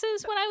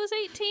taxes when I was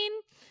 18.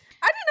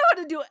 I didn't know how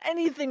to do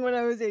anything when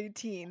I was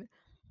 18.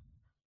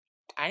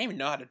 I didn't even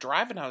know how to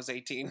drive when I was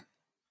 18.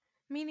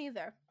 Me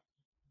neither.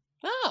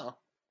 Oh.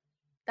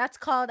 That's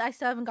called I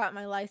still haven't got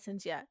my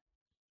license yet.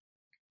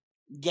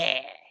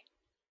 Yeah.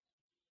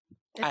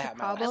 It's I a have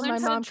my problem license. my I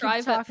learned how to mom drive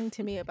keeps at talking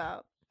to me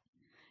about.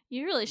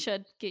 You really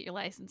should get your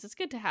license. It's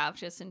good to have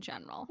just in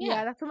general.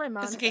 Yeah, that's what my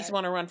mom Just in case you said.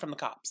 want to run from the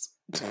cops.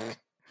 Oh,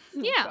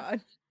 Yeah.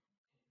 God.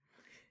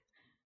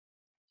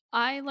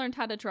 I learned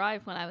how to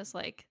drive when I was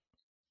like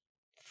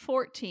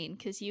 14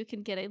 because you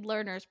can get a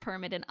learner's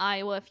permit in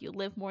Iowa if you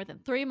live more than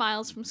 3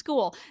 miles from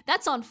school.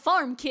 That's on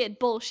farm kid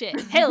bullshit.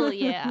 Hell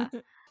yeah.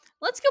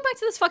 Let's go back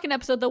to this fucking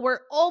episode, though.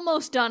 We're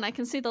almost done. I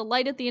can see the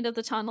light at the end of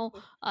the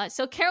tunnel.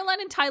 So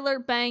Caroline and Tyler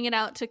bang it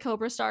out to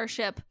Cobra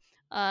Starship.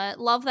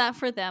 Love that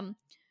for them.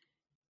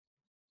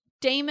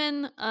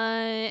 Damon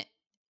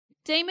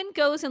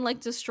goes and like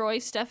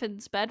destroys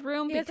Stefan's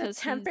bedroom He has because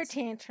a temper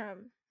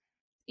tantrum.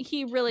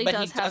 he really But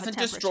does he have doesn't a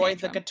temper destroy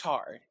tantrum. the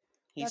guitar.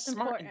 He's That's smart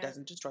important. and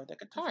doesn't destroy the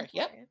That's guitar.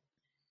 Yep. important.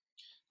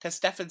 Because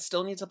Stefan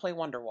still needs to play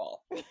Wonderwall.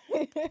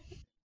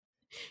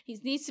 He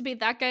needs to be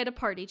that guy at a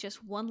party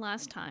just one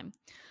last time.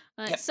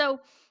 Yep. So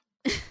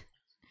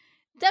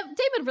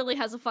David really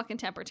has a fucking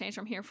temper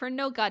tantrum here for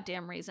no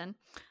goddamn reason.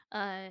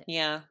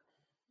 Yeah.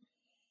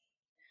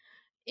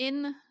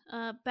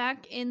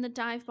 Back in the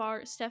dive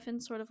bar,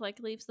 Stefan sort of like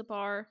leaves the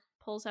bar,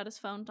 pulls out his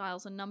phone,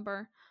 dials a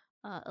number.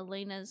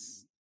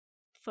 Elena's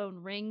phone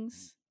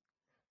rings.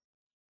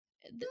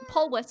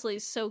 Paul Wesley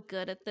is so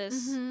good at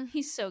this. Mhm.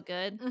 He's so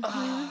good.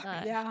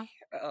 Yeah.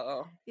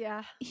 Oh.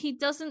 Yeah. He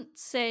doesn't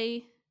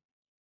say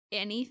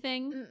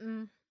anything,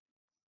 Mm-mm.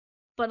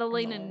 but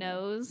Elena No.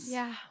 knows.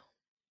 Yeah.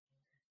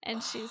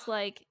 And she's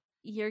like,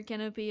 "You're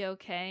gonna be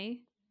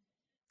okay."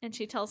 And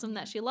she tells him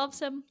that she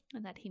loves him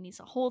and that he needs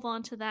to hold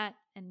on to that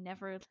and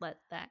never let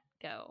that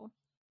go.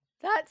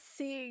 That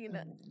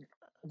scene.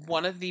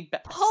 One of the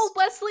best. Paul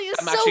Wesley is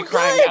I'm so actually good.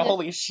 crying now.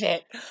 Holy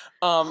shit.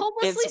 Paul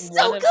Wesley's it's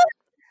so one of, good.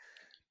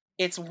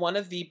 It's one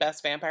of the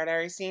best Vampire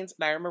Diaries scenes,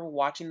 and I remember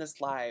watching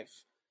this live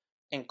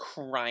and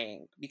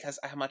crying because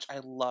how much I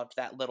loved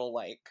that little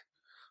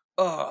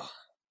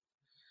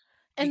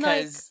And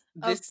because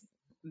like,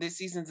 this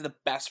season's the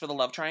best for the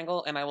love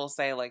triangle, and I will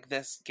say like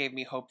this gave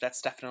me hope that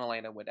Stefan and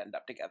Elena would end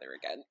up together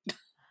again.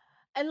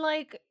 and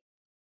like,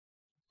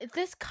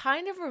 this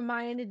kind of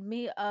reminded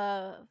me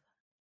of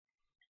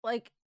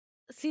like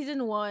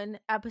season 1,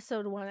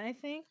 episode 1, I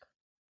think,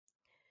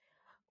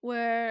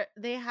 where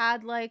they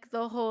had like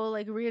the whole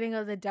like reading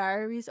of the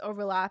diaries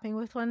overlapping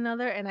with one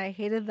another, and I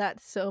hated that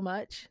so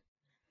much.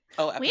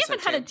 Oh, episode We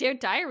haven't had a 2. Dear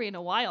Diary in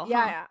a while, huh?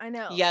 Yeah, I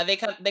know. Yeah, they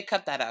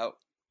cut that out.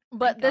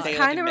 But this God. They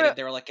kind of admitted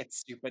they were like, it's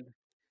stupid.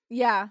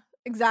 yeah,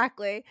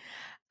 exactly.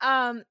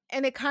 And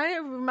it kind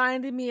of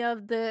reminded me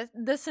of this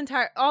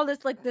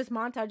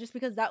montage, just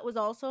because that was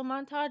also a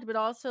montage, but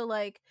also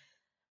like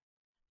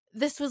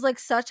this was like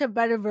such a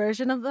better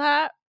version of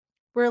that,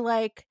 where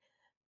like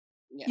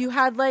Yeah. you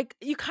had like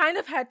you kind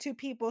of had two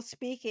people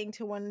speaking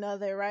to one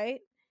another,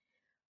 right?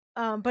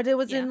 But it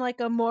was Yeah. in like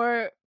a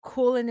more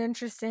cool and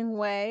interesting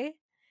way.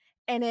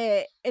 And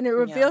it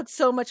revealed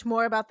so much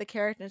more about the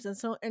characters and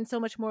so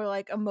much more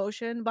like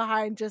emotion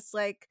behind just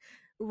like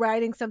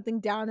writing something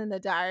down in the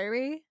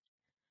diary.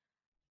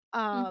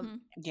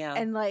 Yeah.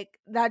 And like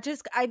that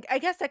just I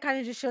guess that kind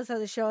of just shows how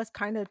the show has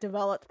kind of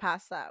developed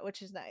past that,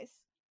 which is nice.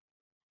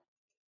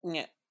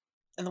 Yeah.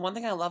 And the one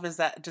thing I love is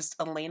that just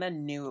Elena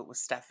knew it was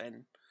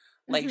Stefan.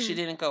 Like, she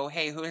didn't go,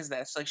 hey, who is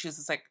this? Like, she was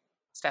just like,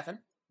 Stefan?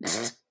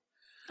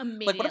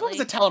 Immediately. Like, what if it was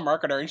a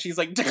telemarketer and she's,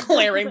 like,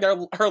 declaring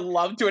her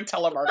love to a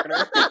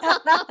telemarketer?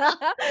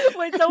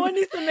 Wait, someone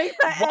needs to make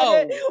that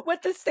edit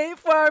with the State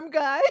Farm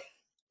guy.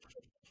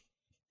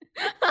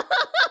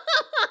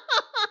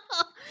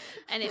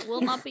 And it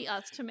will not be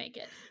us to make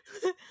it.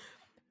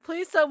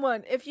 Please,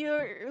 someone, if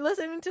you're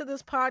listening to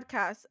this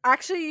podcast,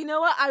 actually, you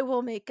know what? I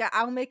will make it.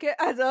 I'll make it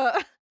as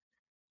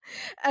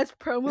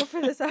promo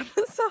for this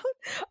episode.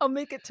 I'll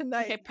make it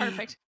tonight. Okay,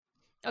 perfect.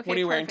 Okay, what are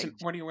you perfect. wearing?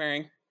 What are you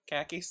wearing?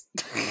 Khakis?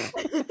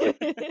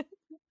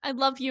 I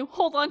love you.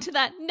 Hold on to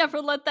that. Never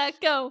let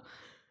that go.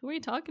 Who are you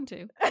talking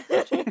to?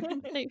 Jake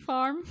from State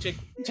Farm? Jake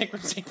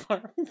from State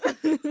Farm.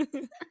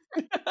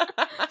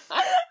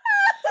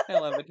 I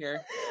love it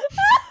here.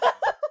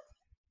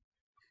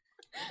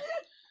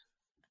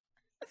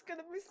 It's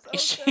gonna be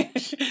so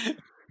good.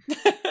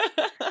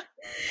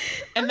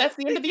 And that's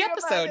the end of the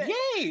episode.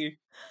 Yay!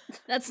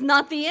 That's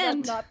not the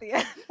end. That's not the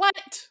end.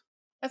 What?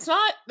 That's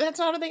not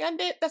how they end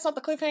it? That's not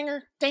the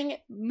cliffhanger? Dang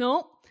it.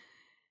 Nope.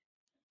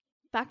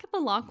 Back at the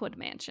Lockwood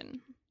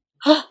Mansion.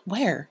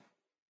 Where?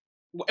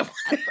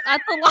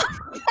 At the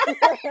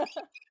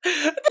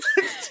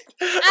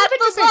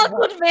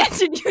Lockwood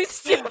Mansion, you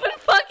stupid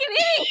fucking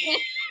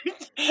idiot!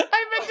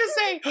 I meant to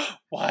say,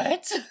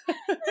 what? And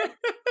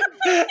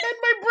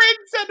my brain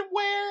said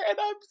where, and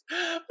I'm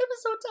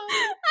so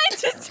tired. I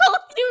just told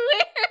you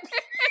where.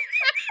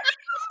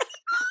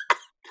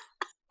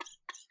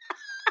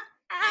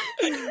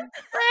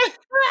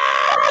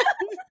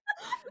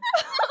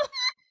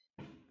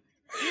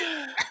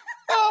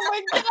 Oh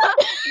my god!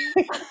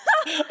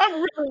 I'm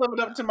really living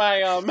up to my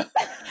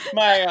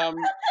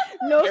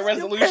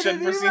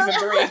resolution for season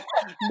 3.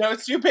 No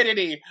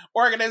stupidity.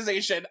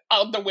 Organization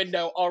out the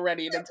window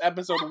already, and it's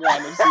episode 1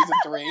 of season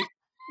 3.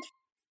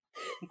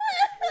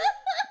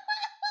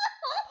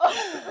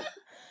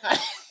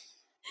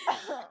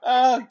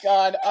 Oh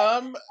god.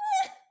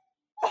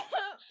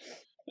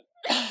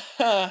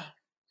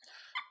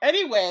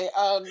 Anyway,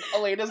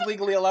 Elena's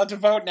legally allowed to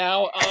vote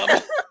now.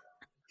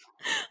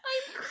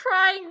 I'm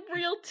crying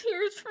real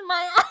tears from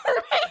my eyes.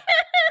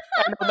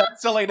 I know that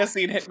Selena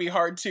scene hit me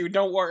hard too,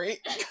 don't worry.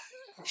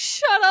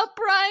 Shut up,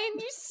 Brian,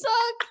 you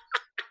suck.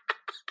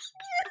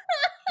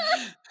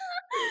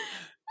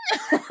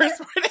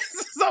 Worst part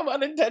is I'm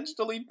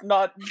unintentionally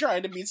not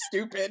trying to be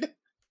stupid.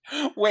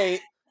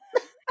 Wait.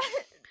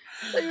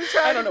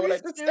 I don't know what I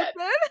just said.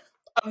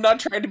 I'm not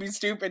trying to be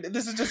stupid.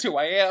 This is just who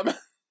I am.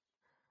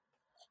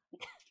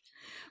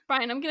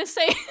 Brian, I'm gonna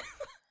say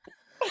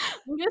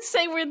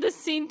where this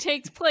scene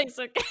takes place,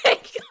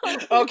 okay?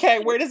 Okay,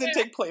 where does it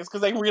take place?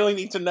 Because I really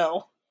need to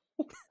know.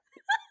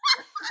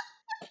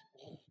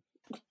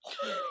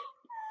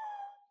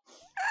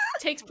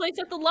 Takes place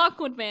at the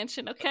Lockwood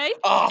Mansion, okay?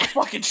 Oh,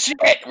 fucking shit,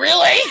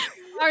 really?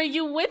 Are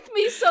you with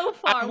me so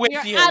far? I'm with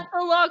We're you. at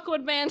the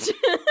Lockwood Mansion.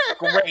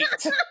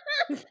 Great.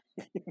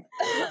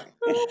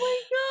 Oh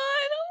my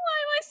god, why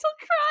am I still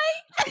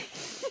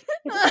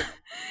crying?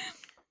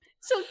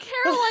 So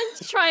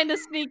Caroline's trying to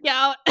sneak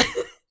out. God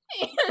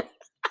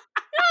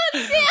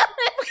damn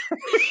it!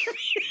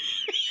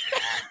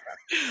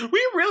 We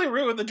really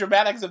ruined the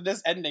dramatics of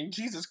this ending.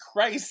 Jesus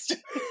Christ.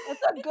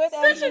 It's a good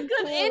ending. Such a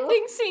good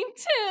ending scene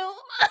too.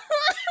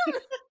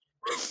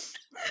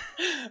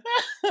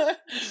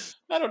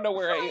 I don't know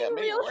where I am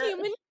Real anymore.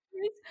 human.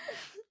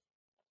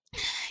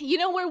 You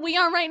know where we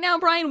are right now,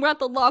 Brian? We're at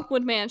the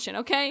Lockwood Mansion,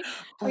 okay?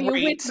 Are you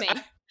with me?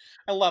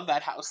 I love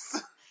that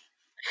house.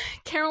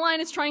 Caroline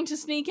is trying to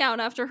sneak out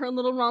after her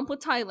little romp with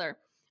Tyler.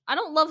 I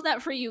don't love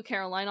that for you,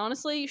 Caroline.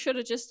 Honestly, you should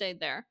have just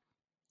stayed there.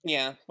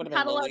 Yeah, would have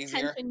Had been a a lot little of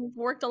easier. tension. You've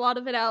worked a lot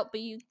of it out,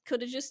 but you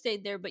could have just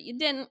stayed there, but you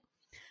didn't.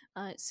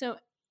 So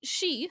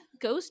she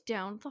goes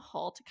down the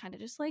hall to kind of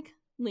just like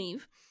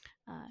leave.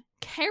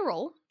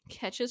 Carol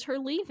catches her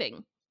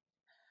leaving,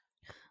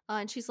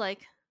 and she's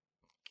like,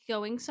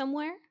 "Going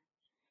somewhere?"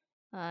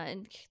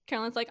 And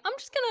Caroline's like, I'm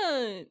just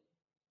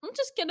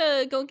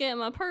gonna go get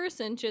my purse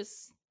and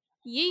just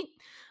yeet.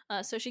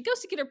 So she goes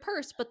to get her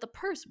purse, but the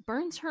purse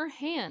burns her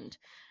hand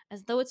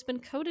as though it's been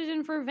coated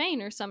in vervain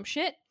or some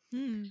shit.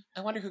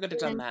 I wonder who could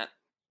have done that.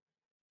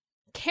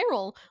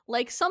 Carol,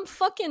 like some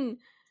fucking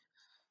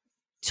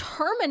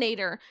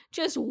Terminator,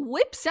 just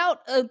whips out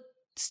a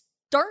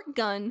dart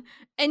gun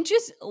and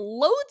just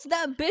loads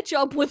that bitch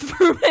up with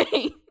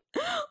vervain.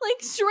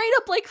 Like straight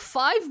up like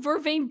 5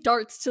 vervain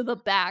darts to the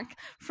back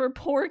for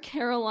poor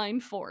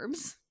Caroline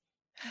Forbes.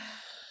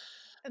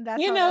 And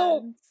that's You how it know,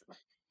 ends.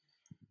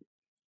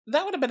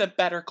 that would have been a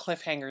better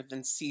cliffhanger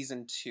than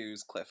season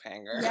 2's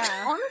cliffhanger.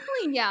 Yeah.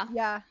 Honestly, yeah.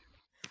 Yeah.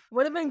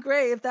 Would have been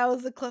great if that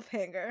was the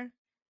cliffhanger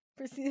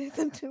for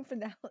season 2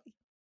 finale.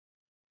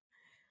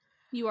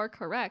 You are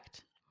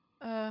correct.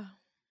 You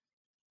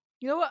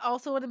know what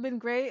also would have been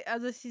great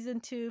as a season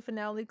 2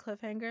 finale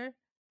cliffhanger?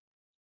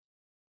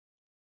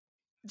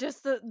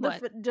 Just the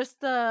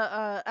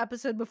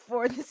episode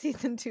before the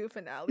season 2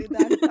 finale.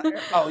 That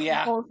entire Oh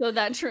yeah. Also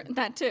that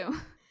too.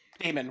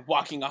 Damon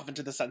walking off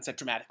into the sunset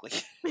dramatically.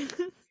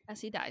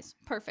 As he dies.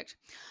 Perfect.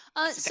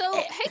 So,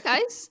 hey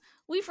guys,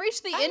 we've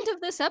reached the end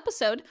of this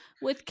episode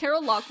with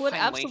Carol Lockwood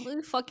Finally.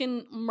 absolutely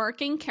fucking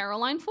murking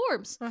Caroline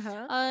Forbes.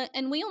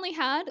 And we only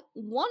had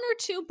 1 or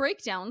 2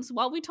 breakdowns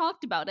while we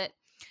talked about it.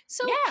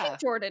 So, hey Yeah.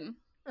 Jordan,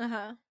 what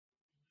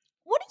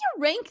do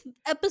you rank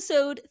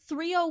episode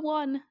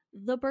 301,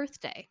 The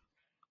Birthday?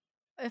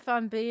 If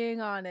I'm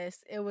being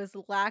honest, it was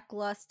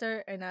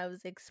lackluster and I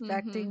was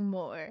expecting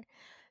more.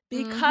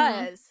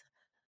 Because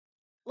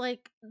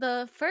like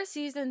the first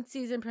season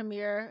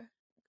premiere,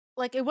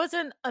 like it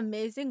wasn't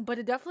amazing, but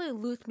it definitely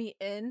looped me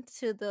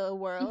into the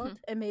world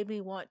and made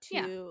me want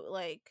to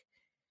like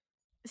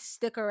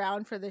stick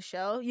around for the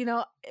show. You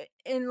know,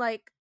 in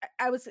like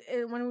I was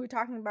when we were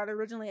talking about it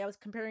originally, I was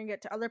comparing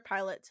it to other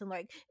pilots, and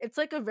like it's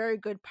like a very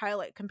good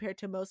pilot compared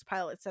to most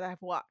pilots that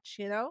I've watched.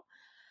 You know.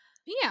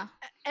 Yeah.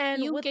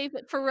 And you gave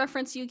it, for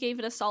reference, you gave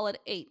it a solid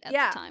 8 at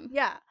the time.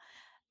 Yeah.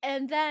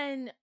 And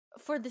then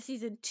for the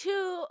season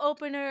 2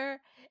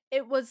 opener,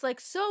 it was like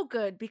so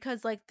good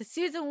because like the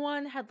season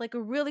 1 had like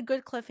a really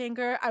good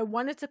cliffhanger. I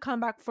wanted to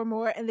come back for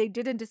more and they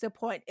didn't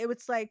disappoint. It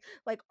was like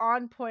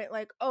on point,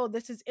 like, oh,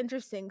 this is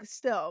interesting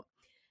still.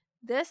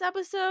 This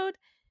episode,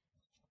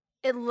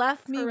 it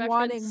left me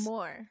wanting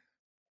more.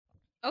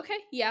 Okay,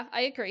 yeah,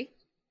 I agree.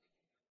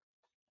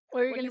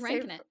 What are you going to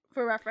rank it?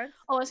 For reference?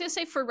 Oh, I was going to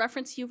say for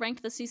reference, you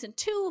ranked the season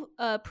 2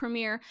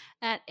 premiere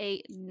at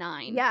a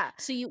 9. Yeah.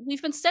 So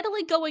we've been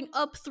steadily going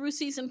up through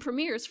season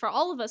premieres for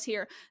all of us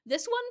here.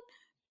 This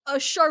one, a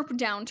sharp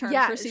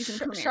downturn for season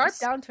premieres. Sharp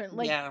downturn.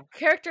 Like,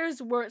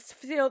 characters were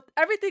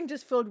everything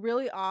just felt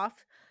really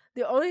off.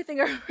 The only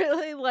thing I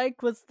really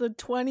liked was the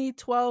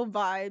 2012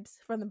 vibes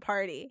from the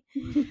party.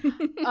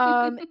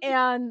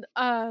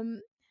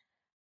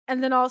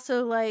 And then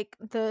also like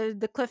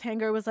the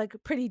cliffhanger was like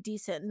pretty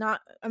decent,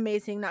 not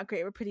amazing, not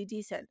great, but pretty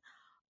decent.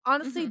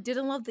 Honestly,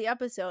 didn't love the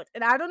episode,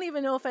 and I don't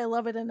even know if I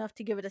love it enough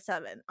to give it a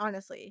 7.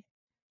 Honestly.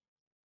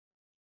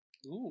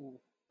 Ooh.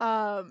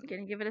 You're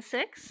gonna give it a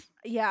 6?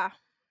 Yeah,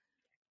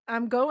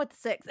 I'm going with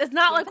 6. It's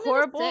not like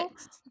horrible,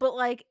 but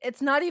like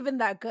it's not even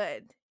that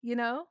good, you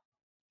know?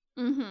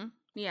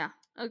 Yeah,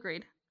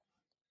 agreed.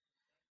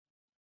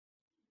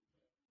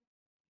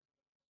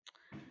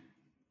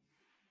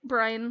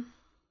 Brian.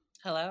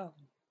 Hello.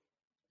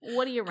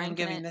 What are you ranking? I'm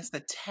giving this a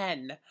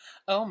 10.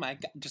 Oh my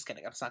god. Just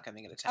kidding. I'm not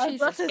giving it a 10. I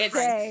was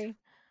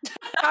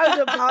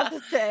about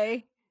to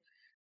say.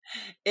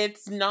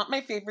 It's not my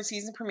favorite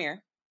season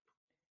premiere.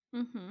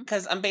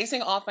 Because I'm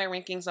basing off my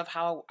rankings of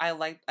how I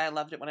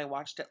loved it when I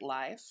watched it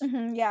live.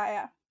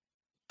 Yeah.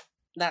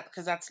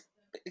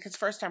 Because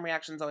first time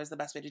reaction is always the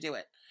best way to do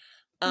it.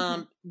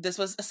 This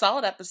was a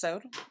solid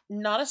episode,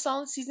 not a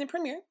solid season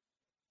premiere.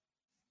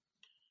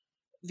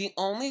 The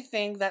only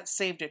thing that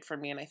saved it for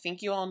me, and I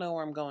think you all know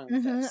where I'm going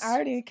with this. I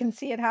already can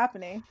see it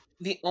happening.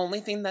 The only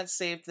thing that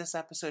saved this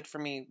episode for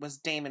me was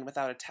Damon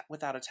without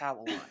a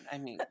towel on. I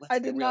mean, let's I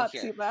be did real not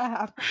here. see that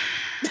happen.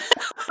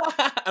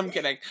 I'm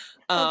kidding.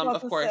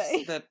 Of course,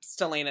 the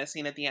Stelena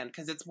scene at the end,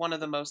 because it's one of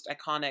the most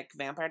iconic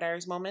Vampire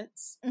Diaries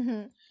moments.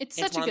 It's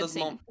such a good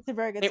scene. It's a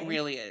very good scene. It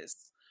really is.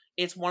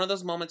 It's one of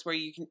those moments where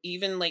you can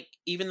even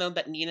though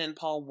that Nina and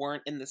Paul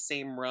weren't in the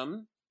same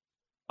room,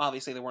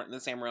 obviously they weren't in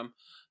the same room,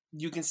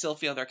 you can still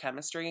feel their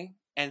chemistry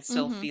and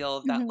still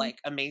feel that like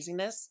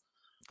amazingness.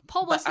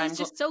 Paul Wesley's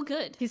just so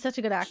good. He's such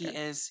a good actor.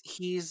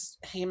 He is.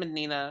 Him and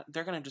Nina,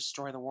 they're gonna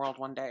destroy the world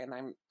one day, and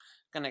I'm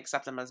gonna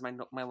accept them as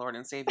my Lord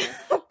and Savior.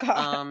 Oh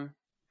God.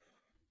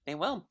 They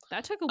will.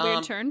 That took a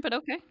weird turn, but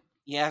okay.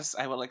 Yes,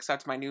 I will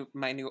accept my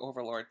new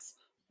overlords.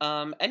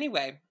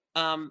 Anyway,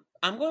 I'm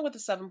going with a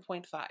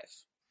 7.5.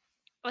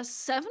 A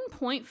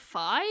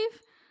 7.5?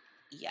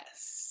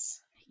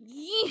 Yes.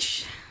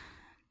 Yeesh.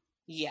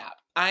 Yeah,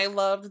 I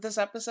loved this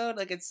episode.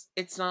 Like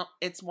it's not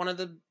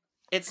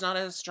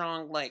as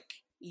strong like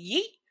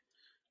yeet,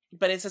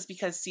 but it's just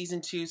because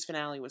season 2's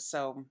finale was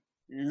so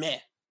meh.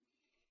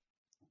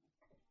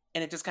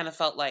 And it just kind of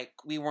felt like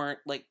we weren't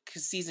like,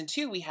 because season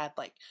 2 we had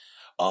like,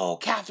 oh,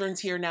 Catherine's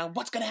here now.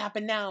 What's gonna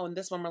happen now? And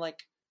this one we're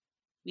like,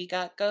 we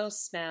got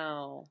ghosts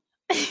now.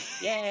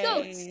 Yay!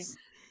 Ghosts.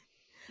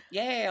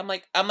 Yay! I'm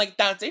like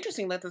that's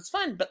interesting. That's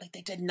fun. But like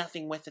they did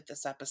nothing with it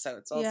this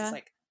episode. So I was just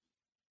like,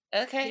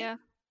 okay. Yeah.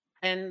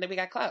 And then we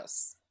got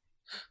Klaus.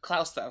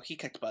 Klaus though, he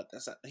kicked butt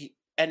this.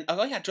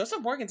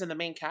 Joseph Morgan's in the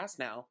main cast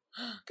now.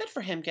 Good for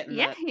him getting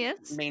that he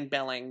is. main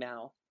billing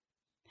now.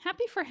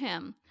 Happy for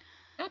him.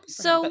 Happy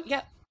for him, but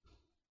yeah.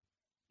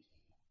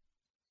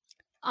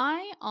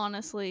 I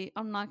honestly,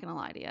 I'm not gonna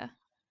lie to you.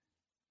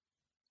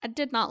 I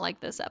did not like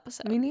this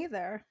episode. Me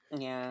neither.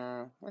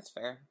 Yeah, that's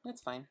fair.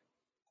 That's fine.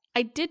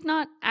 I did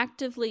not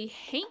actively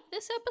hate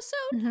this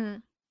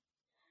episode,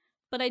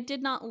 but I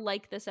did not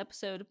like this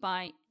episode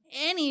by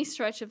any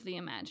stretch of the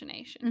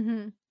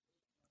imagination.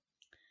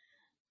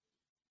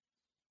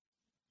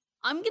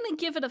 I'm gonna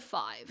give it a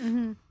 5.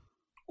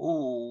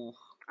 Ooh.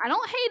 I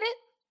don't hate it.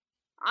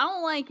 I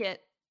don't like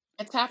it.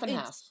 It's half and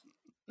half.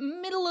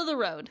 Middle of the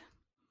road.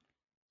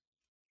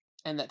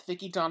 And that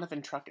Vicky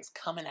Donovan truck is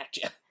coming at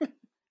you.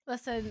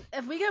 Listen,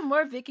 if we get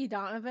more Vicky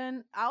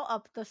Donovan, I'll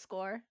up the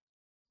score.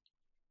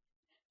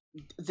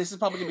 This is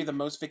probably gonna be the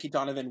most Vicky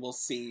Donovan we'll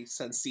see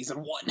since season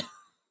 1.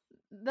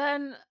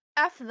 Then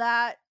F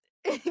that.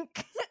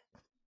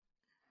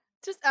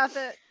 Just F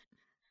it.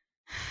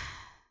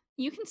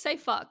 You can say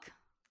fuck.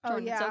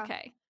 Jordan, yeah. it's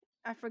okay.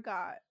 I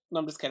forgot.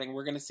 No, I'm just kidding.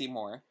 We're gonna see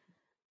more.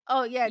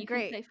 Oh yeah, You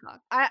great. can say fuck.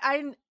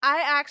 I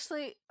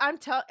actually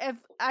if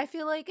I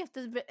feel like if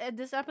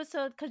this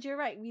episode, because you're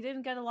right, we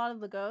didn't get a lot of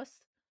the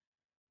ghosts.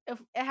 If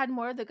it had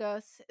more of the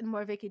ghosts and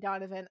more Vicky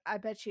Donovan, I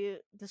bet you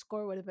the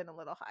score would have been a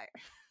little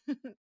higher.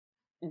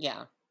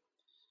 Yeah.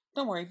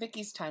 Don't worry,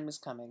 Vicky's time is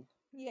coming.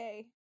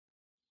 Yay.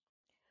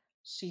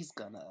 She's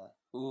gonna.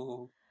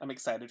 Ooh, I'm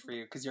excited for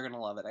you because you're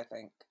gonna love it, I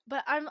think.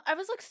 But I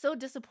was like so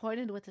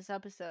disappointed with this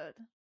episode.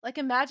 Like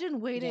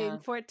imagine waiting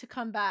for it to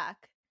come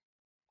back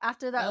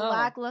after that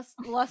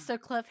lackluster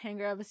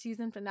cliffhanger of a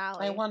season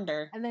finale. I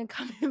wonder. And then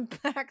coming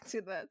back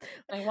to this.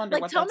 I wonder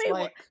what tell that's me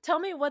like. tell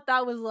me what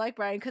that was like,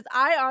 Brian, because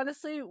I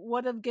honestly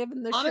would have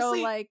given the show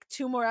like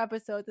 2 more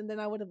episodes and then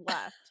I would have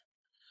left.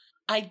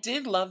 I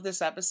did love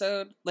this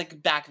episode,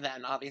 like back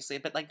then, obviously,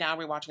 but like now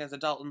rewatching as an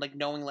adult and like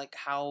knowing like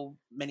how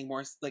many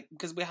more, like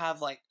because we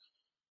have like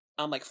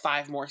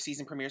 5 more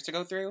season premieres to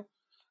go through,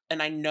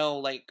 and I know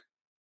like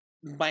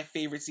my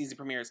favorite season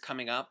premiere is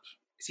coming up,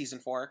 season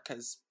 4,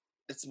 because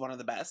it's one of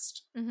the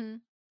best.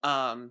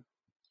 Mm-hmm.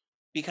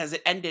 Because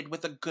it ended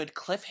with a good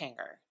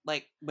cliffhanger,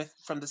 like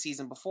from the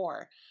season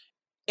before.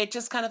 It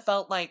just kind of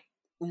felt like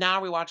now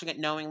rewatching it,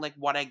 knowing like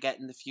what I get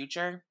in the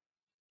future,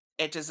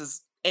 it just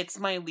is. It's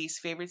my least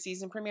favorite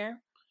season premiere,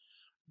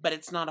 but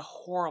it's not a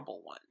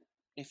horrible one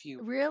if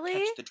you really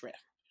catch the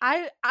drift.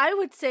 I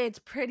would say it's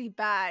pretty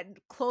bad.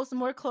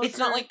 More closer.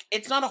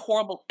 It's not a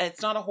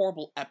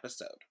horrible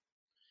episode.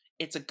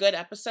 It's a good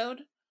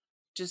episode,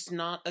 just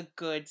not a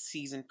good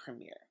season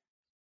premiere.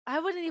 I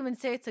wouldn't even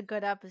say it's a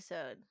good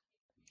episode.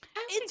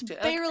 It's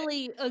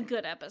barely a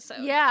good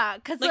episode. Yeah,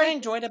 because like I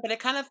enjoyed it, but it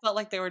kind of felt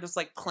like they were just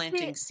like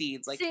planting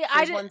seeds. Like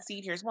here's one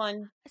seed, here's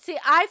one. See,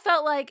 I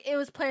felt like it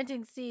was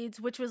planting seeds,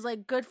 which was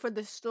like good for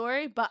the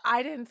story, but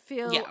I didn't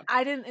feel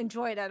I didn't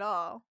enjoy it at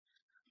all.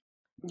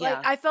 Yeah.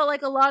 Like I felt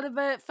like a lot of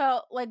it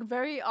felt like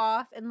very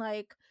off, and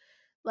like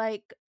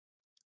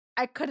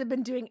I could have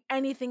been doing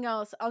anything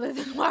else other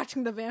than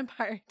watching the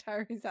Vampire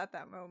Diaries at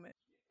that moment.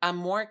 I'm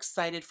more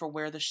excited for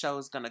where the show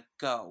is gonna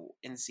go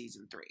in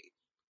season 3.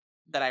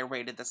 That I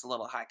rated this a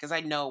little high because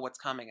I know what's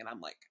coming, and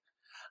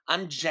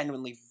I'm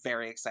genuinely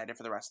very excited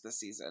for the rest of the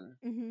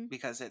season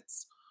because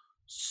it's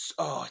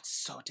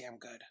so damn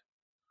good.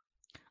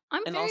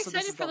 I'm very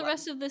excited for the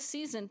rest of this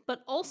season,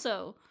 but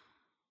also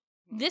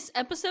this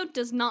episode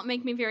does not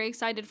make me very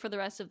excited for the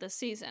rest of this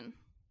season.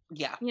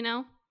 Yeah, you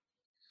know,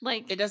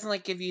 like it doesn't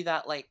like give you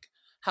that like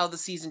how the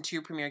season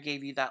 2 premiere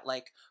gave you that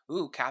like,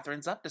 ooh,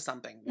 Catherine's up to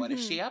something. What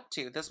is she up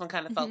to? This one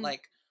kind of felt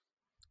like,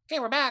 okay,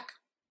 we're back.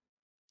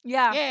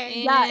 Yeah.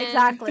 Yay. Yeah,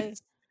 exactly.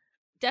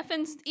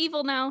 Stefan's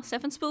evil now.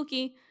 Stefan's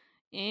spooky.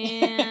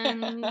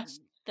 And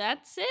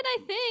that's it, I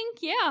think.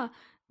 Yeah.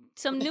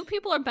 Some new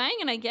people are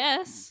banging, I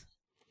guess.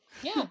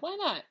 Yeah, why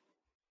not?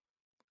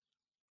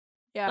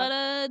 Yeah.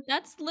 But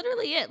that's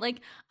literally it. Like,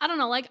 I don't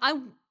know. Like,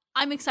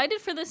 I'm excited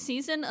for this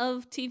season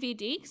of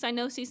TVD because I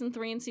know season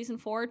 3 and season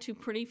 4 are 2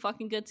 pretty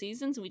fucking good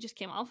seasons. We just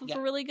came off of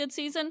a really good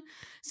season.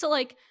 So,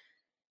 like,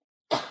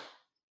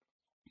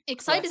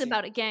 excited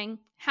about it, gang.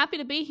 Happy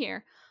to be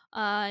here.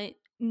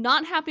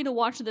 Not happy to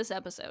watch this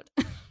episode.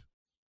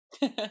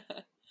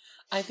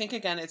 I think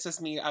again, it's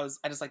just me. I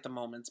just like the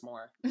moments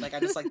more. Like I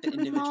just like the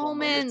individual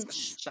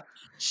moments.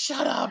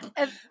 Shut up.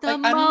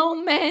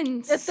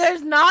 Moments. If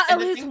there's not at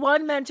least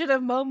one mention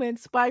of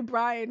moments by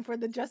Brian for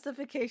the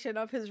justification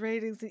of his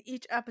ratings in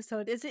each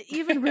episode, is it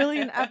even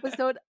really an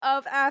episode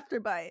of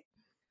Afterbite?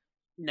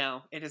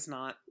 No, it is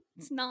not.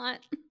 It's not.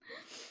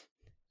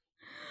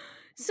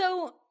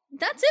 So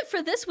that's it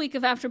for this week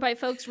of Afterbite,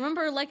 folks.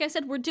 Remember, like I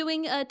said, we're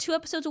doing 2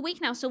 episodes a week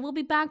now, so we'll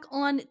be back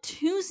on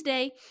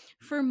Tuesday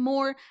for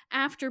more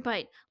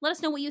Afterbite. Let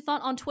us know what you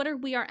thought on Twitter.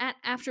 We are at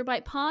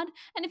AfterBitePod.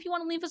 And if you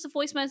want to leave us a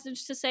voice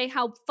message to say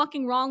how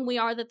fucking wrong we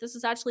are that this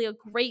is actually a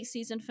great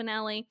season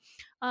finale,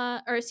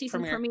 or a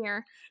season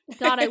premiere.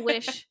 God, I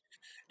wish.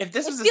 If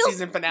this was a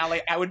season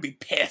finale, I would be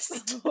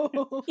pissed.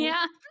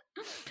 Yeah.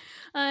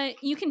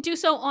 You can do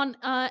so on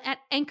at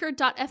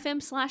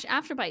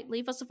anchor.fm/afterbite.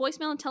 Leave us a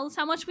voicemail and tell us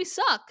how much we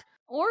suck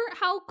or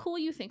how cool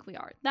you think we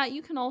are. That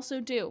you can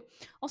also do.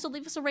 Also,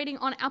 leave us a rating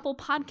on Apple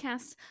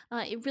Podcasts.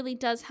 It really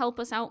does help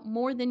us out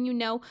more than you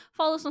know.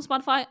 Follow us on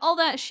Spotify, all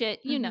that shit,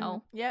 you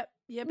know. Yep.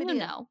 You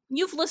know.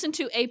 You've listened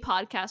to a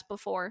podcast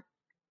before.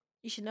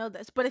 You should know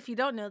this. But if you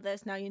don't know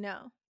this, now you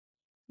know.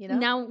 You know?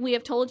 Now we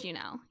have told you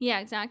now. Yeah,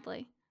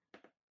 exactly.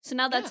 So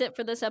now that's it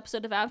for this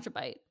episode of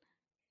Afterbite.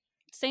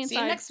 Stay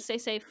inside. Stay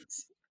safe.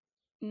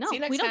 No,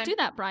 we don't do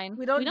that, Brian.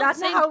 We don't.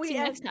 That's not how we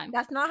end. Next time.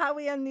 That's not how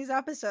we end these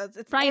episodes.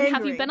 It's Brian, angry.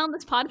 have you been on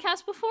this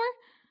podcast before?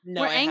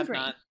 No, I have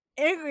not.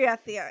 Angry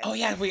at the end. Oh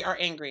yeah, we are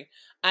angry.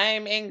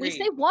 I'm angry. We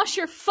say wash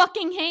your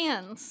fucking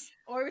hands.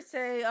 Or we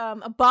say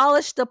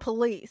abolish the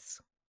police.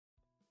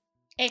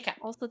 Okay.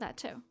 Also that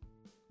too.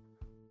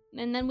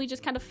 and then we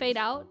just kind of fade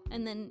out,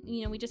 and then,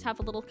 you know, we just have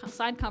a little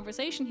side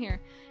conversation here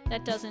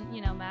that doesn't,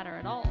 you know, matter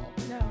at all.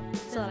 No.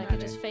 So that I could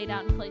just fade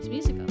out and play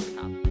music over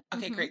top.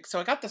 Okay, great. So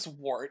I got this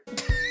wart.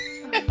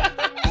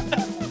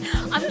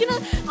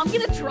 I'm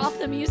gonna drop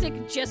the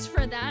music just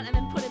for that and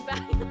then put it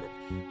back.